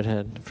 Always a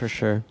redhead, for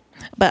sure.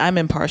 But I'm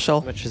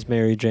impartial. Which is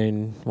Mary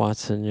Jane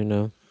Watson,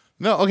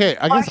 No, okay.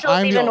 I guess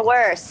I'm even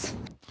worse.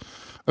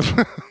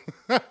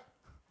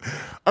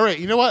 All right,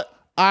 you know what?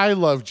 I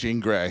love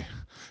Jean Grey.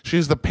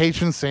 She's the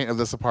patron saint of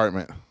this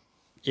apartment.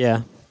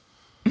 Yeah.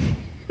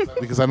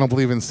 Because I don't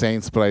believe in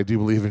saints, but I do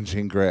believe in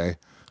Jean Grey.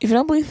 If you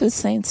don't believe in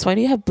saints, why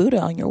do you have Buddha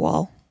on your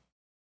wall?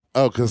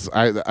 Oh, because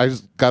I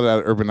just got it out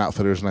of Urban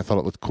Outfitters and I thought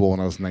it looked cool when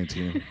I was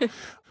 19.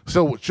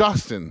 So,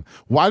 Justin,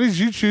 why did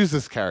you choose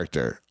this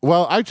character?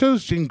 Well, I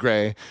chose Jean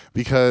Grey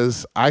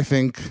because I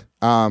think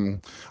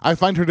I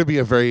find her to be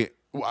a very...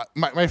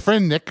 My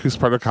friend Nick, who's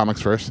part of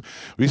ComicsVerse,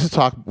 we used to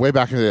talk way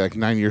back in the day, like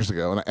 9 years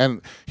ago,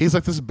 and he's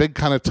like this big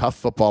kind of tough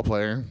football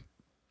player.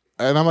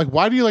 And I'm like,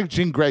 why do you like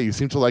Jean Grey? You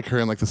seem to like her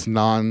in like this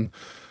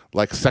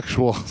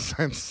sexual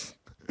sense.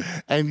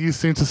 And you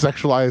seem to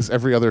sexualize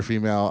every other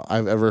female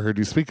I've ever heard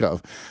you speak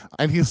of.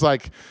 And he's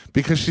like,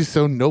 because she's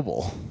so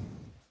noble.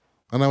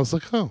 And I was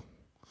like, oh.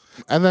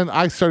 And then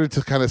I started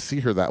to kind of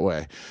see her that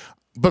way.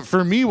 But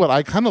for me, what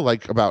I kind of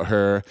like about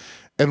her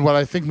and what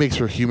I think makes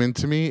her human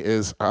to me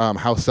is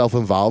how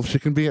self-involved she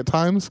can be at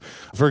times.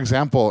 For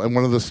example, in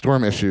one of the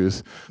Storm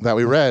issues that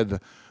we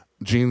read,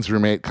 Jean's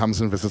roommate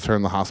comes and visits her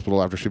in the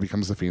hospital after she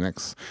becomes the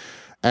Phoenix.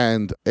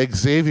 And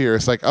Xavier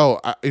is like, oh,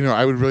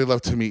 I would really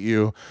love to meet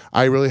you.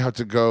 I really have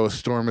to go.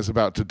 Storm is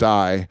about to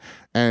die.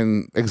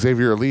 And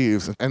Xavier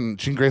leaves. And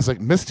Jean Grey's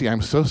like, Misty,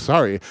 I'm so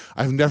sorry.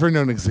 I've never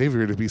known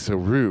Xavier to be so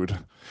rude.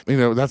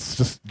 That's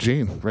just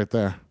Jean right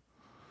there.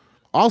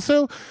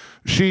 Also,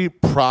 she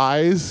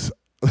pries...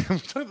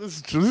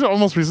 These are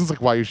almost reasons like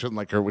why you shouldn't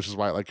like her, which is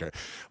why I like her.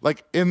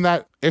 Like in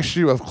that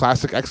issue of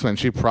Classic X-Men,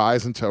 she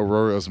pries into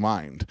Aurora's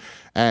mind,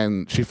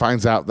 and she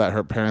finds out that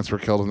her parents were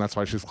killed, and that's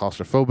why she's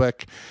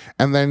claustrophobic.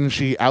 And then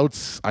she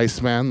outs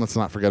Iceman. Let's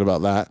not forget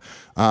about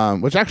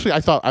that. Which actually,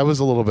 I thought I was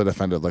a little bit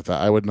offended like that.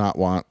 I would not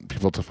want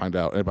people to find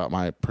out about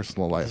my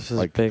personal life. This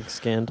is a big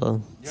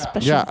scandal,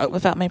 especially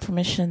without my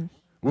permission.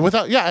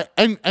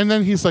 And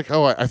then he's like,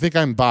 oh, I think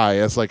I'm bi,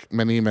 as like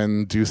many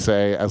men do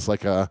say, as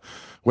like a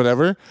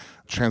whatever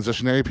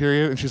transitionary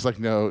period. And she's like,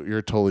 no,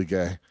 you're totally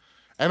gay.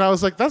 And I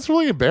was like, that's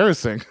really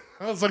embarrassing.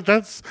 I was like,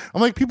 I'm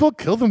like, people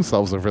kill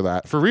themselves over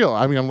that. For real.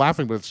 I mean, I'm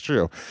laughing, but it's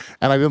true.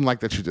 And I didn't like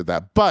that she did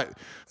that. But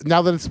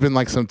now that it's been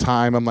like some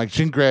time, I'm like,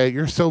 Jean Grey,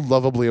 you're so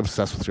lovably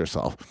obsessed with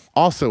yourself.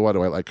 Also, why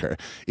do I like her?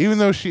 Even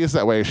though she is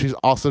that way, she's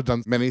also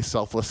done many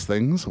selfless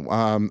things.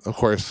 Of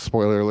course,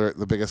 spoiler alert,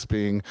 the biggest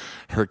being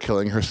her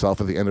killing herself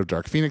at the end of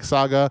Dark Phoenix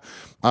Saga.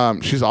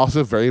 She's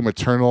also very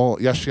maternal.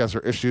 Yes, she has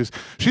her issues.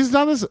 She's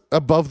not as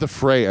above the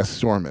fray as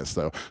Storm is,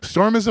 though.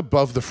 Storm is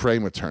above the fray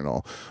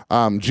maternal.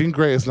 Jean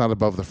Grey is not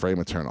above the fray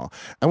maternal.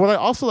 And what I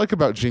also like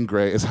about Jean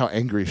Grey is how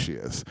angry she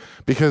is.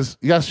 Because,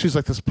 yes, she's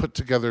like this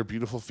put-together,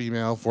 beautiful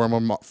female,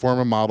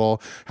 former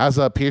model, has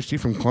a PhD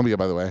from Columbia,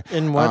 by the way.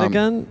 In what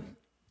again?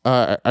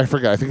 I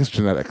forget. I think it's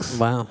genetics.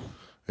 Wow.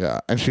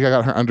 Yeah, and she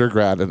got her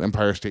undergrad at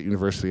Empire State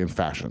University in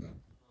fashion.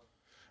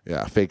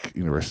 Yeah, fake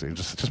university.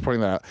 Just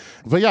pointing that out.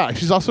 But yeah,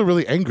 she's also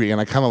really angry, and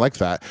I kind of like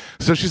that.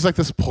 So she's like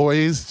this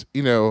poised,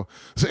 So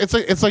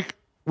it's like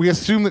we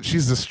assume that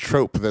she's this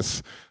trope,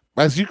 this,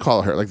 as you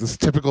call her, like this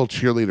typical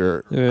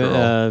cheerleader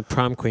girl.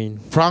 Prom queen.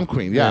 Prom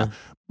queen, yeah.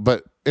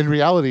 But in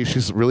reality,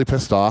 she's really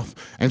pissed off,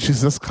 and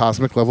she's this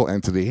cosmic level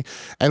entity.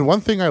 And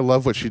one thing I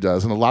love what she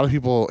does, and a lot of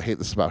people hate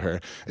this about her,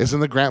 is in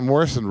the Grant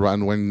Morrison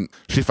run, when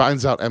she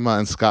finds out Emma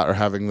and Scott are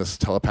having this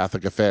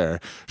telepathic affair,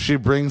 she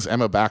brings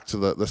Emma back to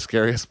the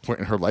scariest point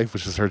in her life,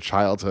 which is her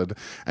childhood,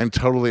 and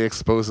totally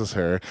exposes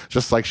her,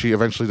 just like she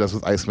eventually does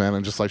with Iceman,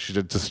 and just like she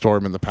did to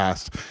Storm in the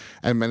past,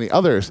 and many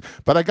others.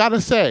 But I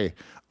gotta say,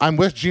 I'm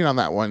with Jean on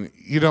that one.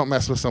 You don't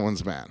mess with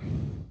someone's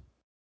man.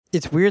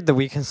 It's weird that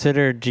we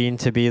consider Jean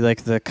to be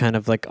like the kind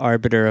of like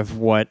arbiter of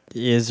what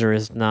is or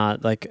is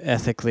not like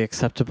ethically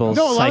acceptable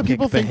no, a lot of psychic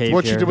people behavior. think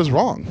what she did was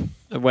wrong.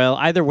 Well,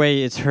 either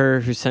way, it's her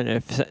who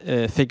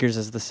figures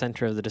as the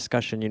center of the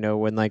discussion.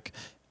 When like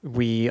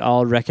we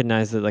all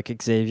recognize that like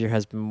Xavier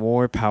has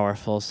more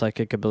powerful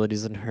psychic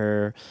abilities than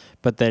her,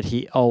 but that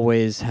he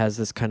always has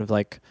this kind of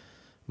like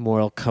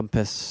moral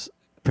compass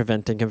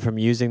preventing him from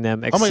using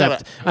them,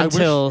 except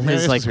until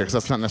his like. Because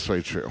that's not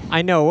necessarily true.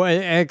 I know,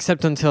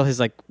 except until his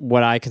like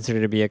what I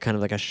consider to be a kind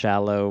of like a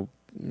shallow,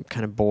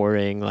 kind of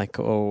boring, like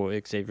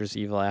Xavier's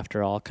evil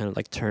after all, kind of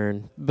like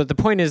turn. But the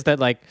point is that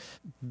like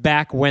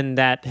back when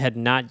that had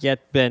not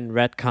yet been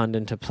retconned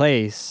into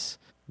place,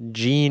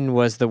 Jean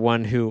was the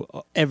one who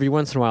every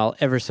once in a while,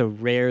 ever so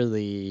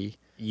rarely,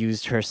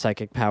 used her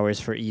psychic powers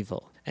for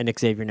evil. And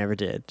Xavier never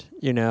did,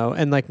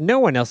 and like no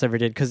one else ever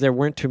did, because there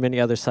weren't too many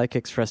other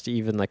psychics for us to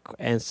even like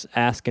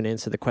ask and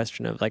answer the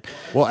question of like,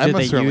 Emma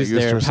did they use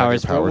their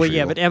powers for? Well,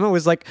 yeah, but Emma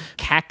was like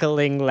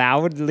cackling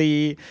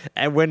loudly,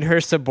 and when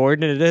her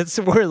subordinates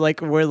were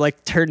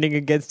like turning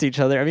against each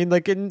other. I mean,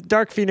 like in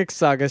Dark Phoenix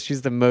Saga,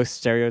 she's the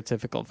most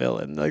stereotypical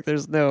villain. Like,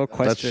 there's no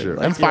question. That's true,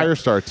 like, and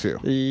Firestar too.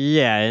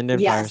 Yeah,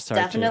 and yes, Firestar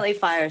definitely too.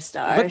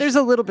 Firestar. But there's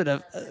a little bit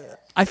of.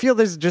 I feel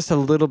there's just a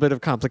little bit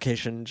of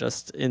complication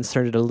just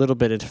inserted a little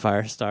bit into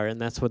Firestar,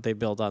 and that's what they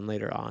build on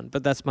later on.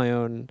 But that's my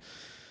own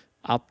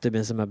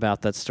optimism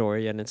about that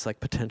story and its like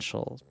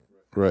potential.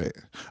 Right.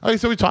 Okay,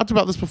 so we talked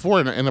about this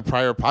before in a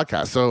prior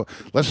podcast, so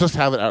let's just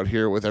have it out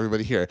here with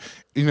everybody here.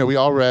 We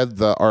all read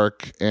the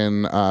arc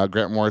in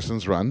Grant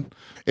Morrison's run.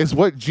 It's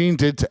what Jean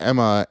did to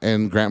Emma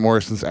in Grant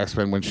Morrison's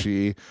X-Men when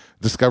she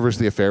discovers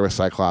the affair with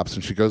Cyclops,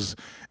 and she goes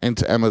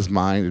into Emma's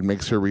mind and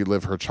makes her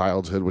relive her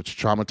childhood, which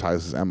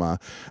traumatizes Emma.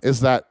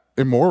 Is that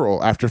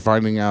immoral after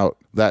finding out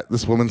that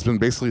this woman's been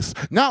basically...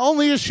 Not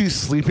only is she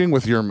sleeping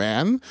with your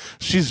man,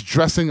 she's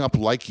dressing up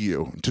like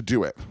you to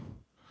do it.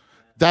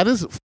 That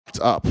is fucked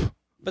up.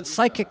 But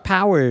psychic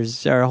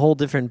powers are a whole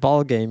different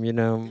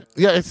ballgame,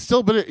 Yeah, it's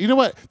still... But you know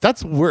what?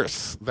 That's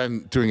worse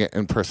than doing it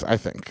in person, I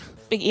think.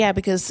 Yeah,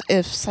 because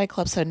if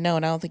Cyclops had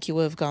known, I don't think he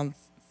would have gone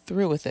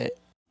through with it.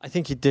 I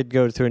think he did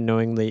go through it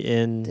knowingly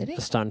in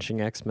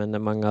Astonishing X-Men,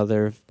 among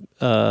other...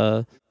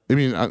 I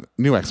mean,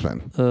 New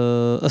X-Men.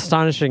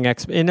 Astonishing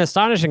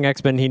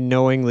X-Men, he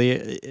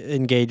knowingly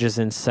engages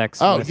in sex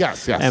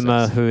with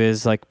Emma, who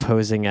is like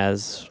posing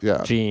as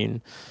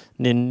Jean.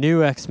 In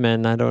New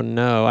X-Men, I don't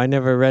know. I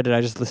never read it. I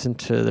just listened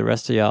to the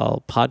rest of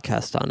y'all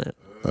podcast on it.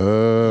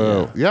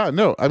 Oh, yeah.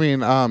 No, I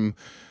mean,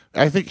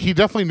 I think he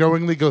definitely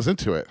knowingly goes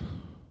into it.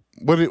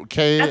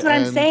 That's what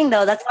I'm saying,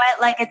 though. That's why,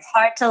 like, it's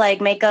hard to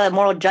like make a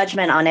moral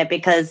judgment on it,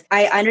 because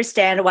I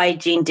understand why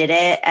Jean did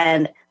it,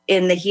 and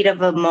in the heat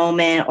of a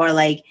moment, or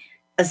like,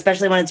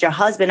 especially when it's your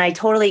husband, I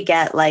totally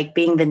get like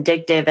being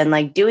vindictive and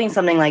like doing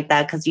something like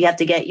that because you have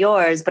to get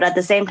yours. But at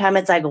the same time,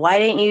 it's like, why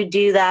didn't you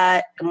do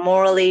that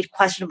morally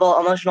questionable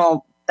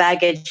emotional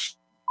baggage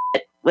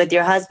with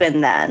your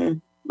husband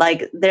then?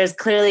 Like, there's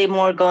clearly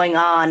more going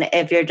on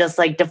if you're just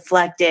like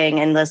deflecting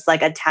and just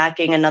like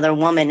attacking another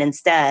woman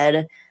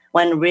instead,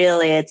 when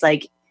really it's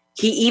like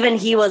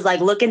he was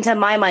like, look into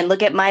my mind,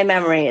 look at my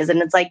memories.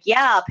 And it's like,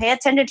 yeah, pay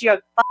attention to your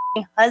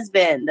fucking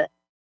husband.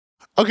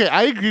 Okay,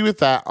 I agree with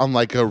that on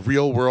like a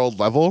real world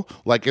level,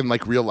 like in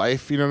like real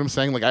life. You know what I'm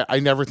saying? Like I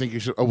never think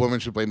a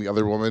woman should blame the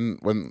other woman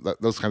when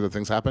those kinds of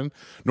things happen.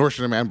 Nor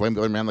should a man blame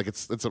the other man. Like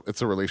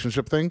it's a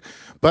relationship thing.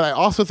 But I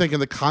also think in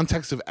the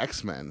context of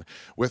X-Men,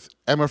 with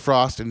Emma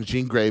Frost and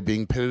Jean Grey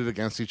being pitted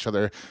against each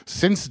other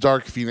since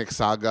Dark Phoenix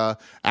Saga,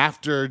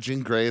 after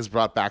Jean Grey is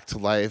brought back to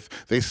life,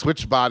 they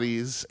switch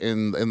bodies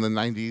in the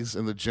 90s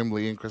in the Jim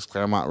Lee and Chris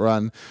Claremont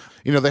run.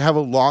 You know, they have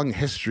a long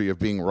history of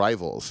being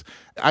rivals.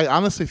 I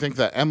honestly think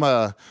that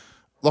Emma,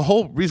 the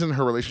whole reason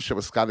her relationship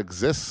with Scott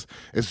exists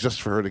is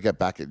just for her to get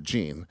back at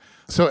Jean.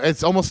 So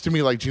it's almost to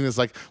me like Jean is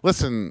like,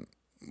 listen,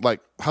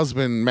 like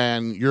husband,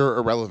 man, you're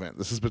irrelevant.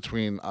 This is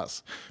between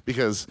us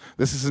because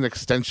this is an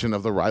extension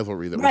of the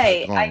rivalry that we've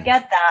had going. I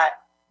get that.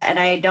 And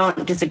I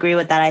don't disagree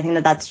with that. I think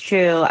that that's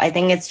true. I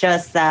think it's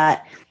just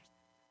that,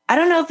 I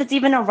don't know if it's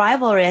even a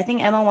rivalry. I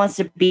think Emma wants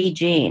to be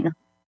Jean.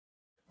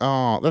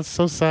 Oh, that's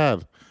so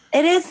sad.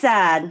 It is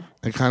sad.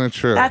 And kind of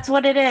true. That's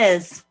what it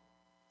is.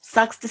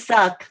 Sucks to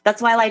suck. That's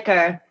why I like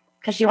her.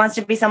 Because she wants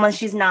to be someone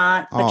she's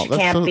not, but she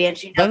can't be. And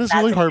she knows that is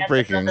really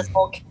heartbreaking. This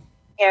whole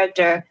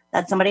character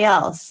that's somebody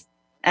else.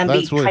 And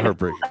that's be really kind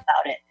heartbreaking of cool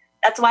about it.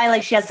 That's why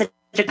like she has such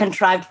a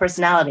contrived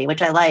personality,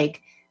 which I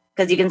like.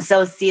 Because you can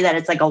so see that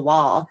it's like a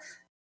wall.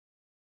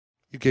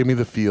 You gave me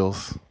the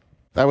feels.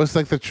 That was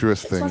like the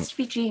truest thing. Wants to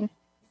be Jean.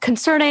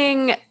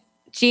 Concerning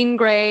Jean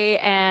Grey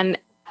and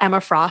Emma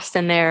Frost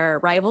and their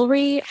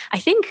rivalry, I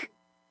think,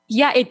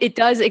 yeah, it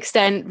does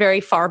extend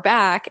very far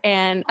back,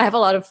 and I have a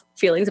lot of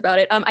feelings about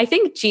it. I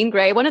think Jean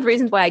Grey, one of the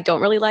reasons why I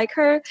don't really like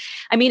her,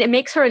 I mean, it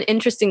makes her an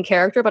interesting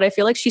character, but I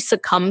feel like she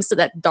succumbs to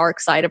that dark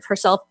side of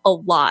herself a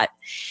lot.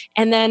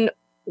 And then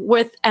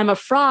with Emma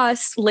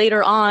Frost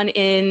later on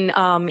in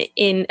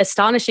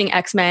Astonishing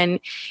X-Men,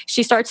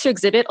 she starts to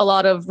exhibit a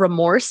lot of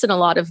remorse and a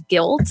lot of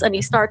guilt, and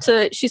she starts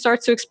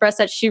to express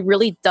that she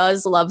really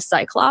does love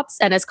Cyclops,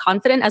 and as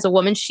confident as a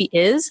woman she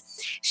is,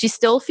 she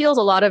still feels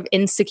a lot of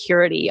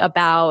insecurity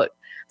about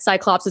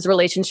Cyclops'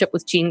 relationship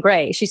with Jean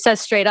Grey. She says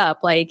straight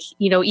up, like,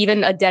 you know,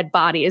 even a dead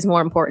body is more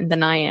important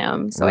than I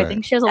am. So right. I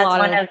think she has a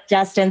lot of... That's one of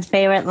Justin's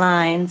favorite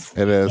lines.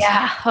 It is.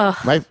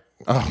 Yeah.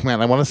 Oh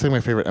man, I want to say my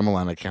favorite Emma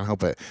line. I can't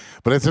help it.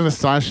 But it's an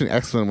Astonishing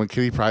X-Men when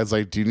Kitty Pryde's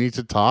like, "Do you need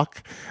to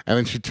talk?" And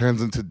then she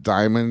turns into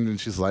Diamond, and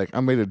she's like,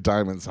 "I'm made of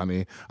diamonds,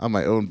 honey. I'm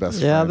my own best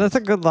friend." Yeah, that's a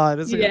good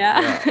line.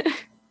 Yeah.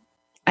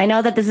 I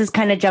know that this is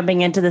kind of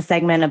jumping into the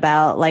segment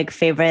about like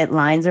favorite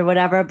lines or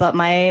whatever, but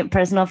my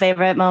personal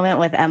favorite moment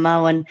with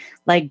Emma when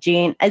like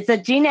Jean, it's a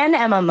Jean and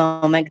Emma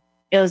moment.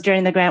 It was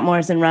during the Grant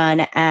Morrison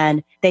run,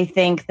 and they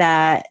think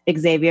that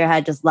Xavier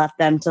had just left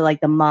them to like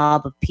the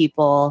mob of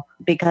people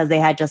because they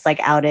had just like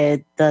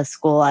outed the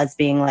school as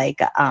being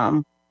like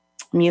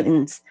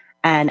mutants.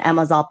 And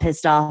Emma's all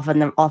pissed off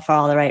and they're all for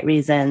all the right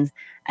reasons.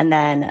 And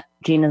then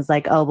Gina's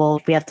like, "Oh,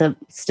 well, we have to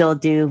still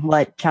do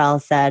what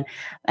Charles said."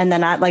 And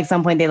then at like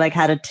some point they like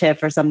had a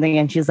tiff or something,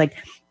 and she's like,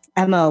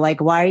 "Emma, like,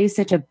 why are you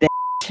such a bitch?"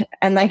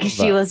 And like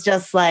she was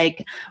just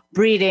like,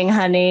 "Breeding,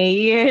 honey,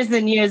 years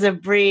and years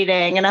of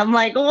breeding." And I'm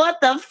like, what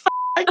the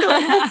fuck?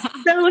 That's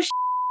so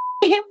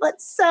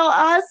but so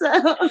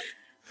awesome.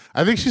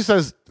 I think she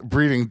says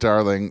breeding,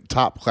 darling,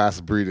 top class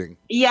breeding.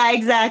 Yeah,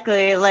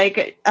 exactly.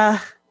 Like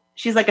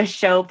she's like a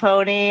show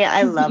pony.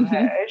 I love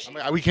her. I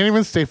mean, we can't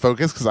even stay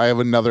focused because I have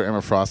another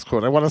Emma Frost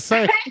quote I want to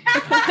say.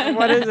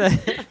 What is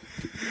it?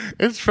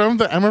 It's from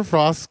the Emma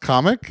Frost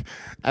comic,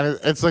 and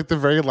it's like the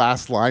very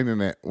last line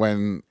in it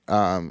when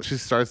she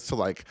starts to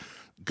like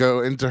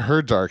go into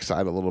her dark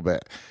side a little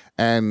bit.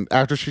 And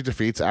after she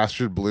defeats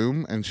Astrid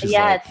Bloom, and she's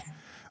like,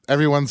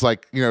 everyone's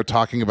like, you know,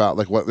 talking about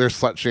like what they're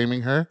slut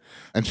shaming her,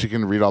 and she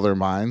can read all their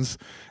minds.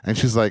 And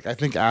she's like, "I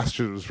think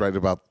Astrid was right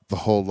about the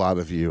whole lot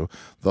of you,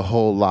 the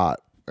whole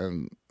lot."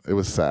 And it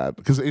was sad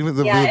because even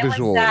the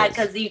visual. It was sad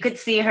because you could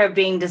see her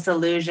being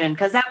disillusioned.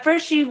 Because at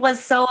first she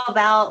was so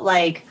about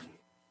like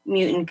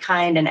mutant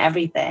kind and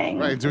everything,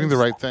 right? Doing the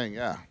right thing,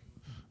 yeah.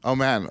 Oh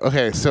man,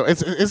 okay. So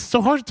it's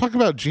so hard to talk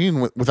about Jean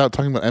without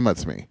talking about Emma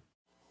to me.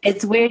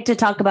 It's weird to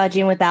talk about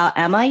Jean without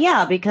Emma,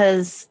 yeah,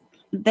 because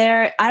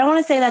I don't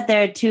want to say that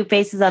they're two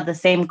faces of the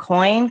same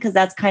coin because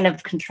that's kind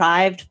of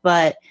contrived,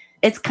 but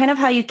it's kind of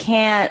how you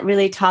can't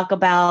really talk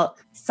about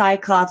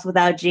Cyclops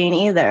without Jean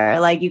either.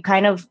 Like you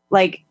kind of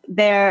like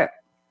I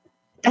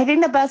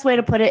think the best way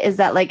to put it is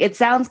that like it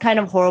sounds kind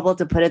of horrible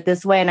to put it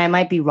this way, and I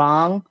might be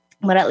wrong,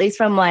 but at least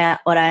from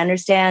what I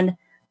understand,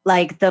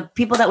 like the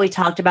people that we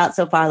talked about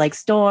so far, like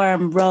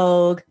Storm,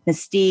 Rogue,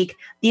 Mystique,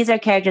 these are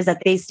characters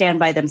that they stand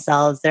by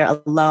themselves. They're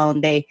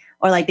alone. They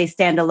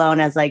stand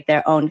alone as like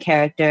their own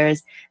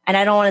characters. And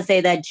I don't want to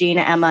say that Jean,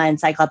 Emma, and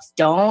Cyclops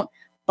don't,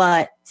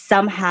 but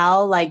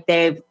somehow like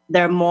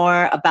they're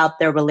more about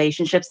their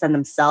relationships than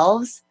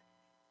themselves.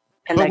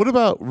 And but what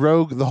about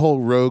Rogue? The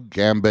whole Rogue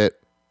Gambit.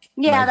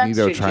 Yeah,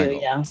 Magneto that's true triangle.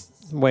 too. Yeah,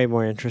 Way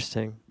more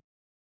interesting.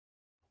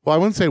 Well, I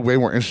wouldn't say way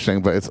more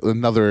interesting, but it's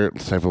another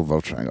type of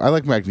love triangle. I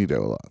like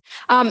Magneto a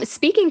lot.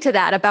 Speaking to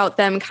that about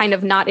them kind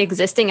of not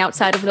existing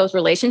outside of those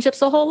relationships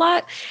a whole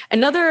lot,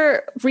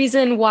 another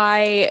reason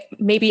why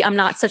maybe I'm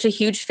not such a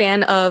huge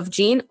fan of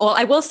Jean. Well,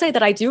 I will say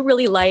that I do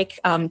really like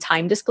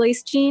time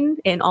displaced Jean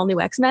in All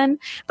New X-Men,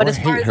 but as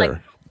far as her.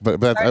 like.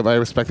 But I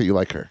respect that you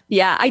like her.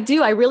 Yeah, I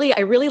do. I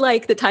really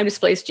like the time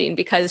displaced Jean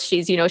because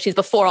she's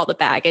before all the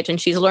baggage and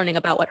she's learning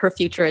about what her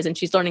future is and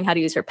she's learning how to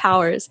use her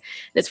powers.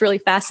 It's really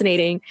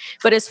fascinating.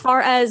 But as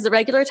far as the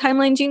regular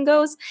timeline Jean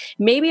goes,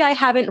 maybe I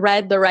haven't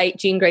read the right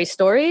Jean Grey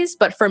stories,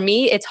 but for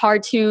me, it's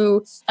hard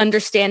to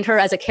understand her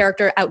as a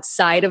character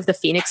outside of the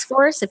Phoenix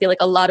Force. I feel like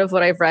a lot of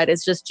what I've read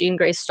is just Jean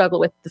Grey's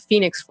struggle with the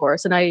Phoenix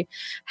Force. And I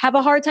have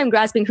a hard time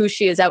grasping who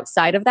she is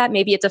outside of that.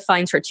 Maybe it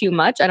defines her too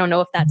much. I don't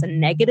know if that's a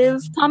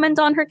negative comment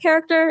on her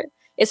character.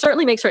 It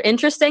certainly makes her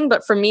interesting,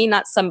 but for me,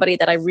 not somebody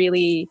that I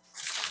really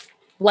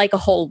like a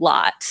whole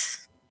lot.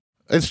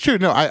 It's true.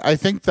 No, I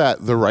think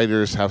that the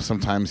writers have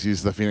sometimes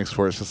used the Phoenix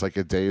Force as like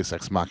a deus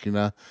ex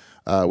machina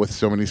with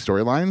so many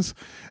storylines.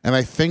 And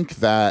I think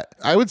that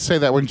I would say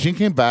that when Jean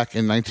came back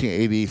in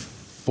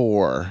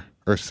 1984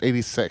 or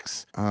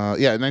 86, in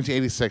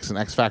 1986 in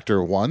X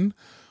Factor 1,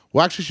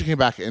 well, actually, she came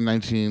back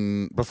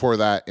before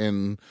that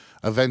in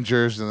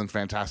Avengers and then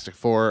Fantastic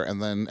Four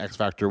and then X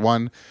Factor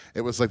 1.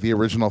 It was like the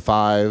original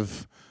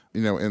 5,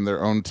 in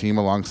their own team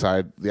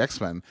alongside the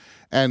X-Men.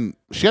 And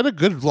she had a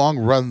good long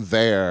run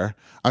there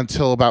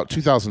until about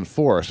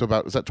 2004. So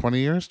is that 20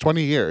 years?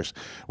 20 years,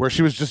 where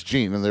she was just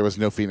Jean and there was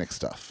no Phoenix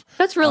stuff.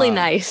 That's really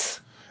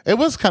nice. It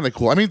was kind of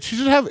cool. I mean, she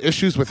did have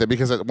issues with it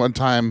because at one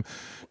time...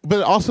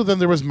 But also then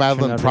there was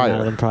Madeline Pryor.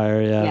 Madeline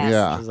Pryor, yeah. Yes.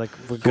 Yeah. It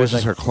was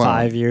like her clone.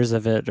 5 years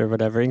of it or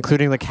whatever,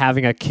 including like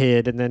having a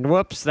kid, and then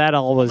whoops, that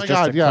all was just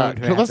a clone.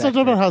 Yeah. Let's not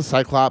talk about how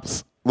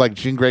Cyclops, like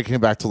Jean Grey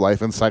came back to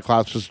life and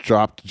Cyclops just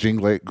dropped Jean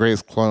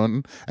Grey's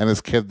clone and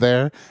his kid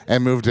there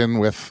and moved in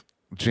with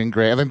Jean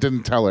Grey and then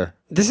didn't tell her.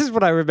 This is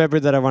what I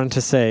remembered that I wanted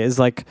to say is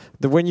like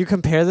when you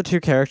compare the two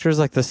characters,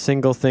 like the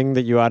single thing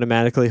that you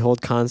automatically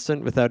hold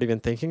constant without even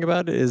thinking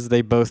about it is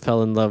they both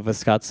fell in love with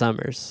Scott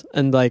Summers.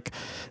 And like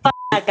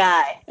that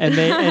guy.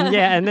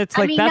 and it's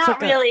like that's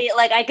not really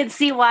like I could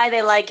see why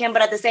they like him,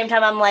 but at the same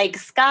time I'm like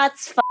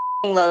Scott's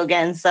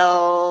Logan,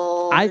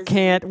 so I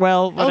can't.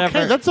 Well, whatever.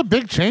 Okay, that's a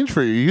big change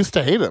for you. You used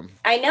to hate him.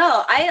 I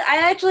know. I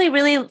actually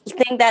really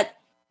think that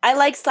I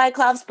like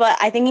Cyclops, but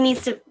I think he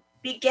needs to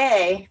be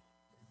gay.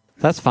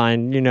 That's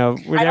fine.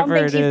 Whatever I don't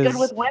think it is. he's good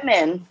with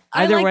women.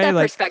 Either I like way,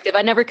 that perspective.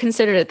 I never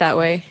considered it that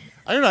way.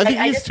 I don't know. I think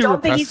he's just too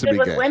don't think repressed he's to be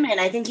good gay. with women.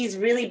 I think he's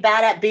really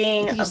bad at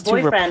being a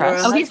boyfriend.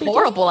 repressed. He's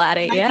horrible at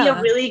it. Might Yeah. be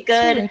a really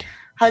good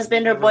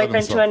husband or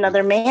boyfriend to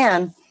another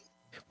man.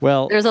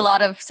 Well, There's a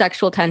lot of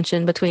sexual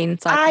tension between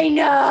Cyclops. I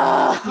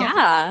know.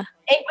 Yeah.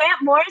 And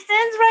Grant Morrison's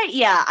right.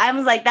 Yeah, I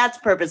was like, that's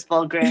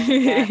purposeful, Grant.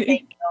 Yeah,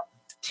 thank you.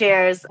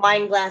 Cheers.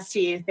 Wine glass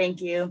to you.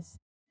 Thank you.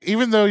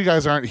 Even though you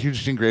guys aren't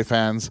huge Jean Grey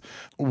fans,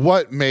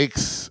 what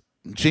makes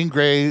Jean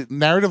Grey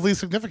narratively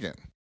significant?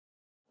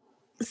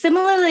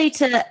 Similarly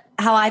to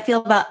how I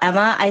feel about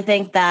Emma, I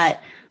think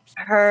that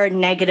her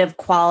negative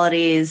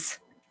qualities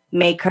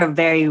make her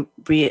very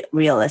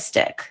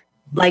realistic.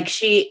 Like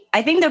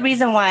I think the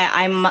reason why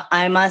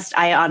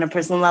I on a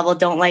personal level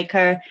don't like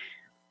her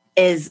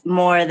is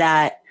more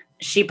that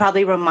she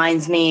probably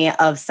reminds me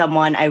of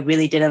someone I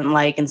really didn't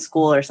like in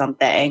school or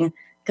something.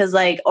 Cause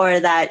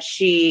or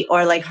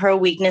her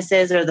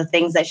weaknesses or the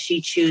things that she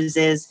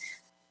chooses,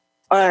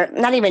 or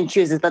not even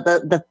chooses, but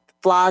the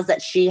flaws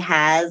that she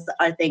has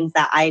are things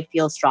that I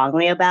feel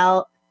strongly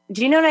about.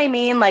 Do you know what I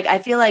mean? Like, I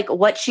feel like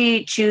what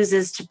she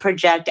chooses to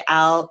project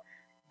out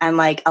and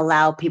like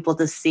allow people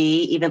to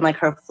see, even like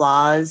her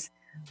flaws,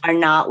 are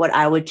not what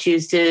I would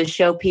choose to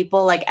show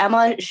people. Like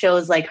Emma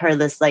shows like her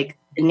this like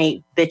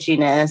innate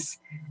bitchiness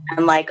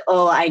and like,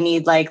 oh, I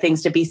need like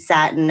things to be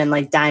satin and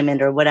like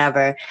diamond or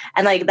whatever.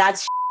 And like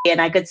that's and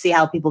I could see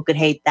how people could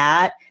hate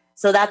that.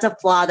 So that's a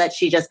flaw that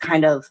she just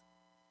kind of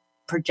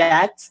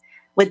projects.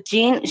 With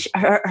Jean,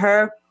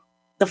 the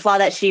flaw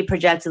that she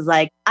projects is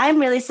like, I'm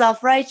really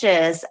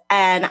self-righteous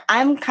and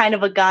I'm kind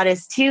of a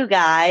goddess too,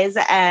 guys.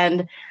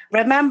 And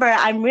remember,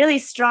 I'm really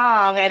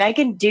strong and I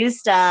can do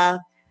stuff.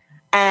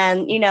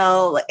 And,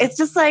 it's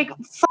just like,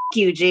 fuck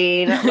you,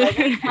 Jean.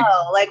 Like,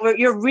 no, like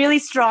you're really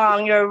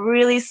strong. You're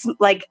really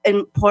like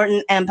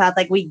important empath.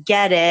 Like we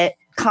get it.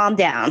 Calm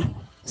down.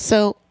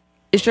 So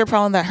is your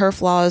problem that her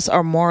flaws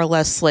are more or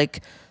less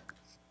like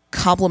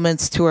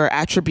compliments to her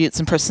attributes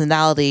and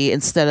personality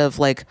instead of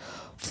like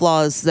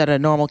flaws that a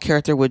normal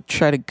character would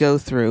try to go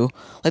through?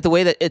 Like the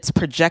way that it's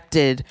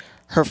projected,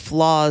 her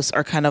flaws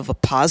are kind of a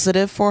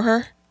positive for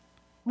her?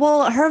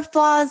 Well, her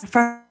flaws,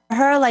 for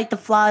her, like the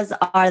flaws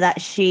are that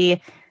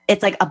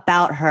it's like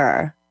about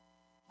her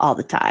all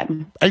the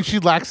time. And she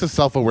lacks the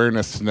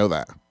self-awareness to know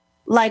that.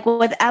 Like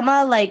with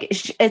Emma, like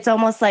it's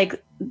almost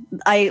like,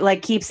 I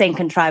like keep saying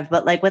contrived,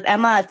 but like with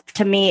Emma,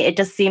 to me, it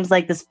just seems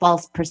like this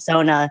false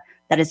persona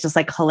that is just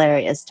like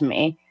hilarious to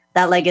me.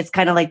 that like it's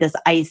kind of like this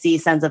icy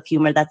sense of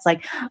humor that's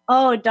like,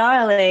 oh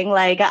darling,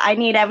 like I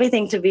need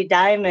everything to be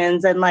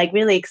diamonds and like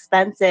really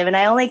expensive, and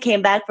I only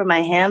came back for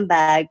my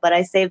handbag, but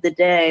I saved the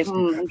day.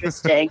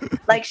 Interesting.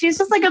 Like she's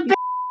just like a bitch,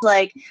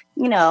 like,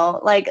 you know,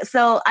 like,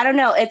 so I don't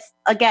know. It's,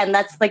 again,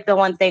 that's like the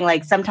one thing,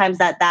 like sometimes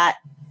that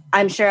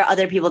I'm sure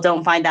other people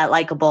don't find that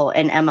likable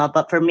in Emma,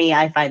 but for me,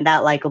 I find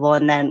that likable.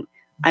 And then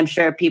I'm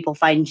sure people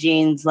find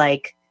Jean's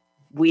like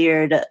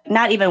weird,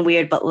 not even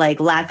weird, but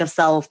like lack of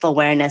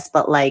self-awareness,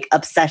 but like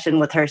obsession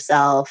with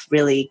herself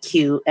really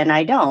cute. And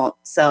I don't.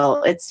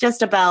 So it's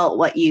just about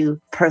what you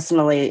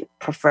personally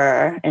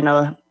prefer in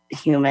a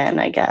human,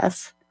 I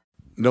guess.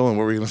 Nolan,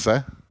 what were you going to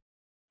say?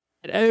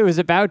 It was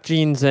about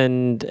Jean's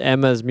and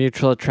Emma's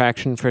mutual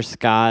attraction for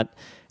Scott,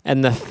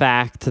 and the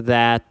fact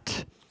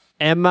that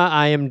Emma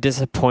I am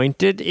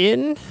disappointed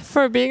in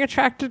for being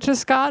attracted to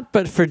Scott,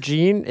 but for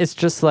Jean, it's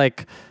just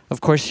like, of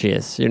course she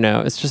is, you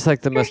know? It's just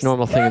like the most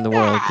normal thing in the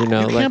world, you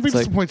know? You can't be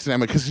like, disappointed in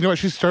Emma, because you know what?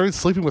 She started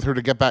sleeping with him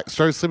to get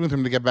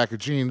back at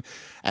Jean,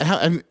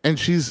 and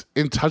she's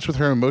in touch with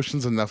her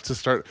emotions enough to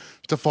start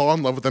to fall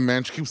in love with the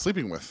man she keeps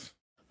sleeping with.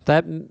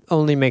 that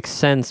only makes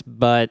sense,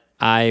 but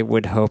I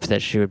would hope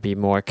that she would be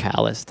more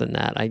callous than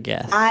that, I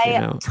guess.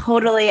 I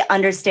totally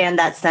understand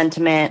that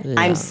sentiment. Yeah.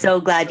 I'm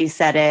so glad you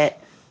said it.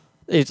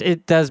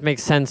 It does make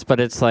sense, but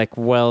it's like,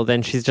 well,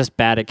 then she's just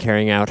bad at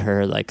carrying out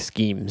her like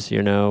schemes,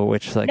 you know,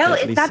 which like no, at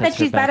it's least not that sets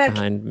her she's bad at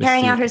behind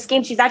carrying out Mystique. her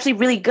schemes. She's actually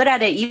really good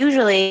at it.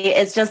 Usually,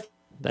 it's just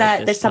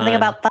that there's something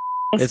about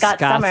It's Scott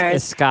Summers.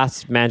 It's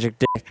Scott's magic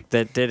dick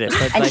that did it,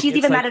 but And like, she's it's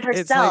even like- mad at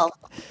it's herself.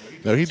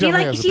 No, he She's even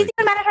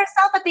mad at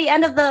herself at the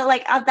end of the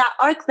of that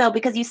arc though,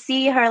 because you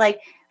see her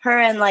her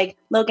and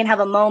Logan have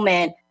a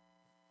moment,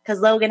 because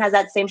Logan has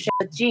that same shit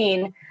with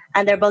Jean,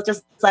 and they're both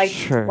just like,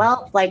 Sure.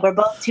 well, like we're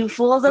both two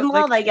fools in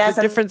love, I guess.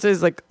 The difference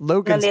is like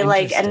Logan's they,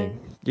 like, interesting,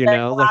 you Then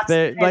know, like collapses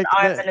they're in his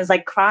arms and is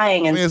like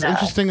crying I and mean, as stuff.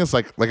 interesting as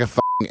like a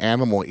fucking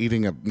animal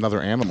eating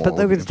another animal. But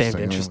Logan's It's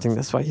damn interesting.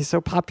 That's why he's so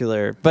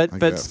popular. But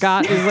guess.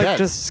 Scott is like Dead.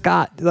 just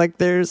Scott. Like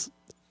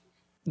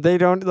they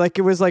don't like,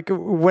 it was like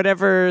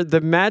whatever,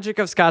 the magic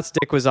of Scott's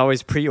dick was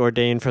always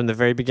preordained from the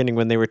very beginning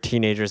when they were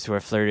teenagers who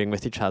were flirting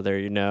with each other,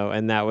 you know,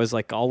 and that was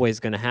like always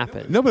going to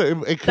happen. No, but it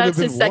could have That's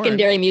been his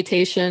secondary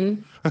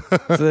mutation.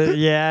 So,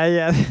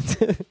 yeah.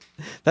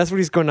 That's what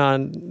he's going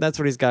on. That's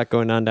what he's got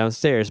going on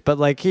downstairs. But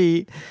like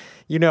he,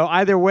 you know,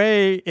 either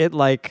way, it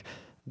like,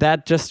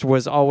 that just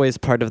was always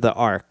part of the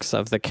arcs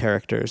of the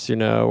characters, you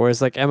know,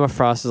 whereas like Emma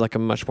Frost is like a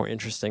much more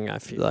interesting, I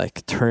feel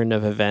like, turn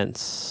of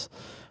events,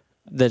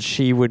 that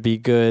she would be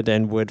good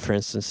and would, for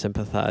instance,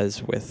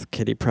 sympathize with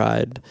Kitty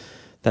Pryde.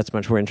 That's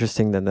much more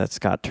interesting than that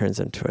Scott turns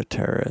into a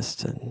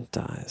terrorist and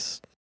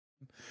dies.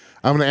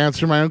 I'm going to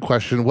answer my own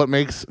question. What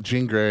makes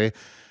Jean Grey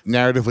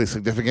narratively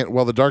significant?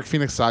 Well, the Dark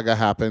Phoenix saga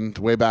happened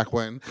way back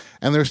when,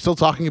 and they're still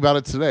talking about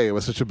it today. It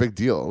was such a big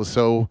deal. It was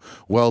so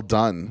well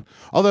done.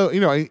 Although, you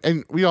know,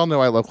 and we all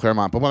know I love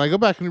Claremont, but when I go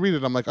back and read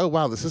it, I'm like, oh,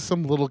 wow, this is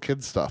some little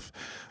kid stuff.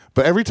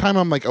 But every time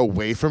I'm like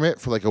away from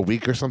it for like a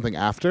week or something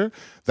after,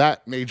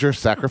 that major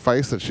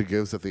sacrifice that she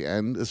gives at the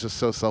end is just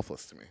so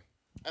selfless to me.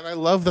 And I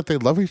love that they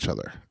love each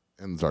other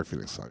in the Dark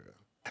Phoenix saga.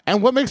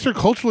 And what makes her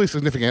culturally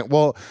significant?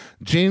 Well,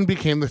 Jean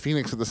became the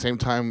Phoenix at the same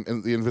time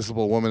the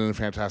Invisible Woman and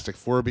Fantastic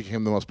Four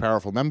became the most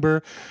powerful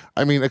member.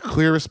 I mean, a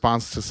clear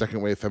response to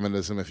second wave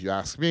feminism, if you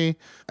ask me.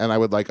 And I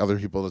would like other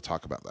people to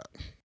talk about that.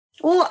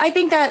 Well, I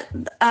think that,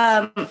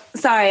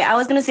 sorry, I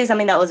was going to say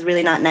something that was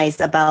really not nice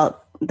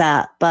about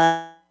that,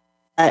 but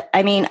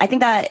I mean, I think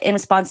that in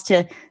response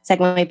to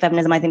second wave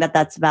feminism, I think that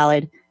that's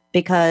valid,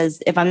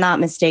 because if I'm not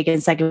mistaken,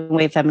 second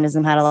wave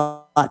feminism had a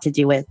lot to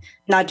do with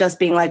not just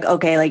being like,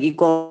 okay, like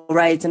equal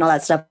rights and all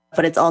that stuff,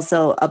 but it's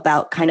also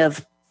about kind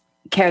of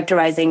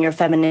characterizing your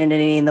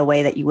femininity in the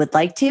way that you would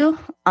like to,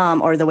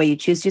 or the way you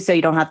choose to. So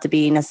you don't have to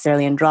be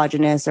necessarily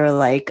androgynous or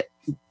like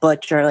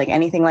butch or like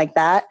anything like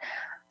that.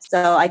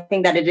 So I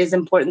think that it is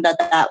important that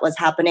that was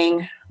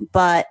happening.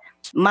 But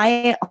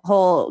my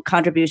whole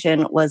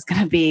contribution was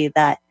going to be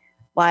that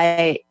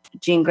why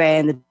Jean Grey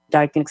and the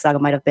Dark Phoenix saga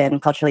might have been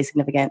culturally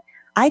significant.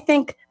 I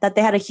think that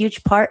they had a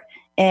huge part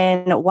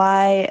in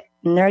why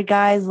nerd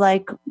guys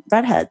like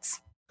redheads.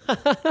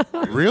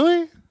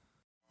 Really?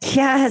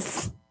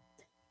 Yes.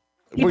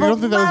 People Well, you don't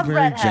think that love was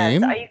Mary redheads.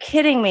 Jane? Are you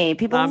kidding me?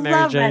 People Not Mary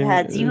love Jane,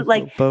 redheads. You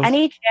like both.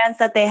 any chance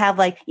that they have,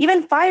 like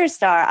even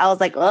Firestar. I was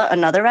like, oh,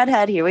 another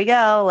redhead. Here we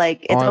go.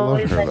 Like it's I love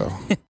always her, been,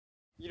 though.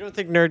 You don't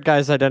think nerd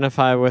guys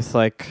identify with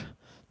like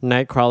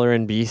Nightcrawler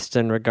and Beast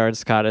and regard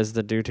Scott as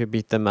the dude who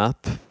beat them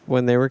up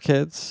when they were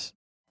kids?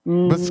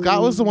 But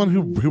Scott was the one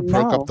who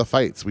broke No. up the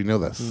fights. We know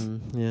this.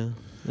 Yeah,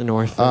 an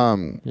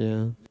orphan.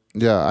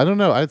 Yeah, I don't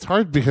know. It's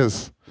hard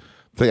because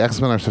the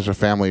X-Men are such a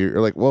family.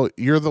 You're like, well,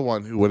 you're the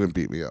one who wouldn't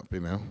beat me up, you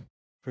know?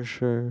 For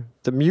sure.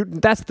 The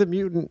mutant, that's the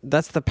mutant,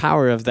 that's the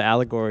power of the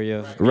allegory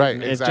of Right,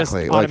 It exactly. just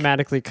Like-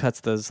 automatically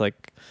cuts those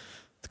like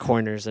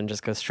corners and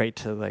just goes straight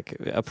to like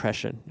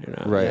oppression, you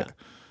know? Right. Yeah.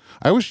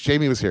 I wish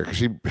Jamie was here because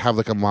she'd have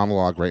like a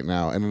monologue right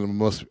now and in the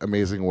most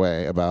amazing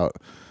way about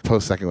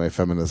post-second wave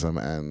feminism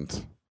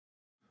and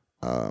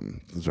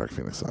the Dark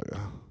Phoenix saga.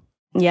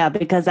 Yeah,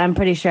 because I'm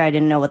pretty sure I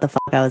didn't know what the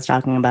fuck I was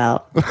talking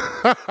about.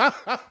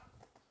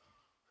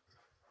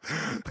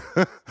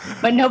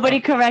 But nobody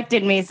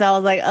corrected me, so I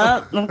was like,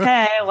 oh,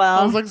 okay, well.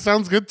 I was like,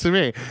 sounds good to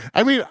me.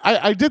 I mean,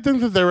 I did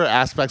think that there were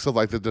aspects of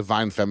like the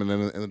divine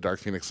feminine in the Dark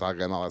Phoenix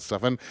saga and all that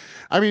stuff. And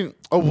I mean,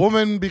 a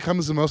woman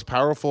becomes the most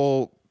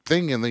powerful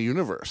thing in the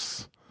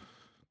universe.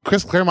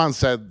 Chris Claremont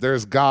said,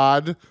 there's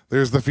God,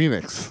 there's the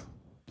Phoenix.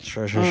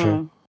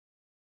 Sure.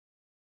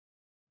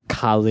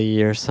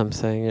 Kali or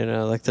something,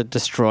 like the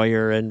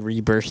destroyer and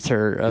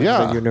rebirther of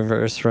the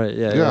universe, right?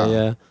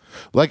 Yeah.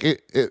 Like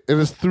it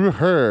is through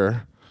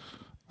her.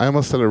 I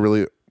almost said I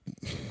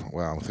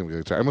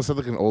almost said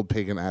like an old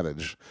pagan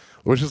adage,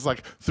 which is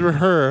like, through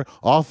her,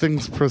 all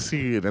things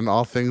proceed and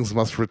all things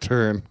must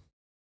return.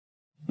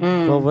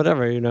 Well,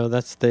 whatever,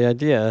 that's the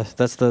idea.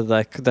 That's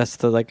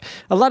the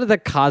a lot of the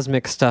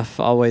cosmic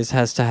stuff always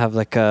has to have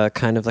like a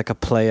kind of like a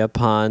play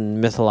upon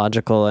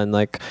mythological and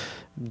like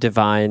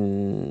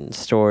divine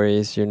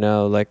stories,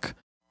 like.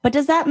 But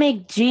does that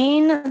make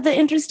Jean the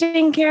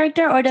interesting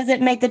character, or does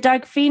it make the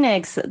Dark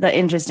Phoenix the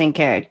interesting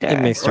character?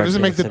 Or does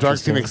it make the Dark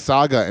Phoenix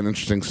saga an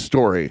interesting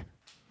story?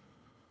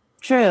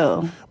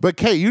 True. But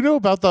Kate, you know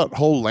about that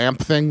whole lamp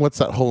thing? What's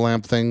that whole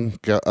lamp thing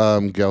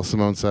Gail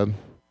Simone said?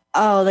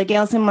 Oh, the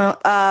Gail Simone,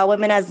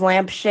 women as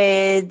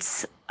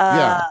lampshades.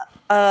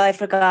 I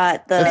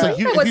forgot the. I think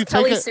it was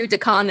Kelly Sue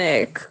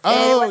DeConnick.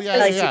 Oh,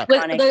 yeah.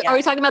 Are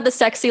we talking about the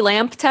sexy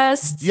lamp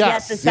test?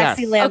 Yes, the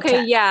sexy lamp test.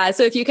 Okay, yeah.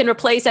 So if you can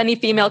replace any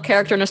female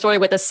character in a story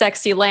with a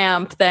sexy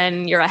lamp,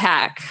 then you're a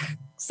hack.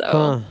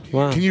 So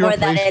can you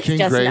replace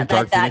Jean Grey and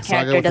Dark Phoenix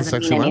saga with a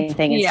sexy lamp?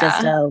 Anything. It's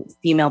just a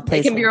female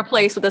place. It can be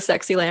replaced with a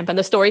sexy lamp, and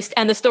the story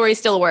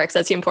still works.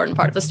 That's the important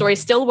part. If the story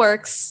still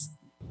works,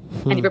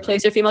 and you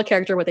replace your female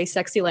character with a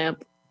sexy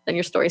lamp, then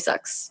your story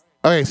sucks.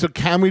 Okay, so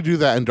can we do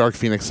that in Dark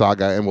Phoenix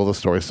saga, and will the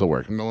story still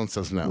work? Nolan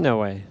says no. No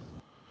way.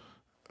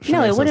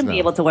 No, it wouldn't be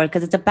able to work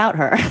because it's about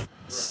her.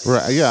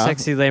 Right? Yeah.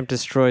 Sexy lamp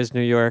destroys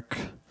New York.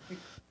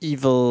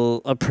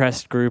 Evil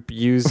oppressed group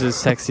uses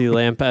sexy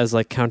lamp as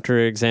like counter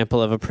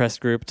example of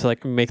oppressed group to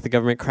like make the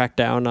government crack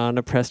down on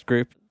oppressed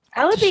group.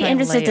 I would be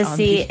interested to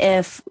see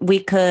if we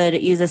could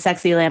use a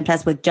sexy lamp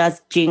test with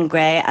just Jean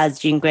Grey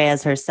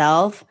as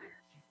herself,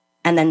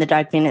 and then the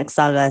Dark Phoenix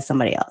saga as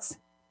somebody else.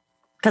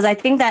 Because I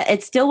think that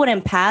it still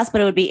wouldn't pass, but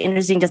it would be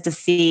interesting just to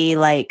see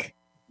like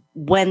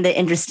when the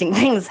interesting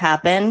things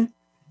happen.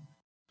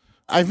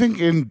 I think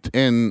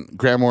in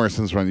Grant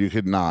Morrison's run, you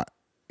could not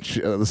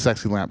the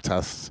sexy lamp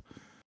tests.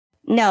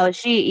 No,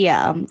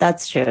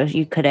 that's true.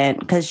 You couldn't,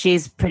 because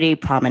she's pretty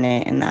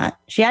prominent in that.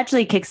 She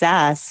actually kicks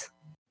ass.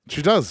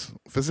 She does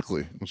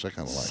physically, which I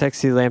kind of like.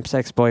 Sexy lamp's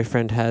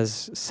ex-boyfriend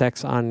has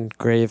sex on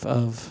grave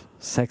of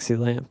sexy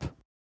lamp.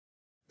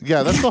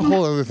 Yeah, that's a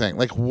whole other thing.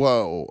 Like,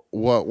 whoa.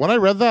 When I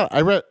read that,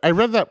 I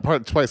read that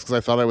part twice because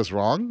I thought I was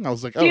wrong. I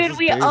was like, oh, dude,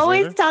 we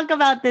always talk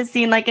about this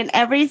scene like in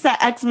every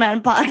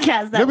X-Men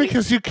podcast. No,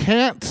 because you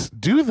can't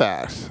do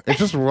that. It's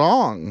just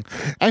wrong.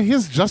 And he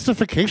has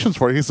justifications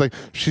for it. He's like,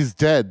 she's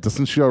dead.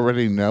 Doesn't she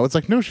already know? It's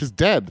like, no, she's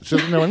dead. She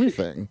doesn't know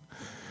anything.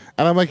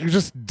 And I'm like, you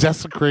just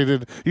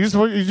desecrated. You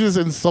just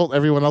insult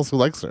everyone else who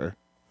likes her.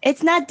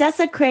 It's not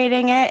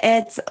desecrating it.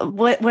 It's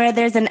where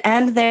there's an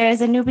end, there's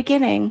a new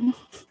beginning.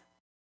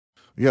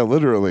 Yeah,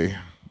 literally.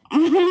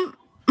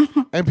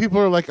 And people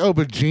are like, oh,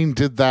 but Jean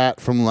did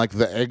that from like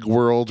the egg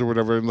world or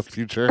whatever in the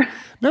future.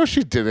 No,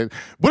 she didn't.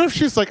 What if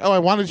she's like, oh, I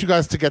wanted you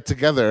guys to get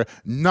together,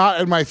 not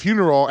at my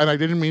funeral, and I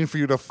didn't mean for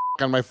you to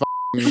on my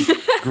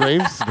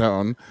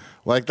gravestone.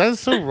 Like, that is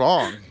so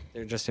wrong.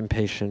 They're just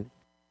impatient.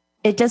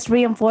 It just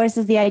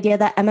reinforces the idea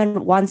that Emma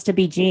wants to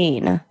be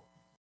Jean.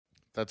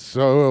 That's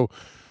so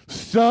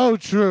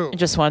true. I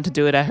just wanted to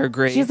do it at her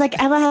grave. She's like,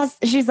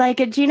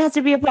 Jean has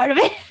to be a part of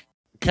it.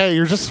 Okay,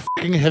 you're just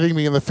fucking hitting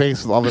me in the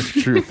face with all this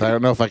truth. I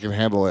don't know if I can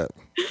handle it.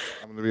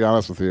 I'm going to be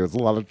honest with you. It's a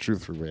lot of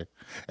truth for me.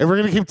 If we're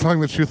going to keep telling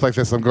the truth like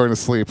this, I'm going to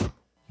sleep.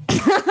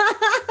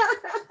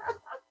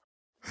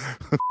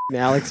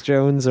 Alex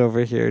Jones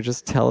over here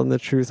just telling the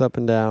truth up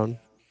and down.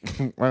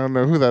 I don't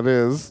know who that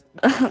is.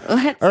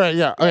 All right,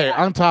 yeah. Okay,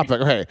 on topic.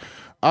 Okay.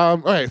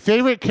 Okay,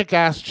 favorite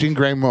kick-ass Jean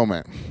Grey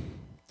moment.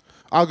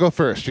 I'll go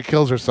first. She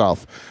kills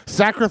herself.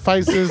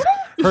 Sacrifices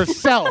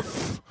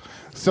herself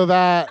so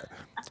that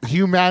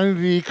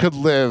humanity could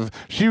live.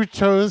 She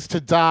chose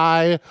to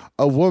die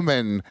a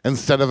woman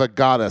instead of a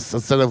goddess,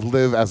 instead of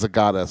live as a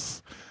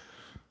goddess.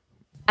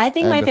 I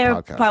think my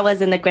favorite part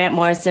was in the Grant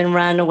Morrison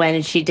run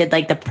when she did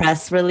like the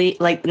press release,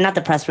 like not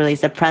the press release,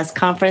 the press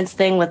conference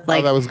thing with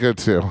like. Oh, that was good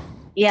too.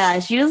 Yeah,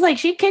 she was like,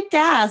 she kicked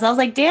ass. I was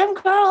like, damn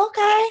girl,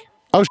 okay.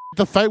 Oh,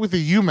 the fight with the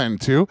U-Men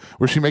too,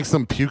 where she makes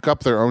them puke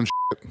up their own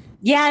shit.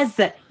 Yes.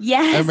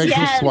 And makes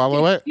them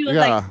swallow it. She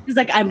was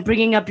like, I'm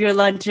bringing up your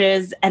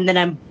lunches and then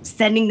I'm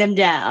sending them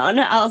down.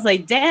 I was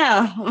like,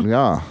 damn.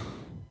 Yeah.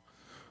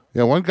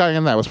 Yeah, one guy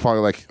in that was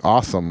probably like,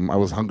 awesome. I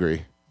was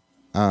hungry.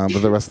 But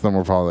the rest of them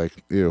were probably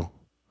like, ew.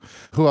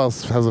 Who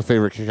else has a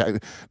favorite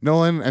kick?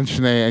 Nolan and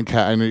Shanae and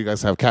Kat. I know you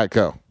guys have. Kat,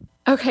 go.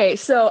 Okay,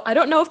 so I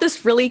don't know if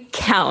this really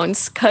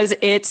counts because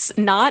it's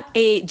not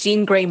a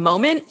Jean Grey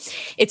moment.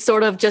 It's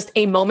sort of just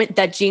a moment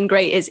that Jean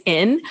Grey is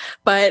in.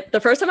 But the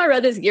first time I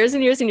read this years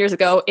and years and years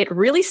ago, it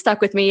really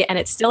stuck with me and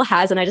it still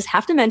has. And I just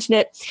have to mention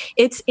it.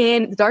 It's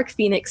in the Dark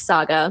Phoenix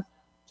saga,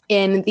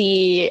 in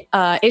the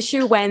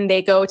issue when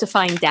they go to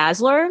find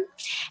Dazzler.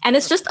 And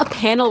it's just a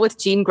panel with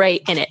Jean Grey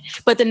in it.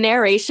 But the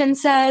narration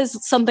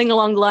says something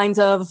along the lines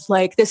of,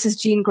 like, this is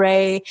Jean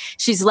Grey.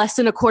 She's less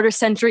than a quarter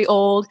century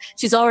old.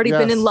 She's already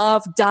been in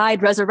love,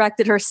 died,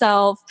 resurrected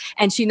herself.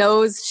 And she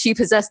knows she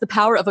possessed the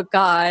power of a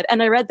god.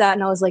 And I read that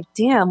and I was like,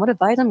 damn, what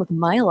have I done with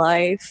my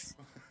life?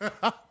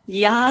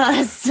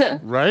 Yes.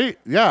 Right?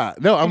 Yeah.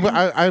 No,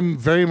 I'm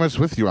very much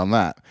with you on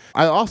that.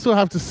 I also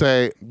have to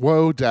say,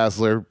 whoa,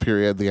 Dazzler,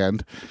 period, the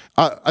end.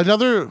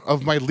 Another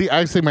of my,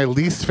 I'd say my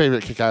least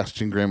favorite Kick-Ass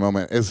Jean Grey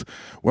moment is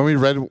when we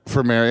read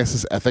for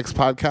Marius's ethics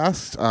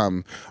podcast,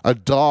 a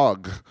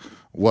dog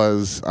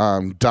was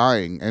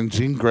dying, and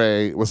Jean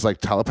Grey was like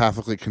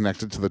telepathically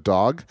connected to the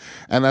dog,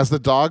 and as the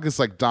dog is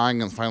like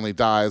dying and finally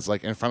dies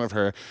like in front of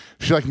her,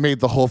 she like made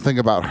the whole thing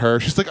about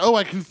her. She's like, oh,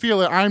 I can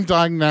feel it, I'm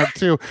dying now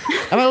too.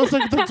 And I was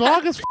like, the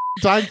dog is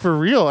dying for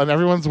real and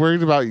everyone's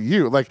worried about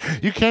you. Like,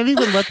 you can't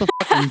even let the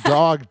fucking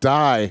dog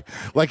die.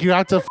 Like, you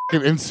have to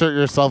fucking insert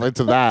yourself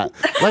into that.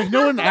 Like,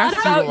 no one asked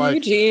you to, like,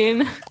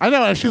 Eugene. I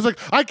know, and she's like,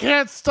 I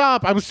can't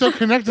stop, I'm so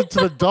connected to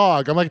the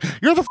dog. I'm like,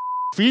 you're the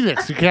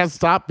Phoenix. You can't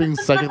stop being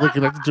psychically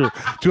connected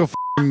to a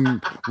f***ing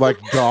like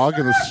dog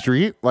in the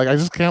street. Like, I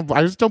just can't.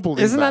 I just don't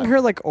believe. Isn't that her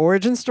like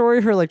origin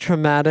story? Her like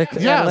traumatic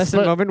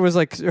adolescent moment was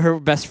like her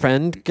best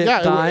friend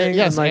dying.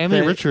 Yes, and, like,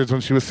 Annie Richards when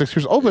she was 6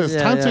 years old. But it's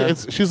time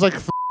to. She's like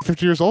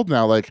 50 years old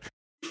now. Like,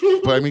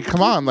 but I mean,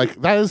 come on.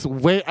 Like, that is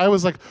way. I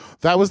was like,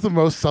 that was the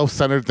most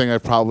self-centered thing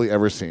I've probably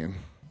ever seen.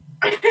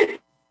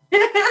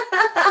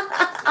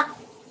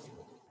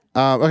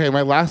 Okay,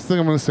 my last thing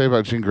I'm going to say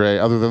about Jean Grey,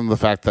 other than the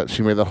fact that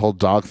she made that whole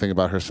dog thing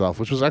about herself,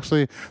 which was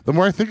actually, the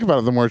more I think about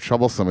it, the more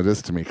troublesome it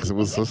is to me, because it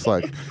was just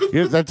like,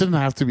 that didn't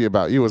have to be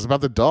about you. It was about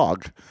the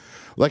dog.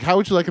 Like, how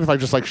would you like it if I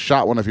just like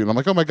shot one of you? And I'm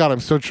like, oh my God, I'm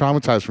so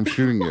traumatized from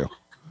shooting you.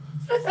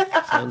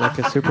 Sound like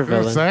a supervillain. You know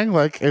what I'm saying?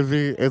 Like,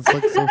 it's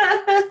like so...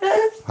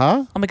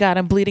 Huh? Oh my God,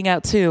 I'm bleeding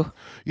out too.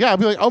 Yeah, I'd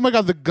be like, oh my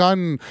God, the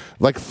gun,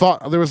 like,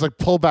 thought there was like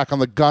pullback on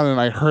the gun and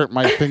I hurt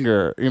my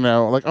finger, you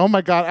know, like, oh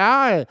my God,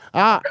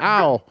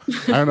 ow. I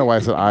don't know why I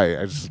said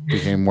I just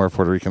became more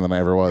Puerto Rican than I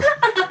ever was.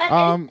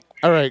 All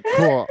right,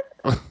 cool.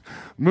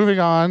 Moving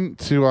on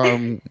to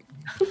the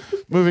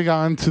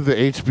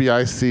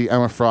HBIC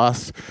Emma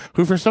Frost,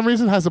 who for some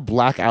reason has a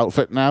black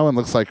outfit now and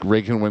looks like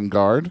Reagan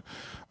Wingard.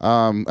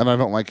 And I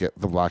don't like it,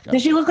 the black outfit.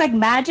 Does she look like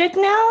Magic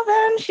now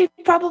then? She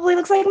probably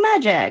looks like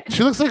Magic.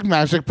 She looks like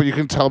Magic, but you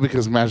can tell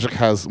because Magic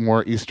has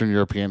more Eastern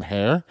European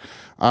hair.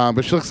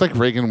 But she looks like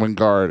Reagan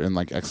Wingard in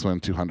like X-Men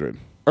 200.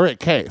 All right,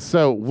 Kay,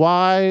 so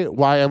why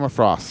Emma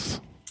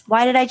Frost?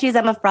 Why did I choose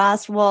Emma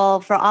Frost? Well,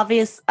 for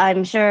obvious,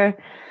 I'm sure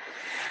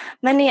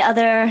many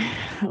other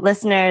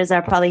listeners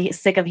are probably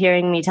sick of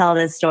hearing me tell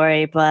this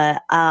story,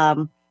 but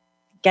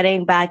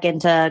getting back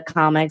into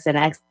comics and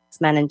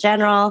X-Men in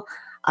general,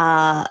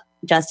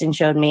 Justin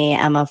showed me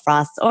Emma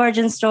Frost's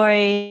origin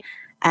story,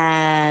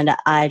 and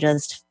I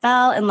just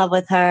fell in love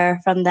with her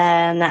from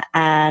then.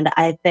 And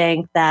I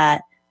think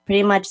that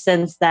pretty much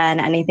since then,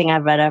 anything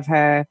I've read of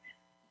her,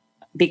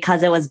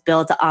 because it was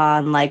built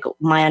on like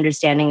my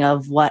understanding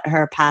of what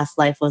her past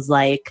life was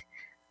like,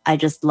 I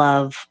just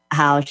love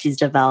how she's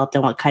developed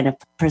and what kind of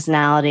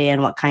personality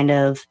and what kind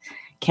of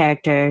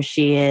character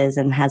she is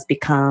and has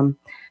become.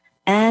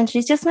 And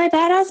she's just my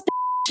badass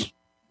bitch.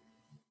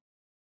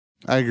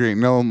 I agree.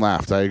 No one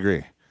laughed. I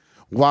agree.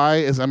 Why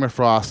is Emma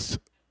Frost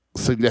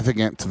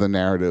significant to the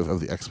narrative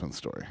of the X-Men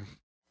story?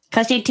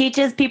 Because she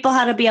teaches people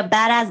how to be a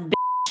badass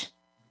bitch.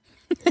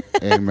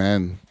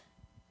 Amen.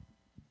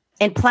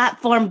 In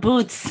platform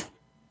boots.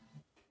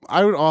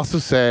 I would also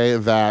say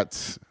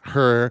that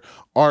her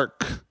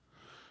arc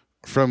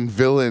from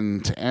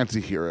villain to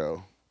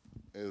anti-hero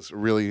is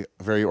really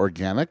very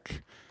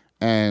organic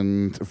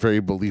and very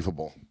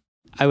believable.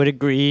 I would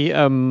agree,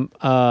 among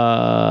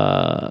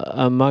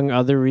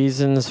other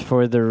reasons,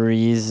 for the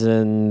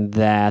reason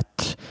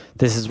that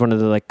this is one of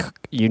the like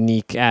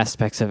unique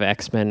aspects of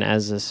X-Men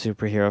as a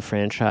superhero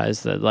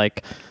franchise, that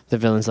like the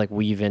villains like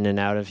weave in and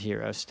out of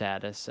hero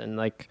status, and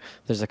like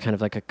there's a kind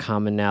of like a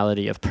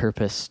commonality of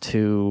purpose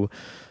to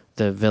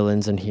the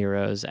villains and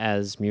heroes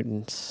as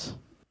mutants.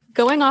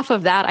 Going off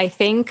of that, I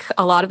think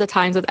a lot of the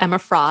times with Emma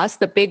Frost,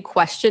 the big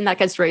question that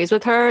gets raised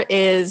with her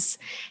is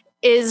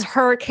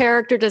her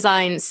character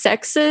design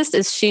sexist?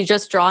 Is she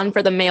just drawn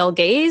for the male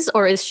gaze?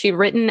 Or is she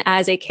written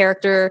as a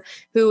character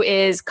who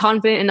is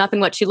confident enough in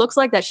what she looks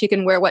like that she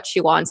can wear what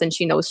she wants and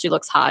she knows she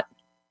looks hot?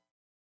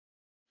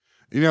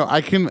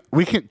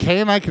 Kay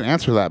and I can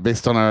answer that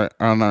based on our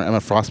Emma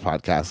Frost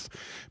podcast,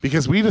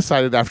 because we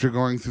decided after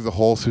going through the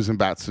whole Susan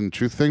Batson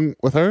truth thing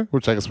with her,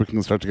 which I guess we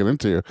can start to get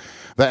into,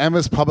 that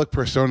Emma's public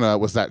persona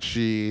was that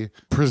she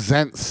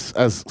presents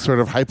as sort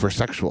of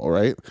hypersexual,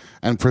 right?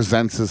 And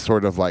presents as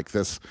sort of like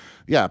this,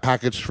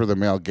 packaged for the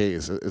male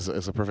gaze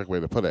is a perfect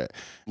way to put it.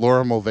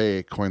 Laura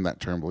Mulvey coined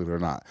that term, believe it or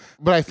not.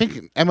 But I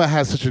think Emma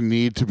has such a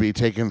need to be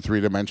taken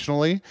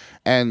three-dimensionally,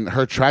 and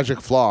her tragic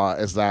flaw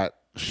is that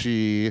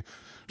she's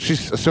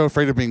so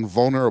afraid of being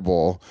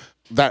vulnerable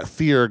that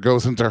fear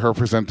goes into her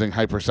presenting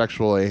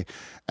hypersexually,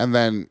 and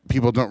then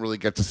people don't really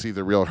get to see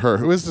the real her,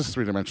 who is this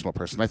three-dimensional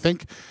person. I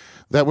think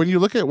that when you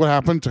look at what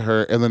happened to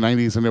her in the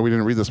 90s, I know we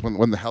didn't read this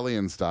when the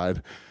Hellions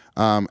died,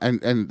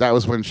 and that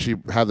was when she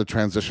had the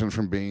transition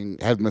from being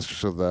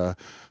headmistress of the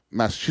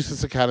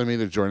Massachusetts Academy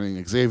to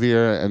joining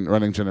Xavier and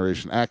running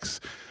Generation X.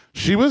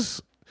 She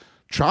was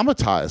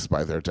traumatized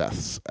by their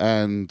deaths,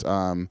 and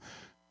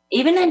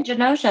even in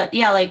Genosha,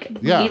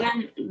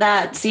 even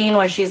that scene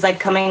where she's like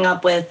coming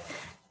up with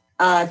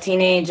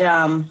teenage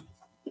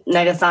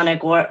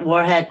Negasonic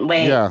warhead.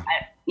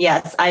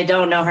 Yes, I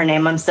don't know her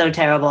name. I'm so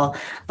terrible.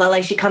 But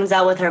like she comes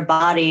out with her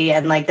body,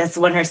 and like that's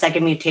when her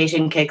second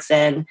mutation kicks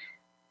in.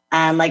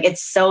 And like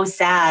it's so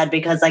sad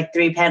because like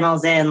 3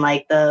 panels in,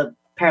 like the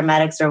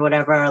paramedics or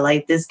whatever are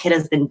like, this kid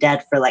has been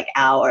dead for like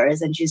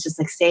hours, and she's just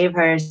like, save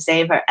her.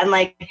 And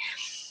like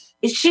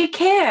she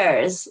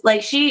cares.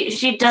 Like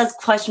she does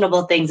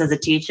questionable things as a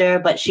teacher,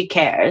 but she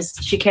cares.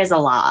 She cares a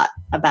lot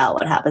about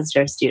what happens to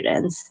her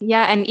students.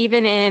 Yeah, and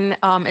even in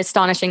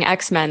Astonishing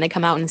X-Men, they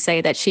come out and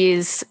say that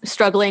she's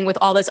struggling with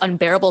all this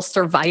unbearable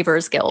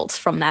survivor's guilt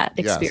from that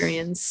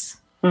experience.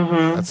 Yes.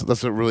 Mm-hmm.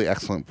 That's a really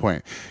excellent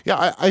point.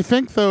 Yeah, I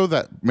think though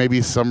that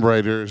maybe some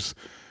writers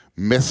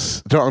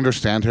don't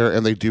understand her,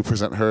 and they do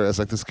present her as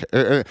like this,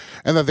 and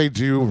that they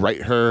do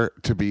write her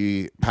to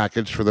be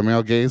packaged for the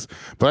male gaze.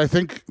 But I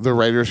think the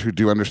writers who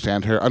do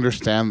understand her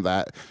understand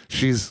that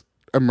she's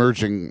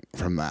emerging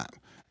from that,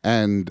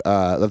 and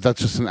that's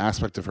just an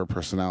aspect of her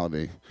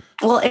personality.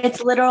 Well,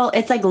 it's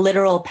like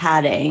literal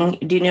padding.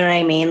 Do you know what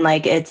I mean?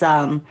 Like it's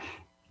armor.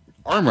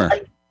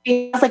 Like,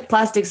 she has like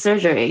plastic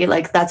surgery,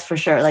 like that's for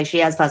sure. Like she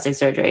has plastic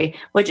surgery,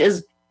 which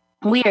is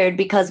weird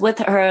because with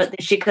her,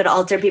 she could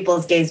alter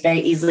people's gaze very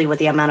easily with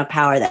the amount of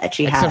power that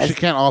she has. She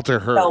can't alter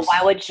hers. So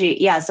why would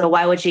she? Yeah. So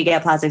why would she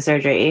get plastic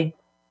surgery?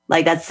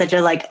 Like that's such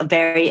a like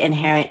very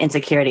inherent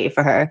insecurity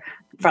for her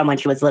from when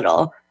she was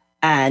little.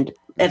 And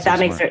if that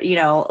makes her,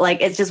 like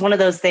it's just one of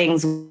those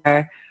things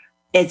where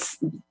it's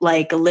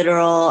like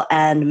literal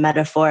and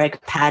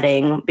metaphoric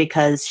padding,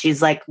 because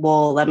she's like,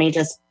 well, let me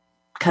just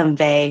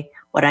convey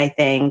what I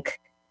think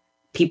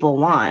people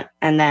want.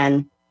 And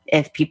then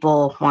if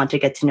people want to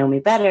get to know me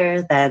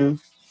better,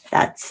 then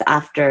that's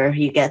after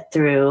you get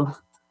through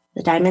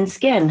the diamond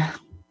skin.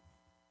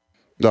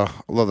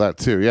 Oh, I love that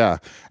too. Yeah.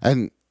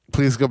 And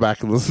please go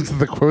back and listen to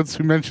the quotes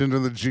we mentioned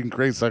in the Jean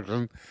Grey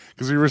section,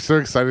 because we were so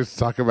excited to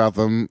talk about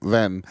them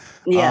then.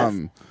 Yes.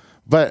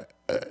 But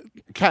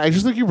Kat, I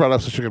just think you brought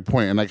up such a good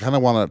point, and I kind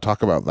of want to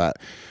talk about that.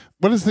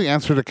 What is the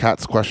answer to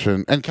Kat's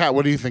question? And Kat,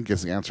 what do you think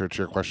is the answer to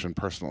your question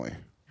personally?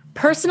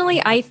 Personally,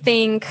 I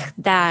think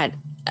that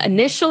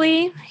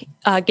initially,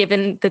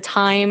 given the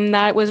time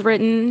that it was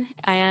written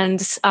and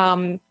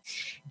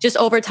just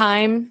over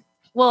time,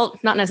 well,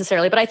 not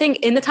necessarily, but I think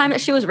in the time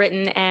that she was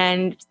written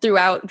and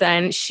throughout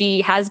then,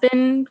 she has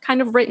been kind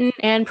of written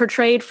and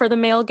portrayed for the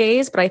male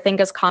gaze. But I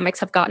think as comics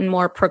have gotten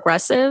more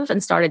progressive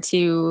and started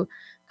to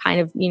kind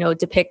of,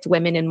 depict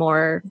women in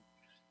more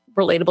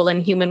relatable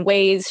and human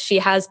ways, she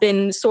has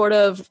been sort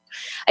of,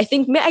 I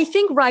think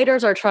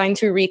writers are trying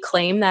to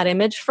reclaim that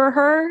image for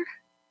her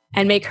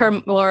and make her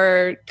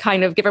more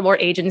give her more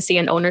agency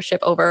and ownership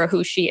over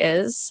who she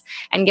is,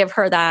 and give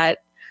her that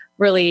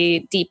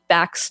really deep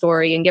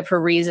backstory and give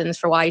her reasons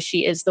for why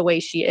she is the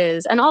way she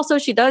is. And also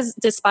she does,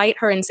 despite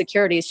her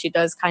insecurities, she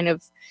does kind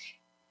of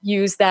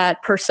use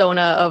that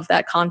persona of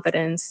that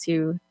confidence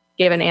to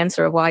give an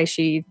answer of why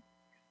she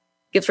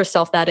gives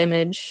herself that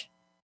image.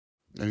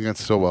 I think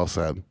that's so well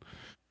said.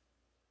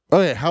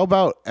 Okay, how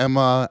about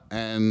Emma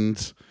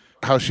and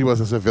how she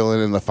was as a villain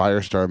in the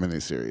Firestar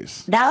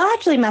miniseries? That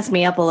actually messed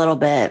me up a little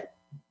bit.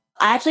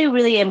 I actually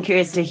really am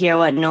curious to hear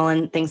what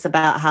Nolan thinks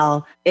about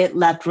how it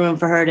left room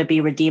for her to be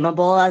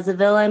redeemable as a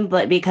villain.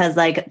 But because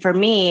like for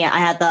me, I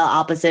had the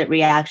opposite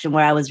reaction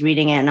where I was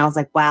reading it and I was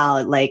like,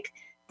 wow, like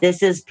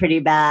this is pretty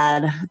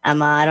bad,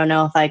 Emma. I don't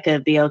know if I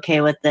could be okay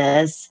with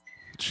this.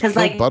 Because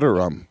like Butter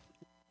Rum.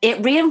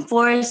 It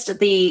reinforced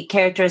the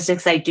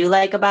characteristics I do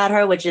like about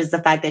her, which is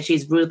the fact that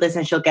she's ruthless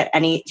and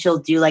she'll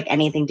do like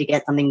anything to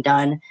get something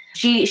done.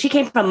 She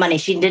came from money.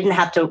 She didn't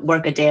have to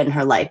work a day in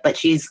her life, but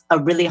she's a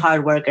really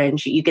hard worker,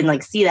 and you can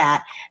like see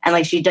that, and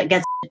like she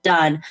gets it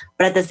done.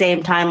 But at the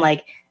same time,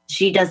 like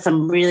she does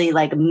some really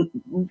like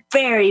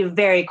very,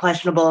 very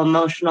questionable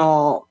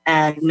emotional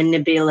and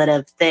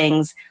manipulative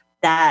things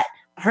that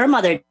her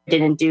mother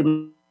didn't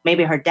do.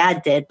 Maybe her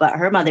dad did, but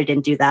her mother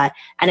didn't do that.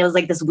 And it was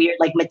like this weird,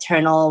 like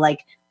maternal,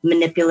 like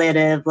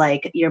manipulative,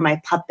 like you're my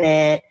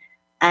puppet.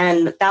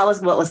 And that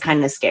was what was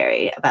kind of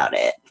scary about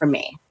it for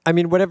me. I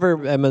mean,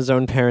 whatever Emma's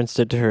own parents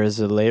did to her is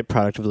a late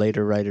product of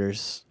later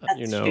writers,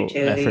 That's true too,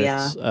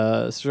 efforts.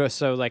 yeah.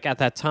 So, like, at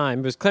that time,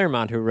 it was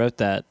Claremont who wrote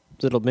that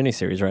little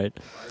miniseries, right?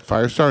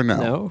 Firestar, no.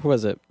 No? Who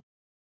was it?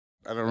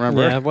 I don't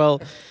remember. Yeah,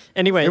 well,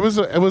 anyway. It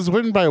was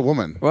written by a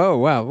woman. Whoa,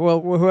 wow. Well,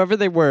 whoever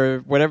they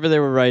were, whatever they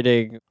were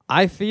writing,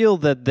 I feel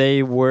that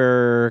they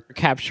were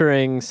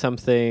capturing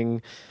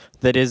something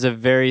that is a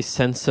very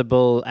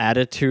sensible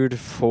attitude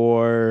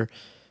for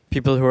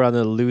people who are on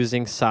the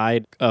losing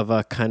side of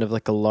a kind of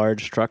like a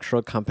large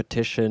structural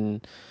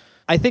competition.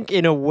 I think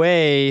in a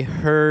way,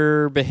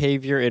 her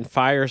behavior in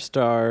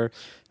Firestar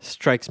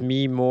strikes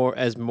me more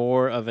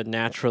of a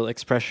natural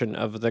expression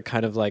of the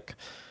kind of like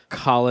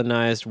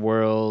colonized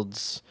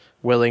world's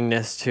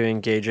willingness to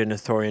engage in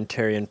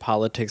authoritarian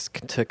politics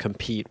to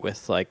compete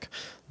with like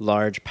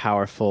large,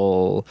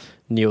 powerful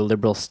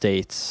neoliberal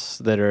states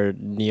that are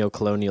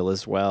neocolonial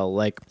as well.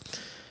 Like,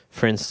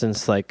 for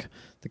instance, like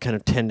the kind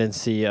of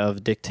tendency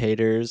of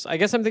dictators. I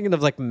guess I'm thinking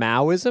of like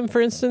Maoism,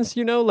 for instance,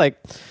 like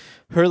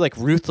her like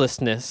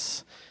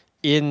ruthlessness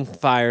in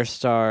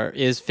Firestar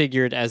is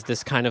figured as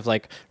this kind of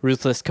like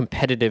ruthless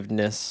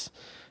competitiveness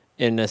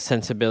in a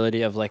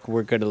sensibility of like,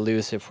 we're going to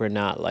lose if we're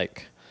not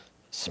like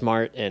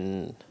smart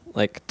and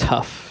like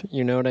tough,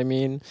 you know what I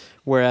mean?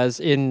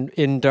 Whereas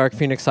in Dark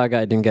Phoenix Saga,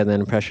 I didn't get that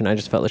impression. I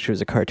just felt like she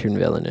was a cartoon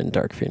villain in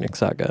Dark Phoenix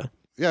Saga.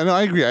 Yeah, no,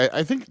 I agree.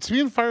 I think to me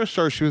in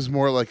Firestar, she was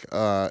more like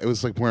it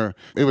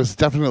was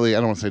definitely, I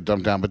don't want to say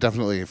dumbed down, but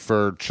definitely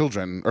for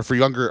children or for a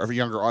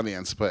younger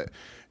audience. But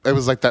it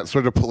was like that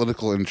sort of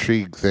political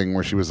intrigue thing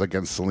where she was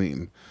against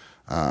Celine,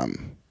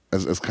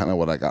 is kind of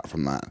what I got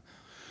from that.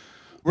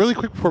 Really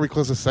quick before we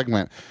close this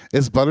segment,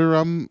 is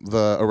Butterrum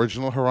the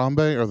original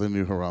Harambe or the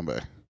new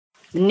Harambe?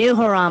 The new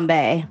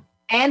Harambe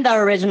and the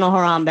original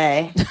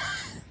Harambe.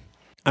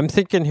 I'm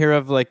thinking here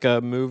of like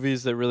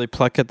movies that really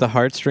pluck at the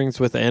heartstrings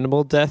with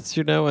animal deaths,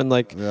 and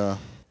like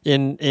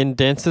in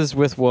Dances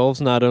with Wolves,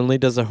 not only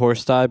does a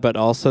horse die, but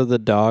also the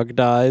dog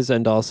dies,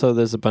 and also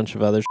there's a bunch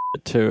of other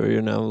shit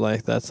too,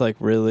 like that's like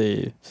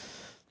really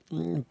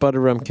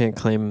Butterrum can't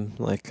claim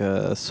like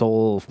a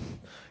sole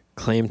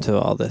claim to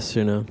all this,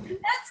 That's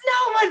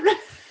not what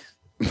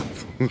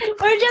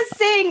we're just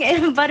saying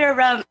if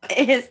Butterrum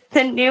is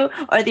the new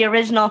or the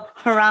original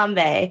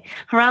Harambe.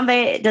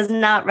 Harambe does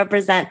not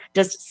represent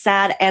just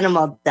sad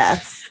animal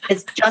deaths.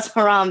 It's just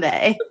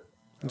Harambe.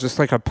 Just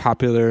like a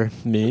popular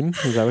meme?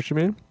 Is that what you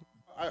mean?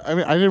 I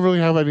mean, I didn't really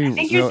have any... I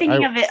think you're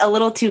thinking of it a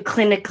little too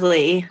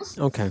clinically.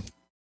 Okay.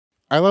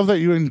 I love that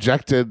you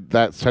injected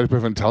that type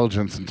of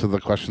intelligence into the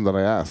question that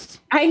I asked.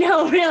 I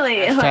know,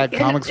 really.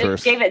 ComicsVerse.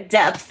 It gave it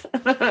depth.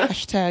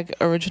 Hashtag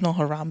original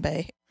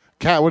Harambe.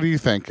 Kat, what do you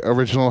think?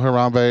 Original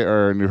Harambe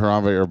or new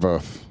Harambe or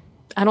both?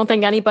 I don't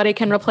think anybody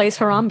can replace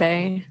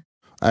Harambe.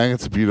 I think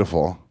it's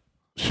beautiful.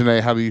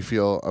 Shanae, how do you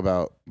feel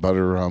about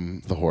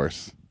Butterrum the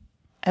horse?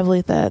 I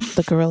believe that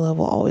the gorilla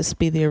will always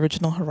be the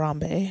original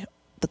Harambe.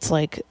 That's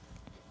like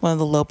one of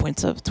the low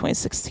points of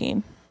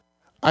 2016.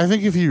 I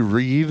think if you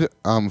read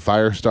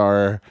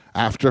Firestar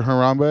after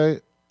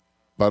Harambe,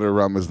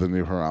 Butterrum is the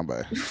new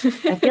Harambe.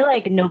 I feel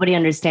like nobody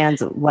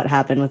understands what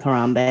happened with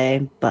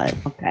Harambe, but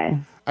okay.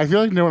 I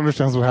feel like no one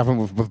understands what happened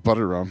with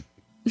Butterrum.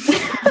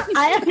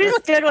 I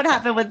understood what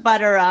happened with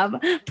Butterrum.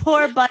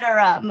 Poor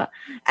Butterrum.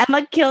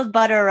 Emma killed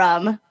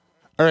Butterrum.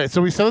 All right,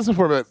 so we said this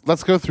before, but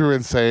let's go through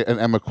and say an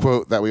Emma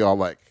quote that we all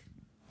like.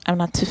 I'm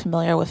not too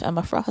familiar with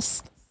Emma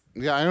Frost.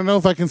 Yeah, I don't know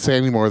if I can say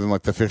any more than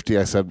like the 50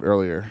 I said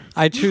earlier.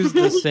 I choose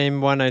the same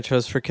one I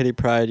chose for Kitty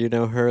Pryde.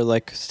 Her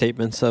like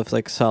statements of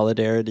like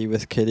solidarity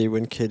with Kitty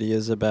when Kitty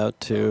is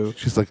about to...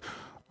 She's like,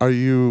 are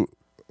you...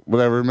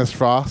 whatever, Miss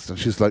Frost? And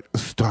she's like,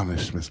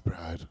 astonished, Miss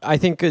Pryde. I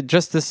think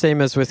just the same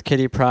as with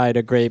Kitty Pryde,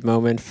 a great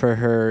moment for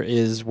her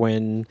is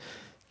when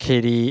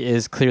Kitty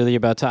is clearly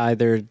about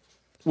to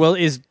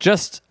is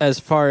just as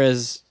far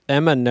as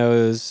Emma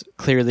knows,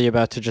 clearly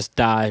about to just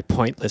die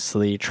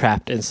pointlessly,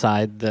 trapped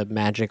inside the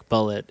magic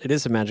bullet. It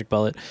is a magic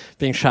bullet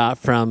being shot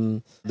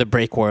from the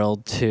break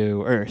world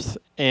to Earth.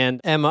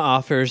 And Emma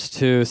offers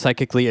to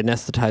psychically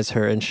anesthetize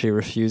her, and she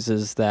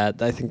refuses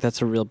that. I think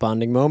that's a real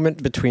bonding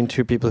moment between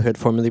two people who had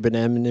formerly been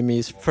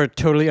enemies for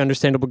totally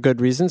understandable good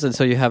reasons. And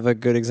so you have a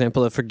good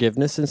example of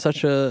forgiveness in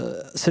such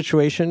a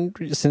situation,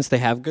 since they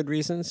have good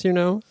reasons,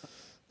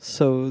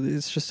 So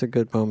it's just a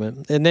good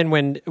moment. And then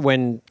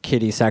when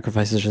Kitty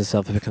sacrifices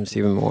herself, it becomes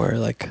even more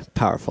like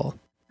powerful.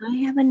 I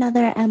have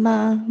another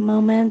Emma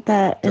moment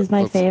that is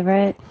my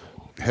favorite.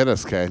 Hit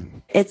us, Kay.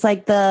 It's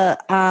like the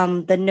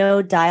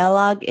no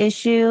dialogue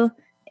issue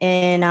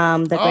in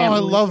the Grant I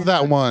love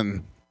that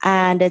one.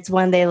 And it's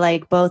when they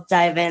like both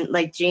dive in,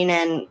 like Jean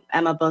and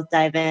Emma both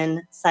dive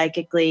in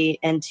psychically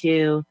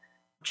into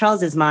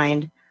Charles's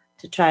mind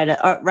to try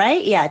to,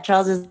 right? Yeah,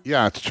 Charles's.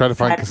 Yeah, to try to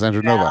find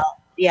Cassandra Nova.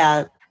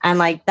 Yeah. And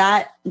like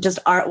that, just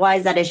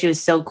art-wise, that issue is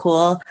so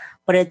cool.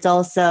 But it's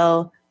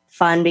also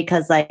fun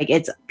because like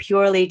it's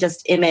purely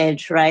just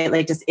image, right?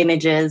 Like just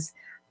images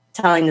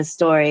telling the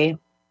story.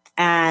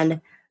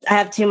 And I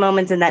have two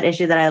moments in that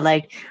issue that I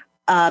liked.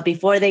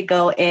 Before they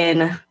go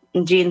in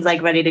Jean's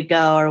like ready to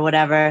go or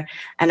whatever,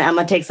 and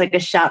Emma takes like a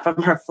shot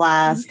from her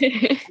flask,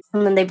 and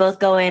then they both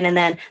go in, and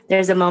then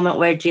there's a moment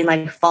where Jean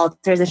like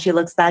falters and she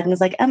looks back and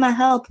is like, Emma,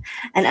 help.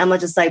 And Emma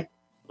just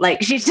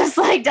like she's just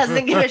like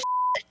doesn't give a shit.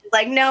 She's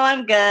like, no,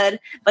 I'm good.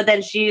 But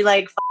then she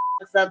like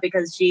fucks up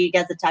because she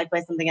gets attacked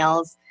by something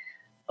else,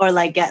 or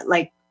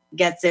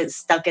gets it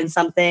stuck in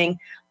something.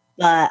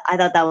 But I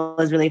thought that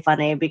was really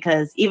funny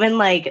because even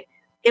like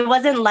it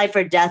wasn't life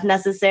or death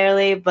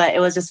necessarily, but it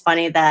was just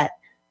funny that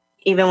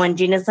even when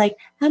Gina's like,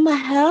 Emma,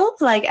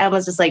 help, like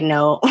Emma's just like,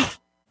 no.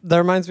 That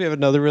reminds me of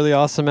another really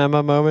awesome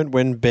Emma moment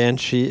when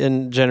Banshee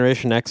in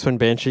Generation X, when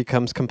Banshee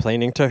comes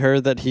complaining to her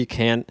that he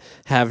can't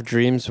have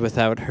dreams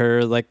without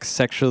her like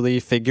sexually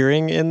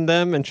figuring in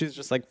them, and she's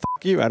just like,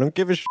 fuck you, I don't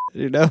give a shit,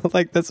 you know?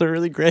 Like, that's a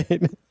really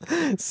great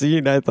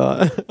scene, I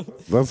thought.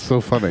 That's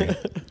so funny.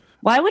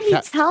 Why would he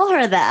tell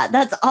her that?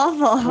 That's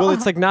awful. Well,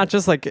 it's like not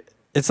just like,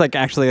 it's like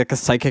actually like a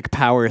psychic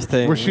power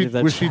thing. Was she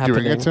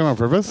doing it to him on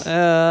purpose?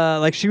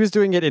 Like she was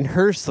doing it in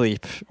her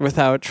sleep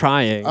without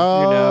trying, you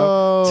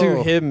know,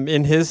 to him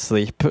in his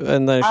sleep.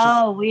 And then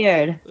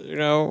weird. You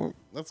know.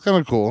 That's kind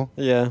of cool.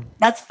 Yeah.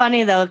 That's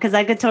funny though, because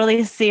I could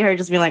totally see her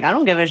just being like, I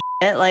don't give a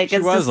shit. Like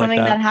it's just something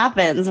that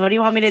happens. What do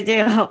you want me to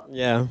do?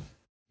 Yeah.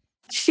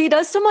 She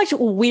does so much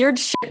weird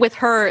shit with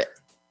her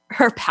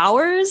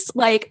powers.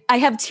 Like, I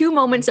have two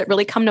moments that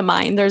really come to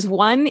mind. There's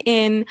one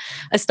in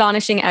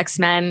Astonishing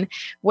X-Men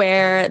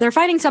where they're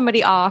fighting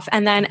somebody off,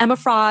 and then Emma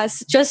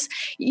Frost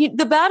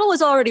the battle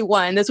is already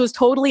won. This was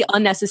totally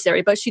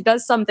unnecessary, but she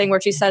does something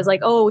where she says like,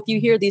 oh, if you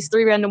hear these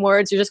 3 random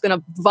words, you're just going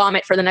to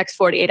vomit for the next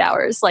 48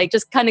 hours. Like,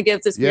 just kind of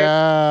gives this weird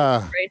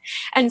story.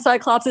 And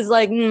Cyclops is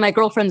like, my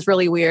girlfriend's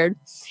really weird.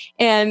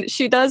 And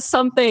she does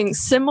something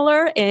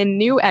similar in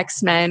New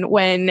X-Men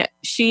when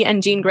she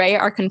and Jean Grey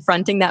are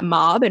confronting that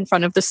mob in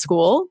front of the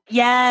school.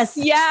 Yes.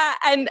 Yeah.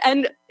 And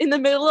in the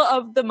middle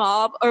of the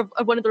mob, or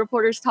one of the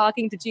reporters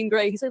talking to Jean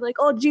Grey, he's like,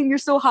 oh, Jean, you're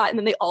so hot. And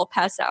then they all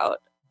pass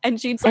out. And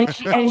Jean's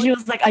like, and she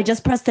was like, I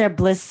just pressed their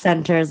bliss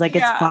centers. Like,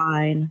 it's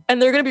fine.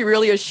 And they're going to be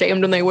really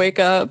ashamed when they wake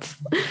up.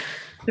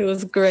 It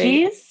was great.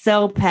 She's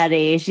so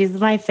petty. She's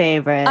my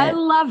favorite. I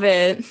love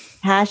it.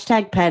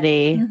 Hashtag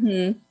petty.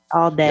 Mm-hmm.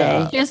 All day.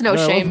 Yeah. She has no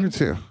shame. I love her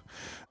too.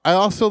 I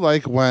also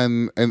like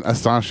when in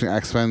Astonishing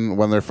X-Men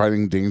when they're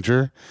fighting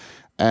danger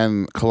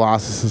and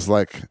Colossus is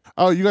like,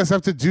 oh, you guys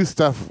have to do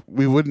stuff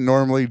we wouldn't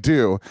normally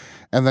do.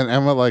 And then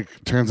Emma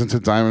like turns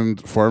into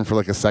diamond form for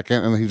like a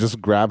second, and then he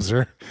just grabs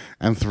her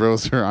and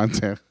throws her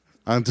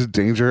onto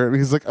danger. And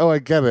he's like, oh, I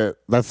get it.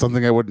 That's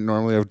something I wouldn't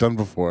normally have done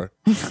before.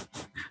 It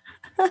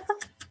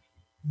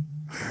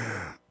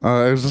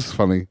was just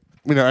funny.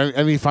 You know,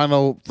 any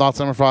final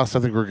thoughts, Emma Frost? I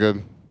think we're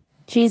good.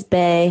 She's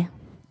bae.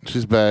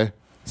 She's bae.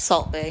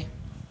 Salt Bae.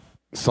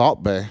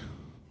 Salt bae.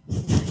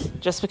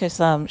 Just because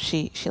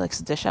she likes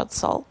to dish out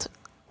salt,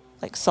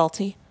 like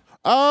salty.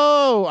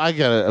 Oh, I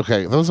get it.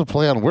 Okay, those are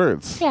play on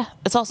words. Yeah,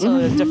 it's also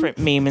a different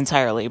meme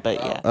entirely,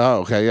 but yeah. Oh,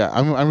 okay, yeah.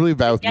 I'm really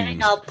bad with Getting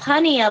memes. all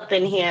punny up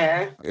in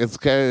here. It's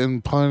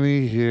getting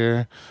punny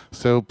here,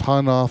 so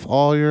pun off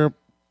all your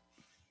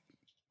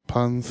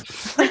puns.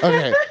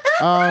 Okay.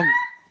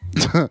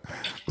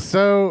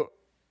 So.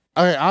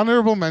 Okay,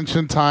 honorable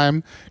mention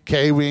time.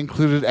 Okay, we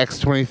included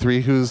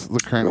X-23, who's the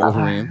current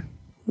Wolverine.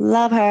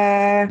 Love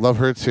her. Love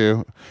her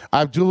too.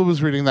 Abdullah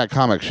was reading that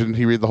comic. Shouldn't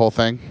he read the whole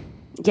thing?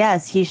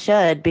 Yes, he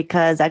should,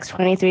 because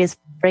X-23 is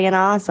friggin'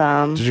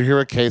 awesome. Did you hear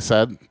what Kay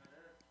said?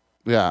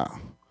 Yeah.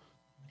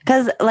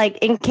 Because, like,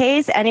 in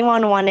case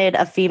anyone wanted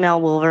a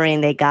female Wolverine,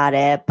 they got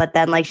it. But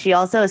then, like, she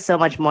also is so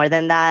much more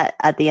than that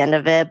at the end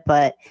of it.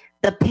 But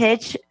the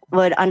pitch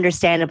would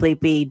understandably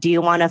be, do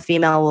you want a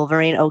female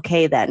Wolverine?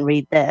 Okay, then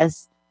read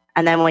this.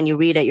 And then when you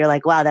read it, you're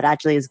like, wow, that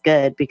actually is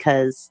good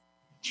because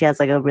she has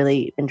like a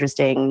really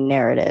interesting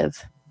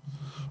narrative.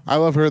 I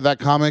love her. That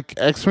comic,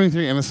 X-23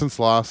 Innocence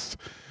Lost.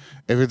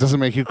 If it doesn't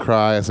make you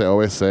cry, as I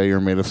always say,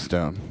 you're made of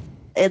stone.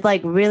 It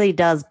like really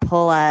does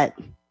pull at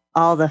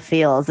all the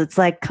feels. It's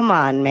like, come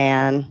on,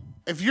 man.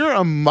 If you're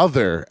a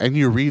mother and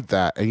you read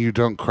that and you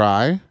don't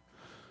cry,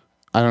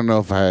 I don't know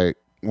if I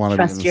want to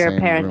trust your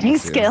parenting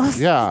skills.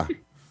 Yeah.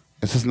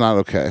 It's just not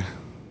okay.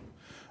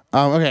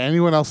 Okay,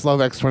 anyone else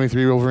love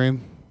X-23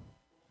 Wolverine?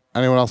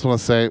 Anyone else want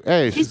to say,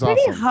 hey, she's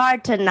pretty awesome.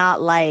 hard to not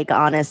like,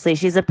 honestly.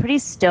 She's a pretty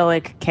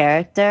stoic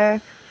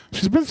character.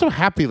 She's been so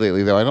happy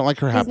lately, though. I don't like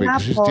her happy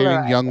because she's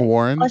dating young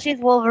Warren. Well, she's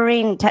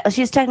Wolverine.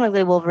 She's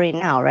technically Wolverine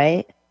now,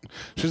 right?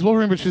 She's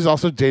Wolverine, but she's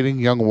also dating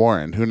young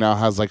Warren, who now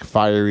has like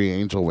fiery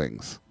angel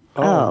wings.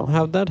 Oh.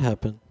 How'd that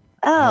happen?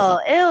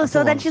 Oh, ew.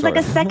 So then she's like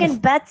a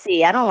second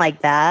Betsy. I don't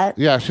like that.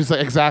 Yeah, she's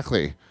like,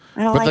 exactly.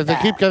 I don't but like they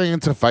that. keep getting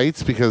into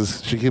fights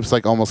because she keeps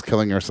like almost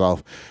killing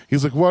herself.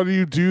 He's like, why do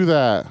you do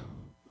that?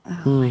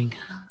 Oh my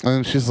God.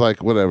 And she's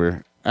like,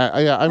 whatever.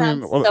 Yeah, I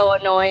mean, so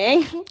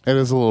annoying. It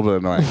is a little bit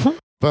annoying,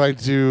 but I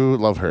do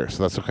love her,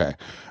 so that's okay.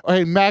 Oh,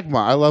 hey, Magma.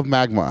 I love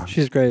Magma.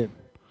 She's great.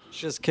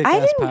 She just kicked I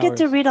didn't get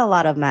to read a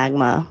lot of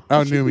Magma.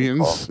 Oh, New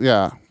Mutants. Cool.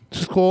 Yeah.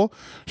 She's cool.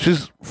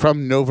 She's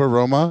from Nova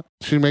Roma.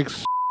 She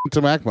makes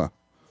into Magma.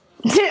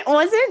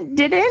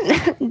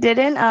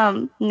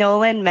 Didn't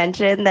Nolan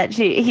mention that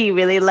he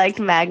really liked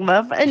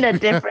Magma in a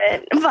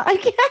different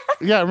podcast?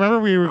 Yeah, remember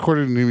we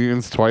recorded New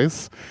Mutants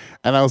twice,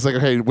 and I was like,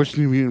 okay, which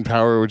New Mutant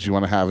power would you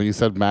want to have? And you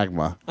said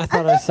Magma. I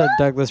thought I said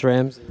Douglas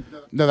Ramsey.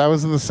 No, that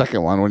was in the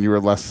second one when you were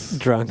less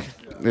Drunk.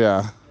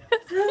 Yeah.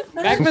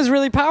 Magma's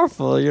really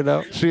powerful, you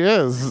know. She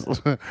is,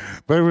 but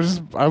we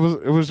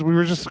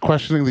were just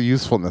questioning the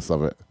usefulness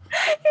of it.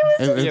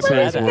 It was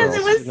because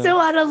it was so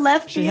out of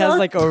left field. She has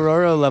like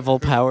Aurora level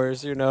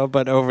powers, you know,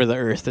 but over the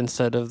earth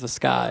instead of the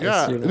skies.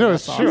 Yeah, you know? no,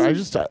 it's true. I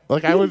just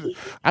like I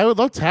would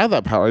love to have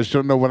that power. I just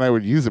don't know when I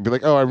would use it. Be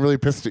like, oh, I'm really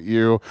pissed at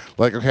you.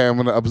 Like, okay, I'm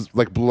gonna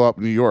like blow up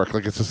New York.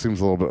 Like, it just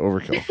seems a little bit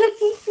overkill.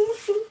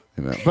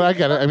 You know, but I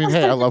get it. I mean,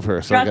 hey, I love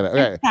her, so I get it.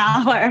 Okay.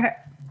 Power.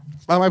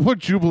 I put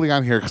Jubilee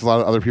on here because a lot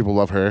of other people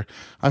love her.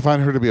 I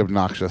find her to be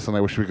obnoxious, and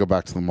I wish we'd go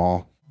back to the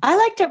mall. I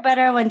liked her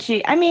better when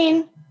I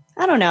mean,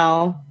 I don't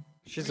know.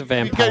 She's a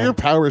vampire. Get your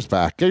powers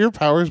back. Get your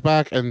powers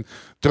back, and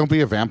don't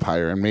be a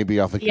vampire. And maybe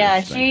I'll think. Yeah,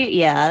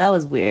 that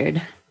was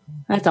weird.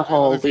 That's a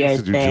whole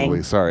weird thing.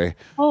 Jubilee, sorry.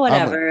 Oh,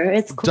 whatever.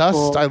 It's cool.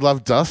 Dust. I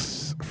love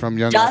Dust from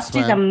Young Dust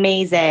X-Men. is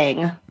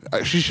amazing.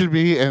 She should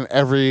be in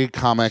every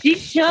comic. She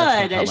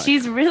should.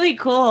 She's really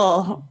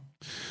cool.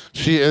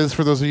 She is.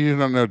 For those of you who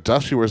don't know,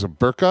 Dust. She wears a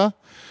burqa.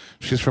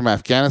 She's from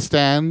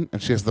Afghanistan,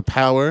 and she has the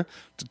power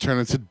to turn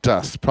into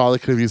dust. Probably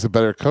could have used a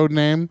better code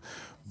name,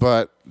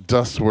 but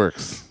Dust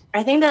works.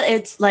 I think that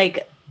it's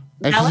like,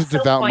 and she's a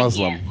devout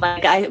Muslim.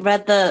 Like, I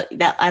read that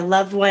I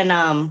loved when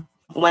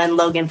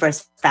Logan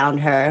first found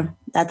her.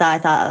 I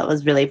thought it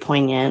was really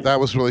poignant. That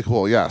was really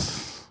cool.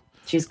 Yes,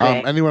 she's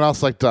great. Anyone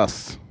else like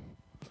Dust?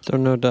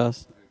 Don't know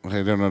Dust.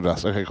 Okay, don't know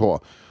Dust. Okay,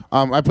 cool.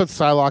 I put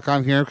Psylocke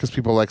on here because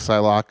people like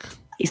Psylocke.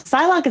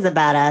 Psylocke is a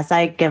badass.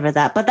 I give her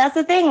that. But that's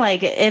the thing.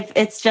 Like, if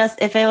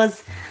it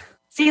was,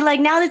 see, like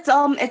now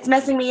it's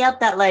messing me up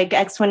that like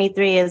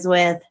X-23 is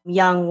with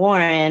young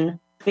Warren,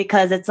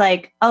 because it's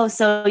like, oh,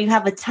 so you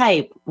have a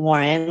type,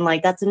 Warren.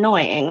 Like, that's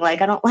annoying.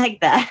 Like, I don't like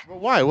that.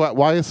 Why?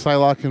 Why is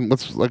Psylocke and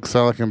what's like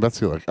Psylocke and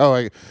Betsy like?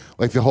 Oh,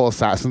 like the whole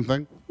assassin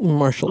thing.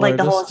 Martial like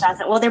artist. The whole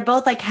assassin. Well, they're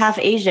both like half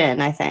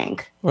Asian, I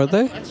think. Are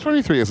they?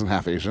 X-23 isn't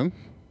half Asian.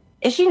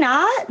 Is she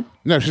not?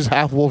 No, she's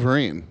half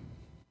Wolverine.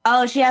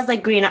 Oh, she has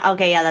like green.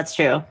 Okay, yeah, that's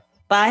true.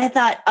 But I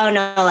thought, oh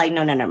no, like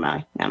no, never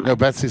mind. No,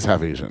 Betsy's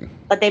half Asian.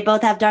 But they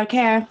both have dark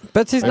hair.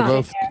 Betsy's not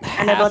both,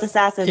 and they're both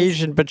assassins.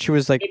 Asian, but she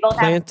was like they both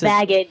planted.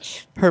 Have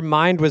baggage. Her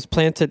mind was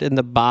planted in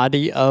the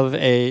body of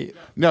a.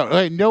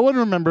 No one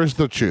remembers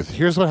the truth.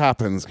 Here's what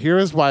happens. Here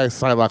is why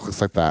Psylocke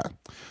looks like that.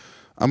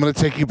 I'm gonna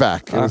take you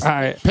back. All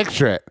right.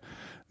 Picture it,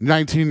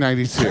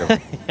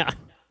 1992. Yeah.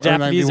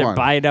 Japanese 91. are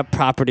buying up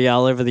property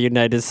all over the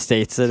United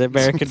States, and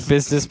American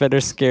businessmen are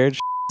scared.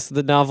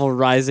 The novel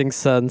Rising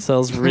Sun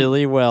sells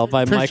really well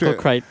by Michael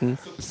Crichton.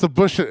 It's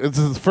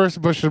the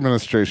first Bush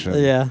administration.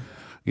 Yeah.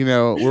 You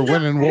know, we're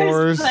winning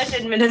wars. Bush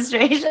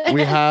administration.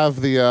 we have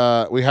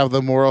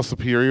the moral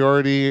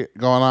superiority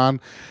going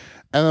on.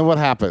 And then what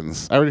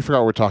happens? I already forgot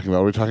what we're talking about.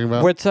 What are we talking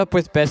about? What's up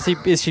with Betsy?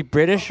 Is she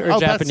British or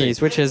Japanese?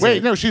 Betsy. Which is Wait,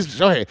 it? no,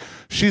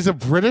 she's a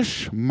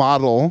British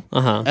model,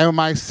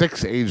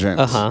 MI6 agent,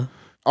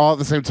 all at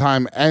the same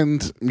time,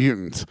 and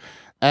mutant.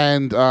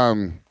 And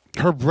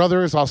her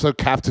brother is also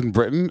Captain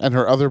Britain, and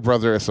her other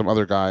brother is some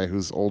other guy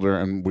who's older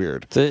and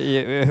weird.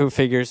 Who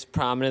figures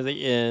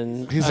prominently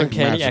in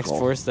Uncanny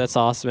X-Force. That's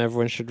awesome.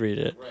 Everyone should read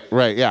it.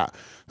 Right, yeah.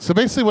 So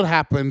basically what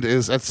happened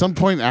is at some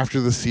point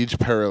after the Siege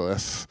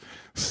Perilous,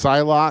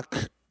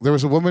 Psylocke, there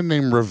was a woman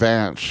named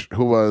Revanche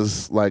who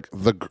was like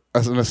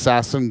as an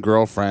assassin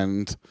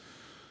girlfriend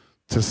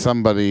to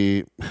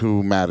somebody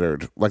who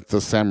mattered, like the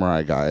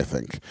samurai guy, I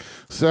think.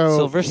 So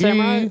Silver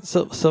Samurai?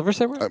 Silver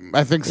Samurai?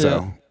 I think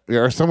so. Yeah,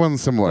 or someone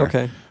similar.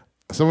 Okay.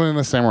 Someone in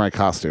a samurai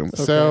costume.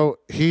 Okay. So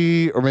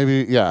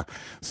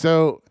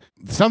So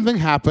something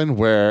happened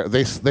where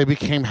they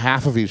became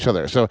half of each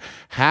other. So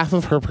half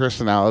of her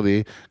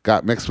personality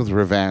got mixed with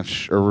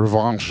Revanche.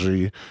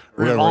 Revanche.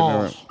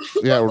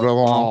 Yeah,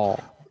 Revanche.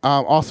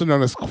 Also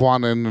known as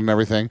Quanon and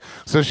everything.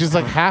 So she's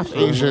like half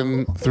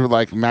Asian through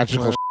like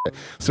magical shit.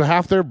 So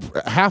half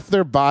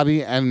their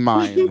body and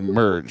mind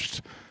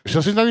merged. So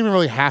she's not even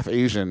really half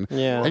Asian.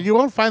 Yeah. And you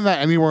won't find that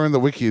anywhere in the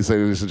wikis,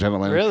 ladies and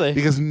gentlemen. Really?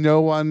 Because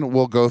no one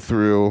will go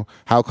through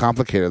how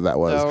complicated that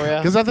was. Oh, yeah.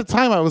 Because at the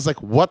time I was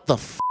like, what the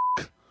f***?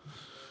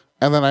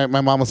 And then my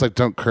mom was like,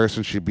 don't curse,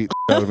 and she beat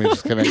the out of me.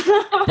 Just kidding.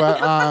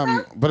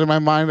 But in my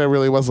mind, I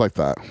really was like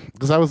that.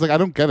 Because I was like, I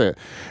don't get it.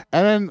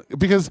 And then,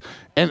 because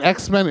in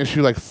X-Men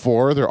issue like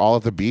 4, they're all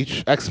at the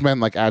beach.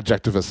 X-Men, like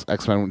adjectivist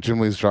X-Men, Jim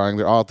Lee's drawing,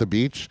 they're all at the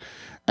beach.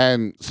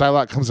 And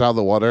Psylocke comes out of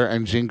the water,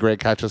 and Jean Grey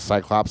catches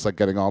Cyclops like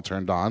getting all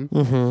turned on,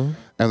 and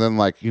then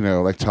like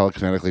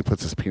telekinetically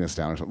puts his penis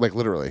down, or something. Like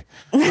literally.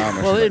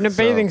 Well, in a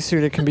bathing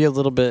suit, it can be a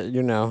little bit,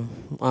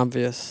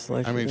 obvious.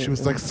 Like I mean, she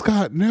was like,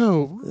 Scott,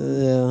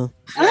 no.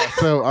 Yeah.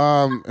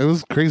 So it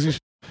was crazy.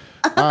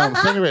 So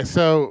anyway,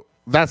 so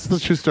That's the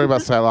true story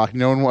about Psylocke.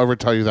 No one will ever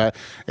tell you that.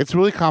 It's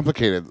really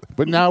complicated.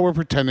 But now we're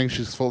pretending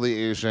she's fully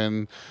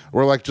Asian.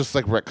 We're just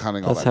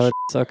retconning all That's that how shit.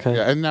 it's okay.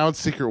 Yeah, and now it's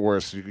Secret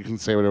Wars, so you can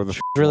say whatever the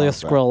Really a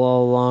Skrull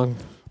all along.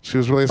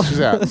 She's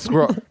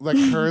Squirrel.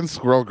 Her and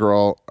Squirrel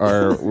Girl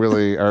are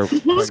really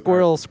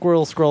Squirrel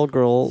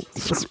girl.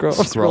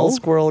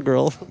 Squirrel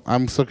girl.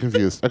 I'm so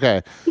confused.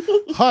 Okay,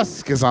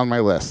 Husk is on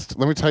my list.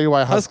 Let me tell you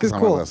why Husk is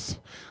on my list.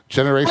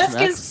 Generation Husk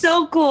X is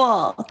so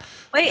cool.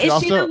 Wait,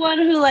 is she the one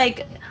who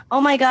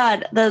oh my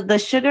god, the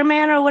Sugar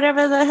Man or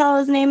whatever the hell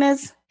his name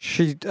is?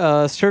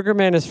 Sugar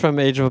Man is from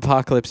Age of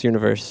Apocalypse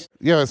universe.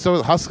 Yeah,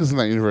 so Husk is in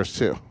that universe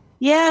too.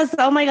 Yes.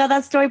 Oh my god,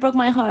 that story broke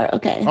my heart.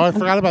 Okay. Oh, I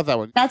forgot about that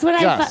one. That's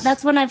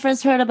when I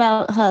first heard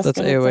about Husk. That's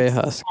AOA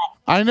Husk.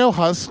 I know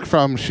Husk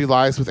from She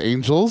Lies with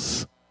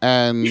Angels,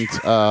 and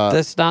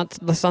let's not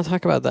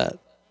talk about that.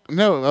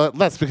 No,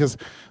 that's because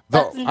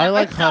I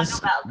like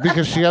Husk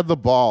because she had the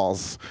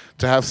balls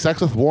to have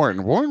sex with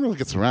Warren. Warren really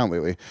gets around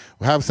lately.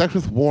 Have sex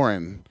with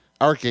Warren,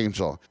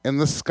 Archangel, in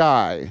the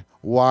sky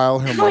while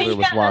her mother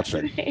was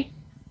watching. Right.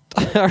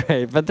 All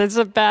right, but it's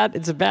a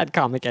bad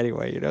comic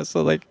anyway,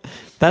 so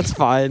that's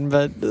fine,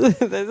 but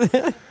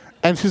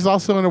and she's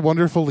also a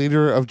wonderful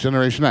leader of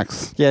Generation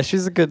X. Yeah,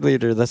 she's a good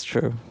leader, that's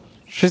true.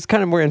 She's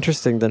kind of more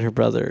interesting than her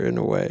brother in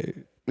a way.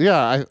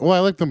 Yeah, I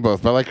like them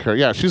both, but I like her.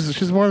 Yeah,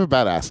 she's more of a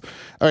badass.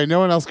 All right, no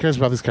one else cares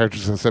about these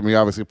characters except me,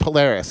 obviously.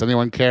 Polaris,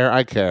 anyone care?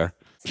 I care.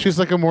 She's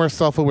a more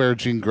self-aware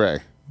Jean Grey.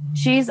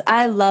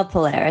 I love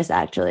Polaris,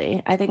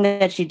 actually. I think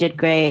that she did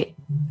great.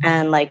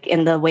 And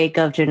in the wake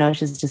of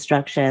Genosha's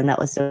destruction, that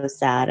was so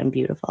sad and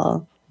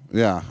beautiful.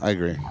 Yeah, I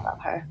agree. I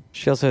love her.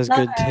 She also has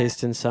good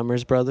taste in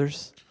Summers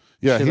Brothers.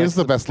 Yeah, he's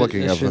the best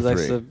looking of the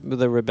three. She likes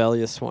the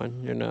rebellious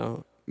one,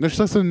 No, she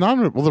likes the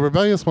the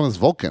rebellious one is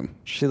Vulcan.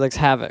 She likes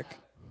Havoc.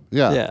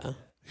 Yeah. Yeah.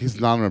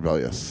 He's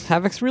non-rebellious.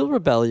 Havoc's real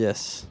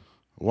rebellious.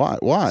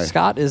 Why?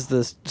 Scott is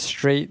the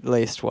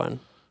straight-laced one.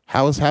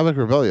 How is Havoc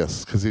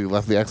rebellious? Because he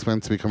left the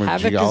X-Men to become a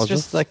geologist?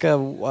 Is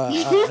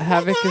just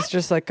Havoc is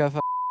just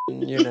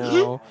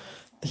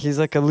he's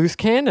like a loose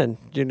cannon,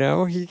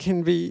 He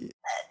can be...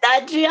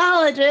 That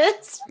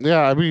geologist.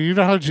 Yeah, I mean, you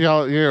know how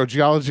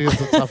geology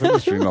is a tough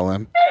industry,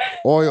 Nolan.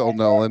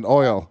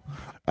 Oil.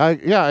 I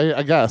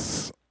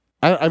guess.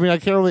 I mean, I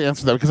can't really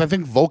answer that because I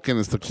think Vulcan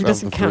is the He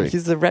doesn't count.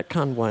 He's the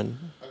retcon one.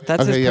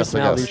 That's his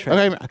personality trait.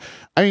 Okay,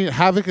 I mean,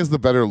 Havoc is the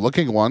better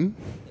looking one.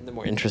 And the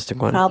more interesting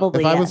one.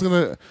 Probably, If I was going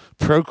to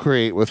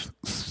procreate with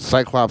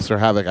Cyclops or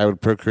Havoc, I would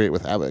procreate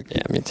with Havoc.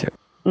 Yeah, me too.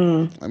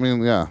 I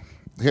mean, yeah.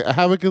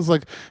 Havoc is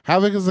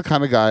the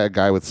kind of guy a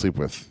guy would sleep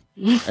with.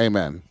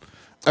 Amen.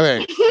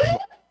 Okay.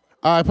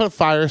 I put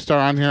Firestar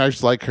on here. I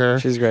just like her.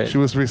 She's great. She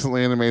was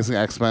recently in Amazing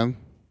X-Men.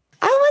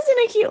 I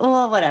wasn't a cute...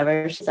 Well,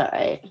 whatever. She's all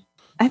right.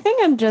 I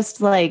think I'm just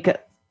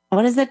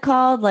what is it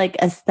called?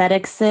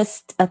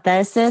 Aestheticist? I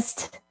just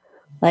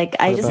think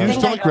I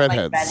don't like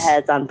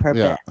redheads on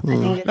purpose.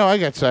 Yeah. No, I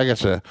get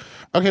you.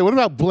 Okay, what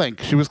about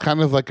Blink? She was kind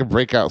of like a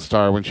breakout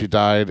star when she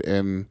died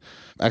in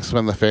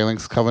X-Men: The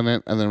Phalanx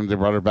Covenant, and then when they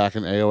brought her back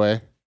in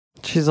AOA.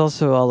 She's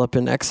also all up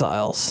in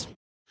Exiles.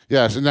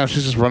 Yeah, so now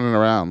she's just running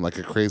around like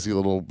a crazy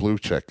little blue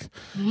chick.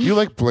 You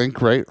like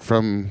Blink, right?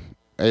 From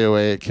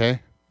AOA 8K?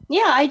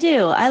 Yeah, I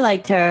do. I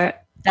liked her.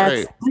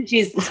 I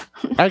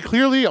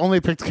clearly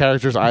only picked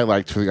characters I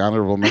liked for the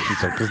honorable mention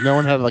set because no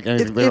one had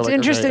anything.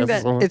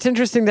 It's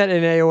interesting that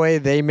in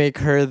AOA they make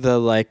her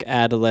the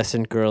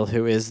adolescent girl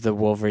who is the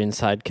Wolverine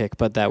sidekick,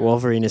 but that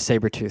Wolverine is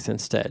Sabretooth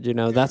instead.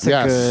 That's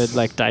a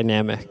good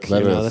dynamic.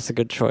 That's a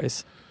good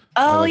choice.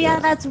 Oh yeah,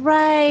 that's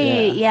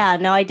right. Yeah,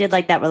 no, I did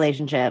like that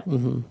relationship.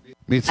 Mm-hmm.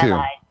 Me too.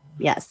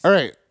 Yes. All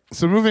right.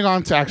 So moving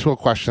on to actual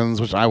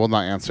questions, which I will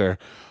not answer.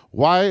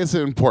 Why is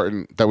it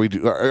important that we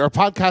do? Are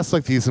podcasts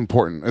like these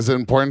important? Is it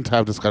important to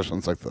have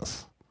discussions like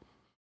this?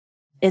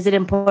 Is it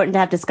important to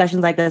have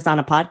discussions like this on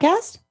a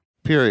podcast?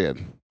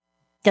 Period.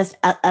 Just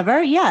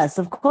ever? Yes,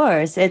 of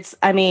course.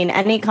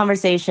 Any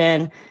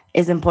conversation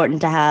is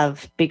important to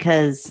have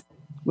because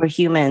we're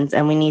humans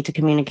and we need to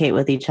communicate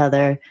with each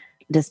other,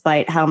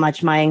 despite how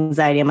much my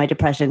anxiety and my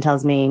depression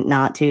tells me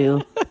not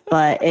to.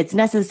 But it's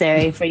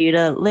necessary for you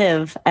to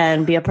live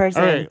and be a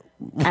person. All right.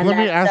 And Let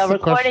me ask the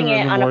recording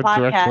it on a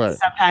podcast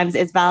sometimes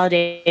is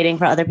validating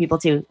for other people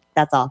too.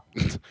 That's all.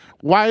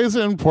 Why is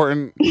it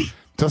important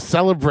to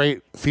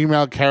celebrate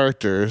female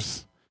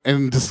characters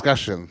in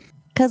discussion?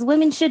 Because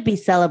women should be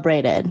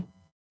celebrated.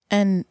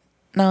 And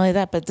not only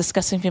that, but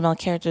discussing female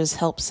characters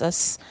helps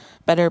us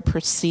better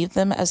perceive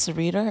them as a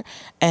reader.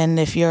 And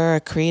if you're a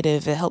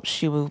creative, it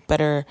helps you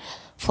better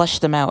flesh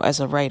them out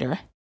as a writer.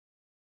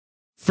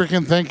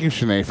 Freaking thank you,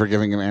 Shanae, for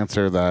giving an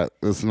answer that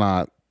is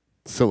not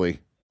silly.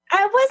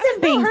 I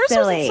wasn't being hers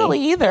silly. Wasn't silly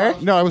either.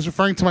 No, I was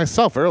referring to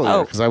myself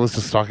earlier because I was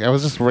just talking. I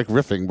was just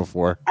riffing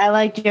before. I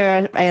liked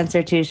your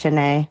answer too,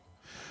 Shanae.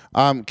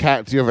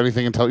 Kat, do you have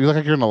anything to tell? You look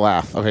like you're gonna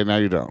laugh. Okay, now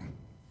you don't.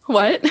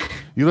 What?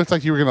 You looked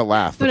like you were going to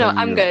laugh. No,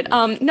 I'm good.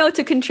 No,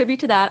 to contribute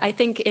to that, I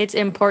think it's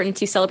important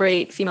to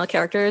celebrate female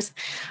characters.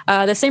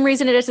 The same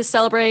reason it is to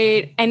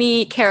celebrate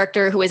any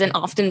character who isn't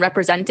often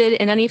represented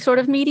in any sort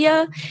of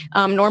media.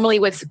 Normally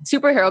with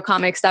superhero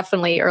comics,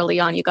 definitely early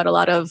on, you got a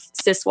lot of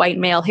cis white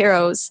male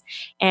heroes.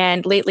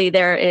 And lately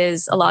there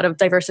is a lot of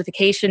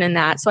diversification in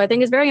that. So I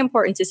think it's very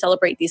important to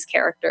celebrate these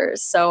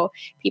characters so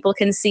people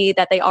can see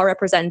that they are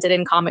represented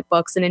in comic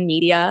books and in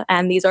media.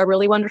 And these are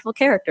really wonderful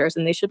characters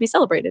and they should be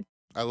celebrated.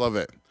 I love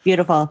it.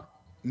 Beautiful.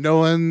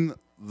 Knowing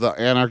the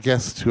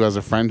anarchist who has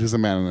a friend who's a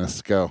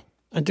manonist, go.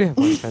 I do have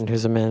one friend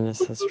who's a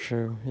manist. That's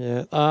true.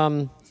 Yeah.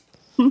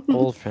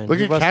 Old friend.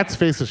 Look at Kat's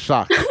face is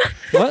shocked.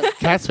 What?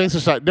 Kat's face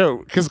is shocked. No,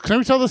 because can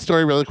we tell the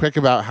story really quick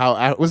about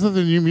how, was it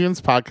the New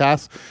Mutants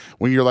podcast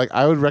when you're like,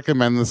 I would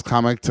recommend this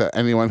comic to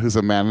anyone who's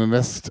a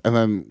manonist, and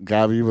then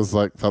Gabby was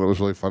like, thought it was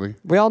really funny.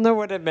 We all know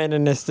what a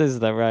manonist is,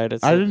 though, right?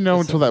 I didn't know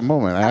until that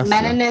moment. I asked you.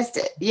 Manonist,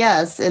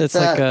 yes. It's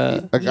like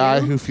A guy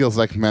who feels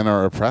like men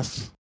are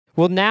oppressed.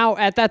 Well, now,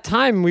 at that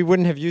time, we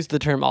wouldn't have used the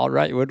term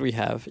alt-right, would we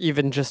have?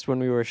 Even just when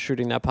we were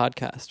shooting that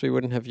podcast, we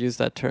wouldn't have used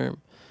that term,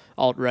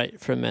 alt-right,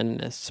 for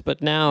menonists.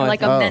 But now...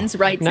 Like a men's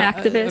rights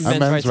activist. A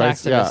men's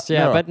rights activist,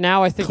 yeah. No. But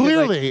now I think...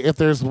 Clearly, if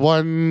there's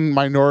one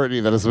minority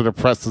that has been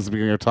oppressed since the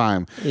beginning of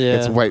time,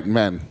 it's white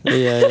men.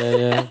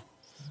 Yeah.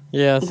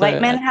 So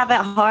White men have it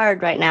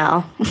hard right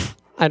now.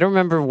 I don't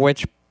remember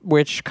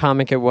which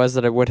comic it was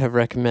that I would have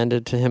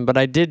recommended to him, but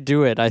I did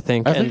do it, I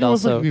think. I think and it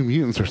was also, like New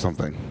Mutants or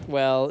something.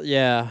 Well,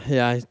 yeah,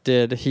 I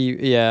did.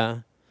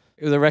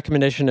 The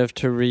recommendation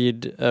to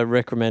read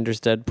Rick Remender's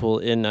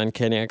Deadpool in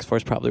Uncanny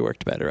X-Force probably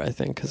worked better, I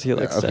think, because he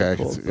likes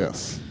Deadpool.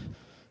 Yes.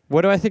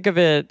 What do I think of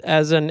it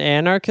as an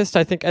anarchist?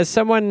 I think as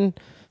someone,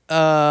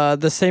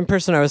 the same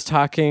person I was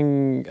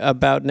talking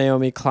about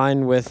Naomi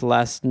Klein with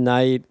last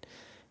night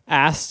they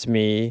asked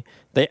me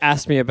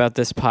about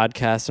this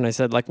podcast, and I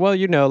said, like, well,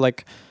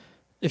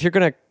 if you're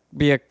going to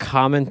be a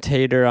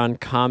commentator on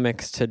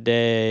comics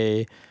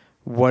today,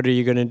 what are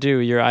you going to do?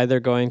 You're either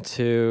going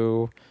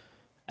to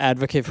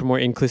advocate for more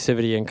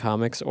inclusivity in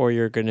comics, or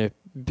you're going to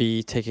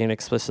be taking an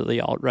explicitly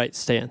alt-right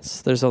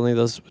stance. There's only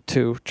those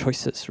two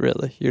choices,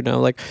 really,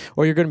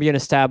 or you're going to be an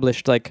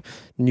established,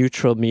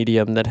 neutral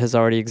medium that has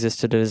already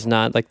existed and is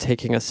not,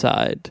 taking a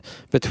side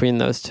between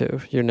those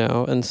two,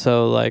 And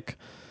so,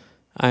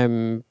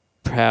 I'm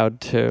proud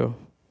to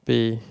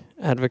be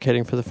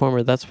advocating for the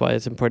former. That's why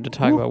it's important to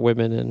talk about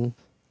women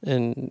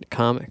in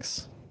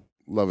comics.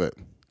 Love it.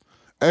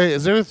 Hey,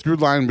 is there a through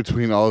line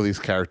between all of these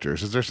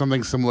characters? Is there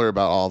something similar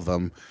about all of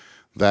them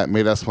that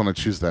made us want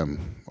to choose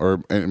them?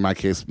 Or in my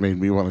case, made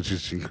me want to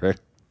choose Jean Grey?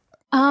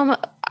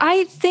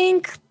 I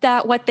think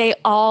that what they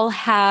all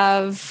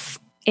have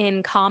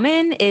in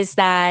common is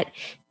that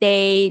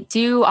they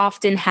do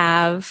often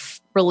have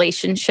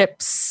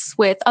relationships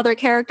with other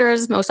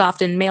characters, most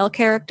often male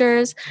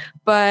characters,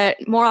 but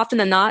more often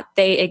than not,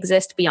 they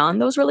exist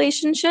beyond those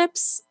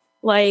relationships.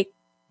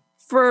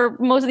 For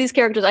most of these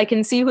characters, I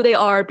can see who they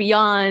are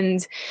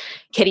beyond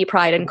Kitty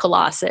Pryde and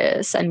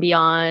Colossus and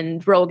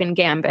beyond Rogue and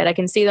Gambit. I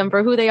can see them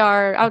for who they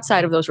are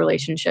outside of those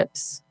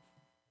relationships.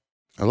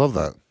 I love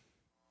that.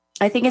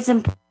 I think it's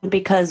important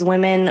because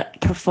women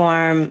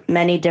perform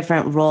many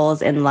different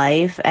roles in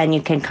life, and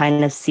you can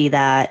kind of see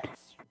that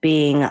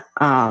being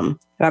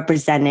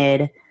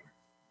represented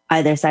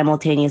either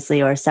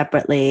simultaneously or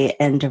separately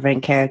in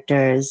different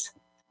characters,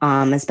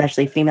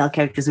 especially female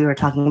characters we were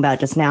talking about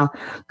just now.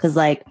 Because,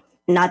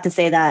 not to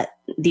say that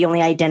the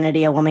only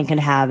identity a woman can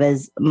have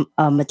is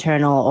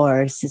maternal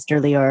or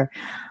sisterly or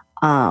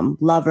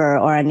lover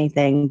or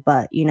anything,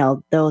 but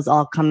those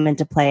all come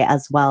into play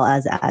as well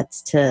as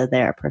adds to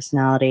their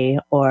personality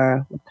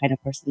or what kind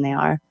of person they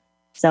are.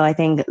 So I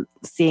think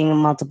seeing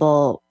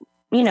multiple,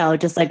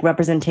 just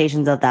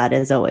representations of that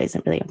is always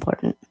really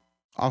important.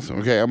 Awesome.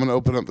 Okay, I'm going to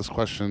open up this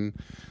question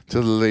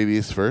to the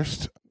ladies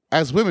first.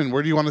 As women,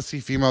 where do you want to see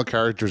female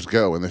characters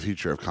go in the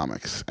future of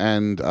comics?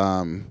 And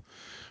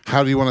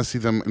how do you want to see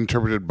them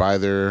interpreted by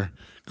their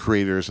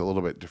creators a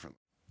little bit different?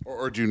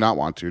 Or do you not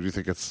want to? Do you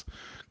think it's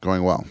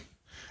going well?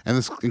 And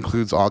this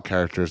includes all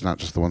characters, not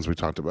just the ones we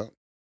talked about.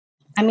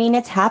 I mean,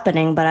 it's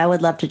happening, but I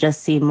would love to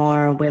just see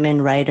more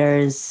women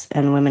writers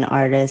and women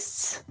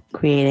artists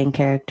creating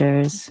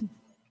characters.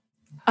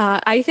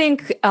 I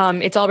think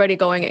it's already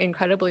going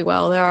incredibly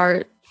well. There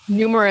are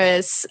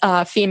numerous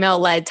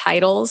female-led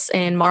titles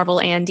in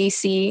Marvel and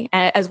DC,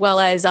 as well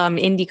as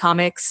indie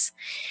comics.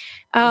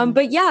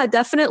 But yeah,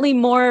 definitely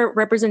more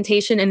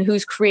representation in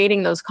who's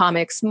creating those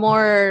comics,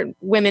 more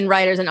women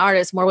writers and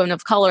artists, more women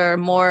of color,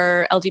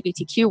 more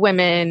LGBTQ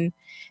women,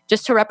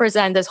 just to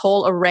represent this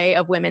whole array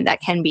of women that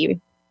can be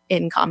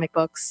in comic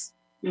books.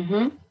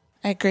 Mm-hmm.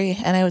 I agree.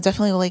 And I would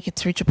definitely like it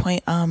to reach a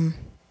point. I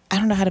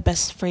don't know how to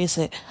best phrase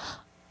it.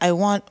 I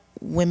want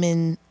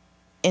women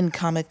in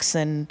comics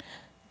and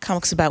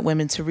comics about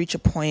women to reach a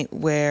point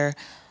where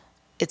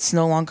it's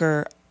no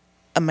longer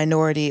a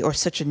minority or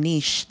such a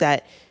niche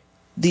that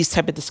these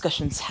type of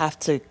discussions have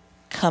to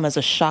come as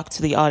a shock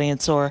to the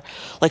audience or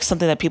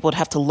something that people would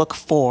have to look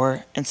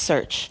for and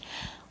search.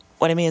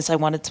 What I mean is I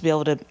wanted to be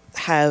able to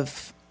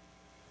have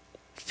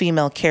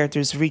female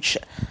characters reach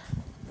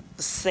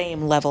the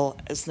same level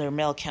as their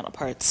male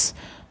counterparts,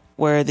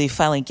 where they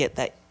finally get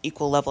that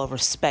equal level of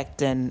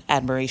respect and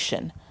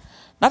admiration.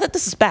 Not that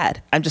this is bad.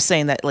 I'm just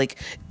saying that, like,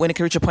 when it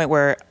can reach a point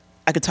where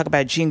I could talk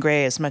about Jean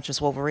Grey as much as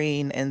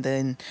Wolverine, and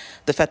then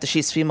the fact that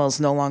she's female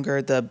is no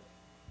longer the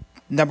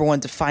number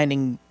one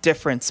defining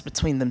difference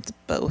between them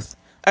both,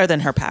 other than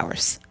her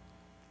powers.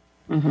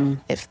 Mm-hmm.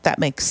 If that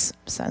makes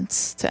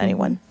sense to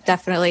anyone.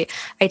 Definitely.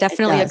 I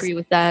definitely agree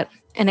with that.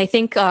 And I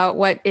think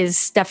what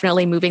is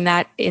definitely moving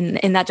that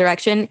in that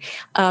direction,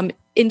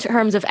 in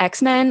terms of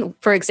X-Men,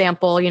 for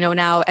example,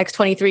 now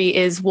X-23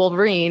 is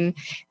Wolverine,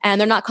 and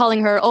they're not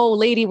calling her,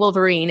 Lady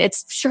Wolverine.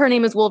 Her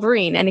name is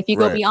Wolverine. And if you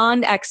go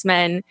beyond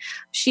X-Men,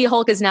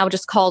 She-Hulk is now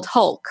just called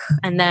Hulk.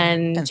 And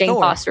then Jane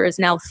Foster is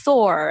now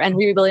Thor. And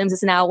Riri Williams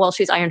is now,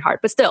 she's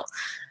Ironheart, but still.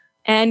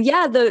 And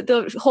yeah,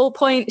 the whole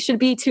point should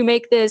be to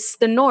make this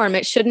the norm.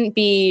 It shouldn't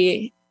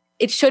be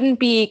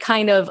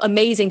kind of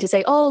amazing to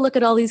say, look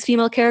at all these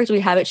female characters we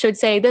have. It should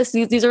say this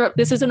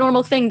is a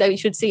normal thing that you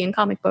should see in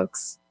comic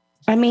books.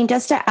 I mean,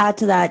 just to add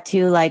to that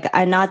too, like,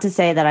 not to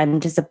say that I'm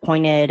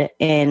disappointed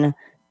in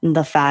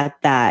the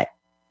fact that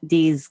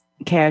these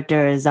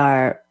characters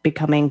are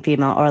becoming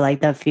female, or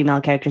like the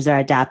female characters are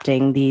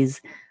adapting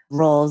these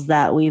roles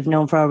that we've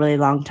known for a really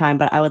long time.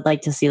 But I would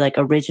like to see like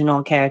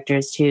original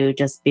characters too,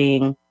 just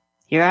being,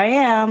 here I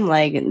am.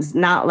 Like, it's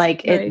not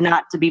like it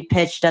not to be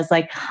pitched as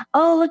like,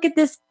 look at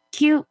this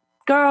cute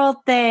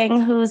girl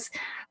thing who's,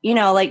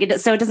 like,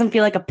 so it doesn't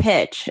feel like a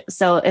pitch.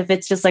 So if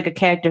it's just like a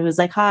character who's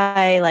like,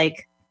 hi,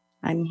 like,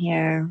 I'm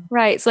here.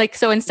 Right.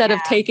 So instead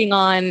of taking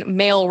on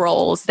male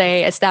roles,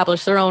 they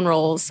establish their own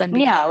roles. And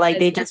like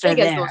they just are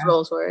there. Those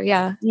roles were.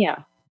 Yeah.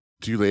 Yeah.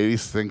 Do you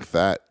ladies think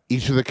that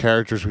each of the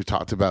characters we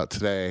talked about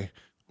today,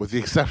 with the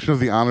exception of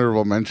the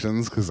honorable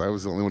mentions, because I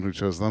was the only one who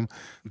chose them,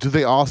 do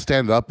they all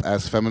stand up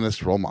as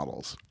feminist role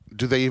models?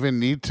 Do they even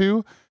need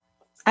to?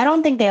 I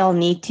don't think they all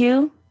need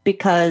to,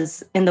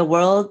 because in the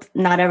world,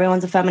 not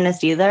everyone's a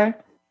feminist either.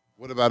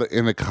 What about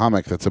in a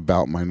comic that's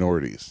about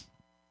minorities?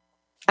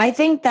 I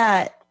think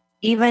that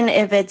even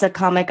if it's a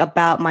comic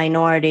about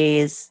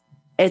minorities,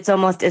 it's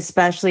almost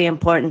especially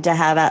important to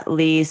have at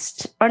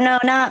least, or no,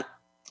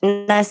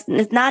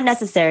 it's not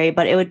necessary,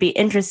 but it would be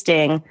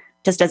interesting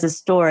just as a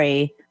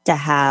story to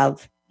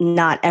have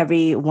not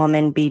every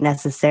woman be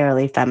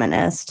necessarily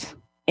feminist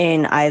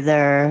in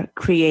either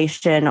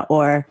creation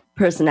or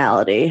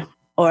personality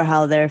or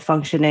how they're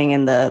functioning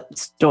in the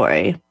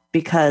story,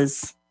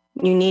 because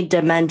you need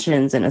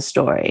dimensions in a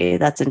story.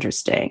 That's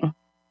interesting.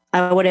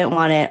 I wouldn't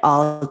want it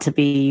all to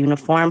be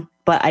uniform,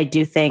 but I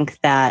do think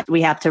that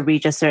we have to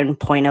reach a certain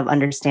point of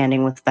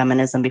understanding with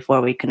feminism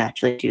before we can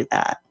actually do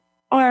that.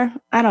 Or,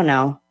 I don't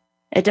know.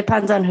 It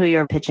depends on who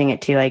you're pitching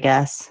it to, I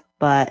guess.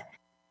 But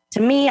to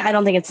me, I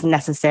don't think it's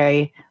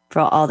necessary for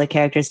all the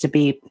characters to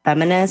be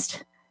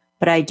feminist.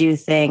 But I do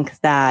think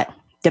that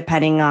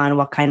depending on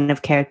what kind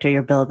of character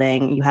you're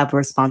building, you have a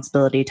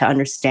responsibility to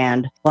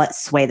understand what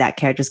sway that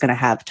character is going to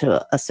have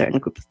to a certain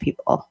group of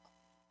people.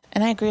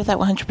 And I agree with that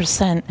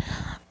 100%.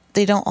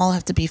 They don't all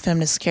have to be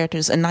feminist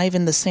characters, and not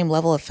even the same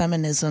level of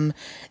feminism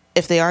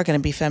if they are going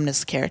to be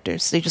feminist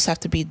characters. They just have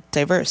to be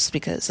diverse,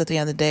 because at the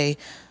end of the day,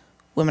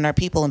 women are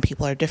people and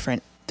people are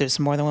different. There's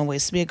more than one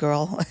ways to be a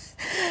girl.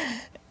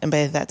 And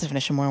by that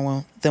definition,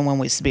 more than one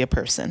ways to be a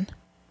person.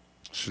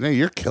 Shanae,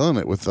 you're killing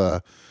it with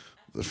the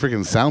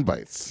freaking sound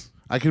bites.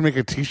 I can make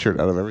a t-shirt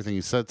out of everything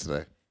you said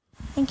today.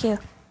 Thank you.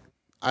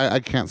 I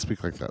can't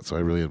speak like that, so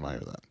I really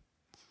admire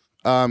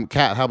that.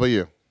 Kat, how about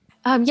you?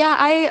 Yeah,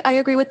 I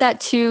agree with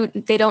that too.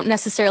 They don't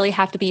necessarily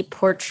have to be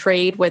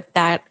portrayed with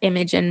that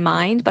image in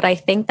mind, but I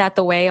think that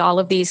the way all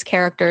of these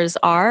characters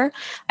are,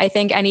 I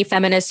think any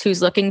feminist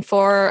who's looking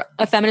for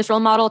a feminist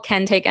role model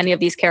can take any of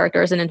these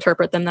characters and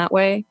interpret them that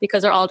way,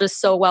 because they're all just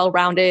so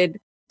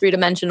well-rounded,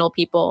 three-dimensional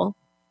people.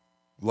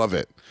 Love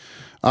it.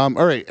 All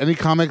right, any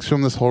comics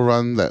from this whole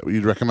run that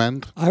you'd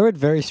recommend? I would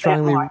very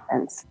strongly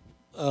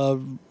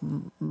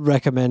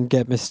recommend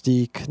Get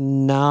Mystique,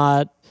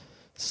 not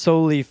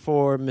solely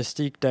for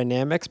Mystique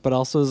dynamics, but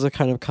also as a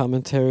kind of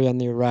commentary on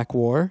the Iraq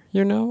War,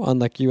 on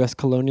like U.S.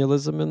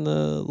 colonialism in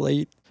the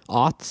late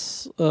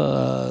aughts,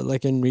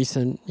 like in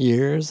recent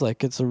years.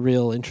 Like, it's a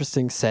real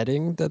interesting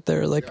setting that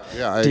they're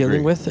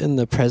dealing with in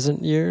the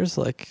present years.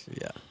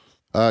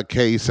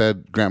 Kay, you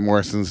said Grant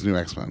Morrison's new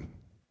X-Men.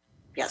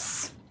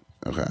 Yes.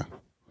 Okay.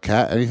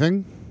 Kat,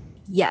 anything?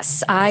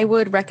 Yes, I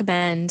would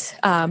recommend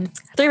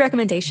 3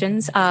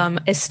 recommendations.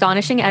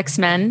 Astonishing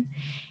X-Men.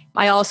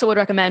 I also would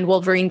recommend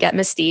Wolverine Get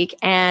Mystique,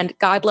 and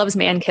God Loves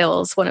Man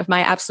Kills, one of my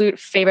absolute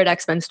favorite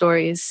X-Men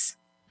stories.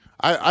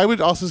 I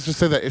would also just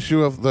say that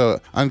issue of the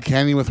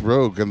Uncanny with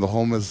Rogue and the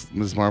whole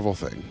Ms. Marvel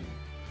thing.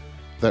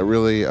 That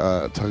really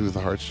tugs at the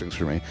heartstrings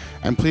for me.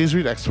 And please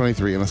read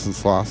X-23,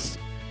 Innocence Lost,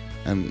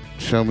 and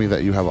show me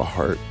that you have a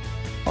heart,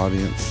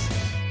 audience.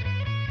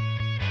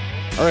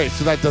 All right,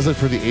 so that does it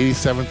for the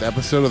 87th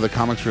episode of the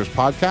ComicsVerse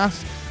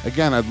podcast.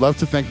 Again, I'd love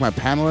to thank my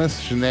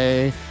panelists,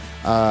 Shanae,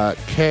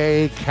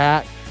 Kay,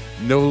 Kat,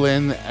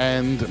 Nolan,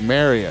 and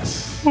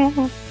Marius.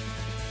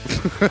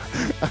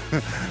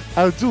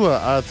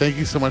 Dula, thank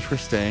you so much for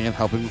staying and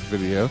helping with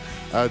video.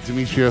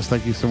 Demetrios,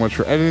 thank you so much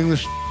for editing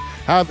this.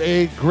 Have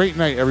a great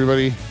night,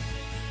 everybody.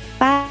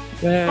 Bye.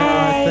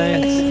 Yeah,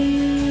 thanks.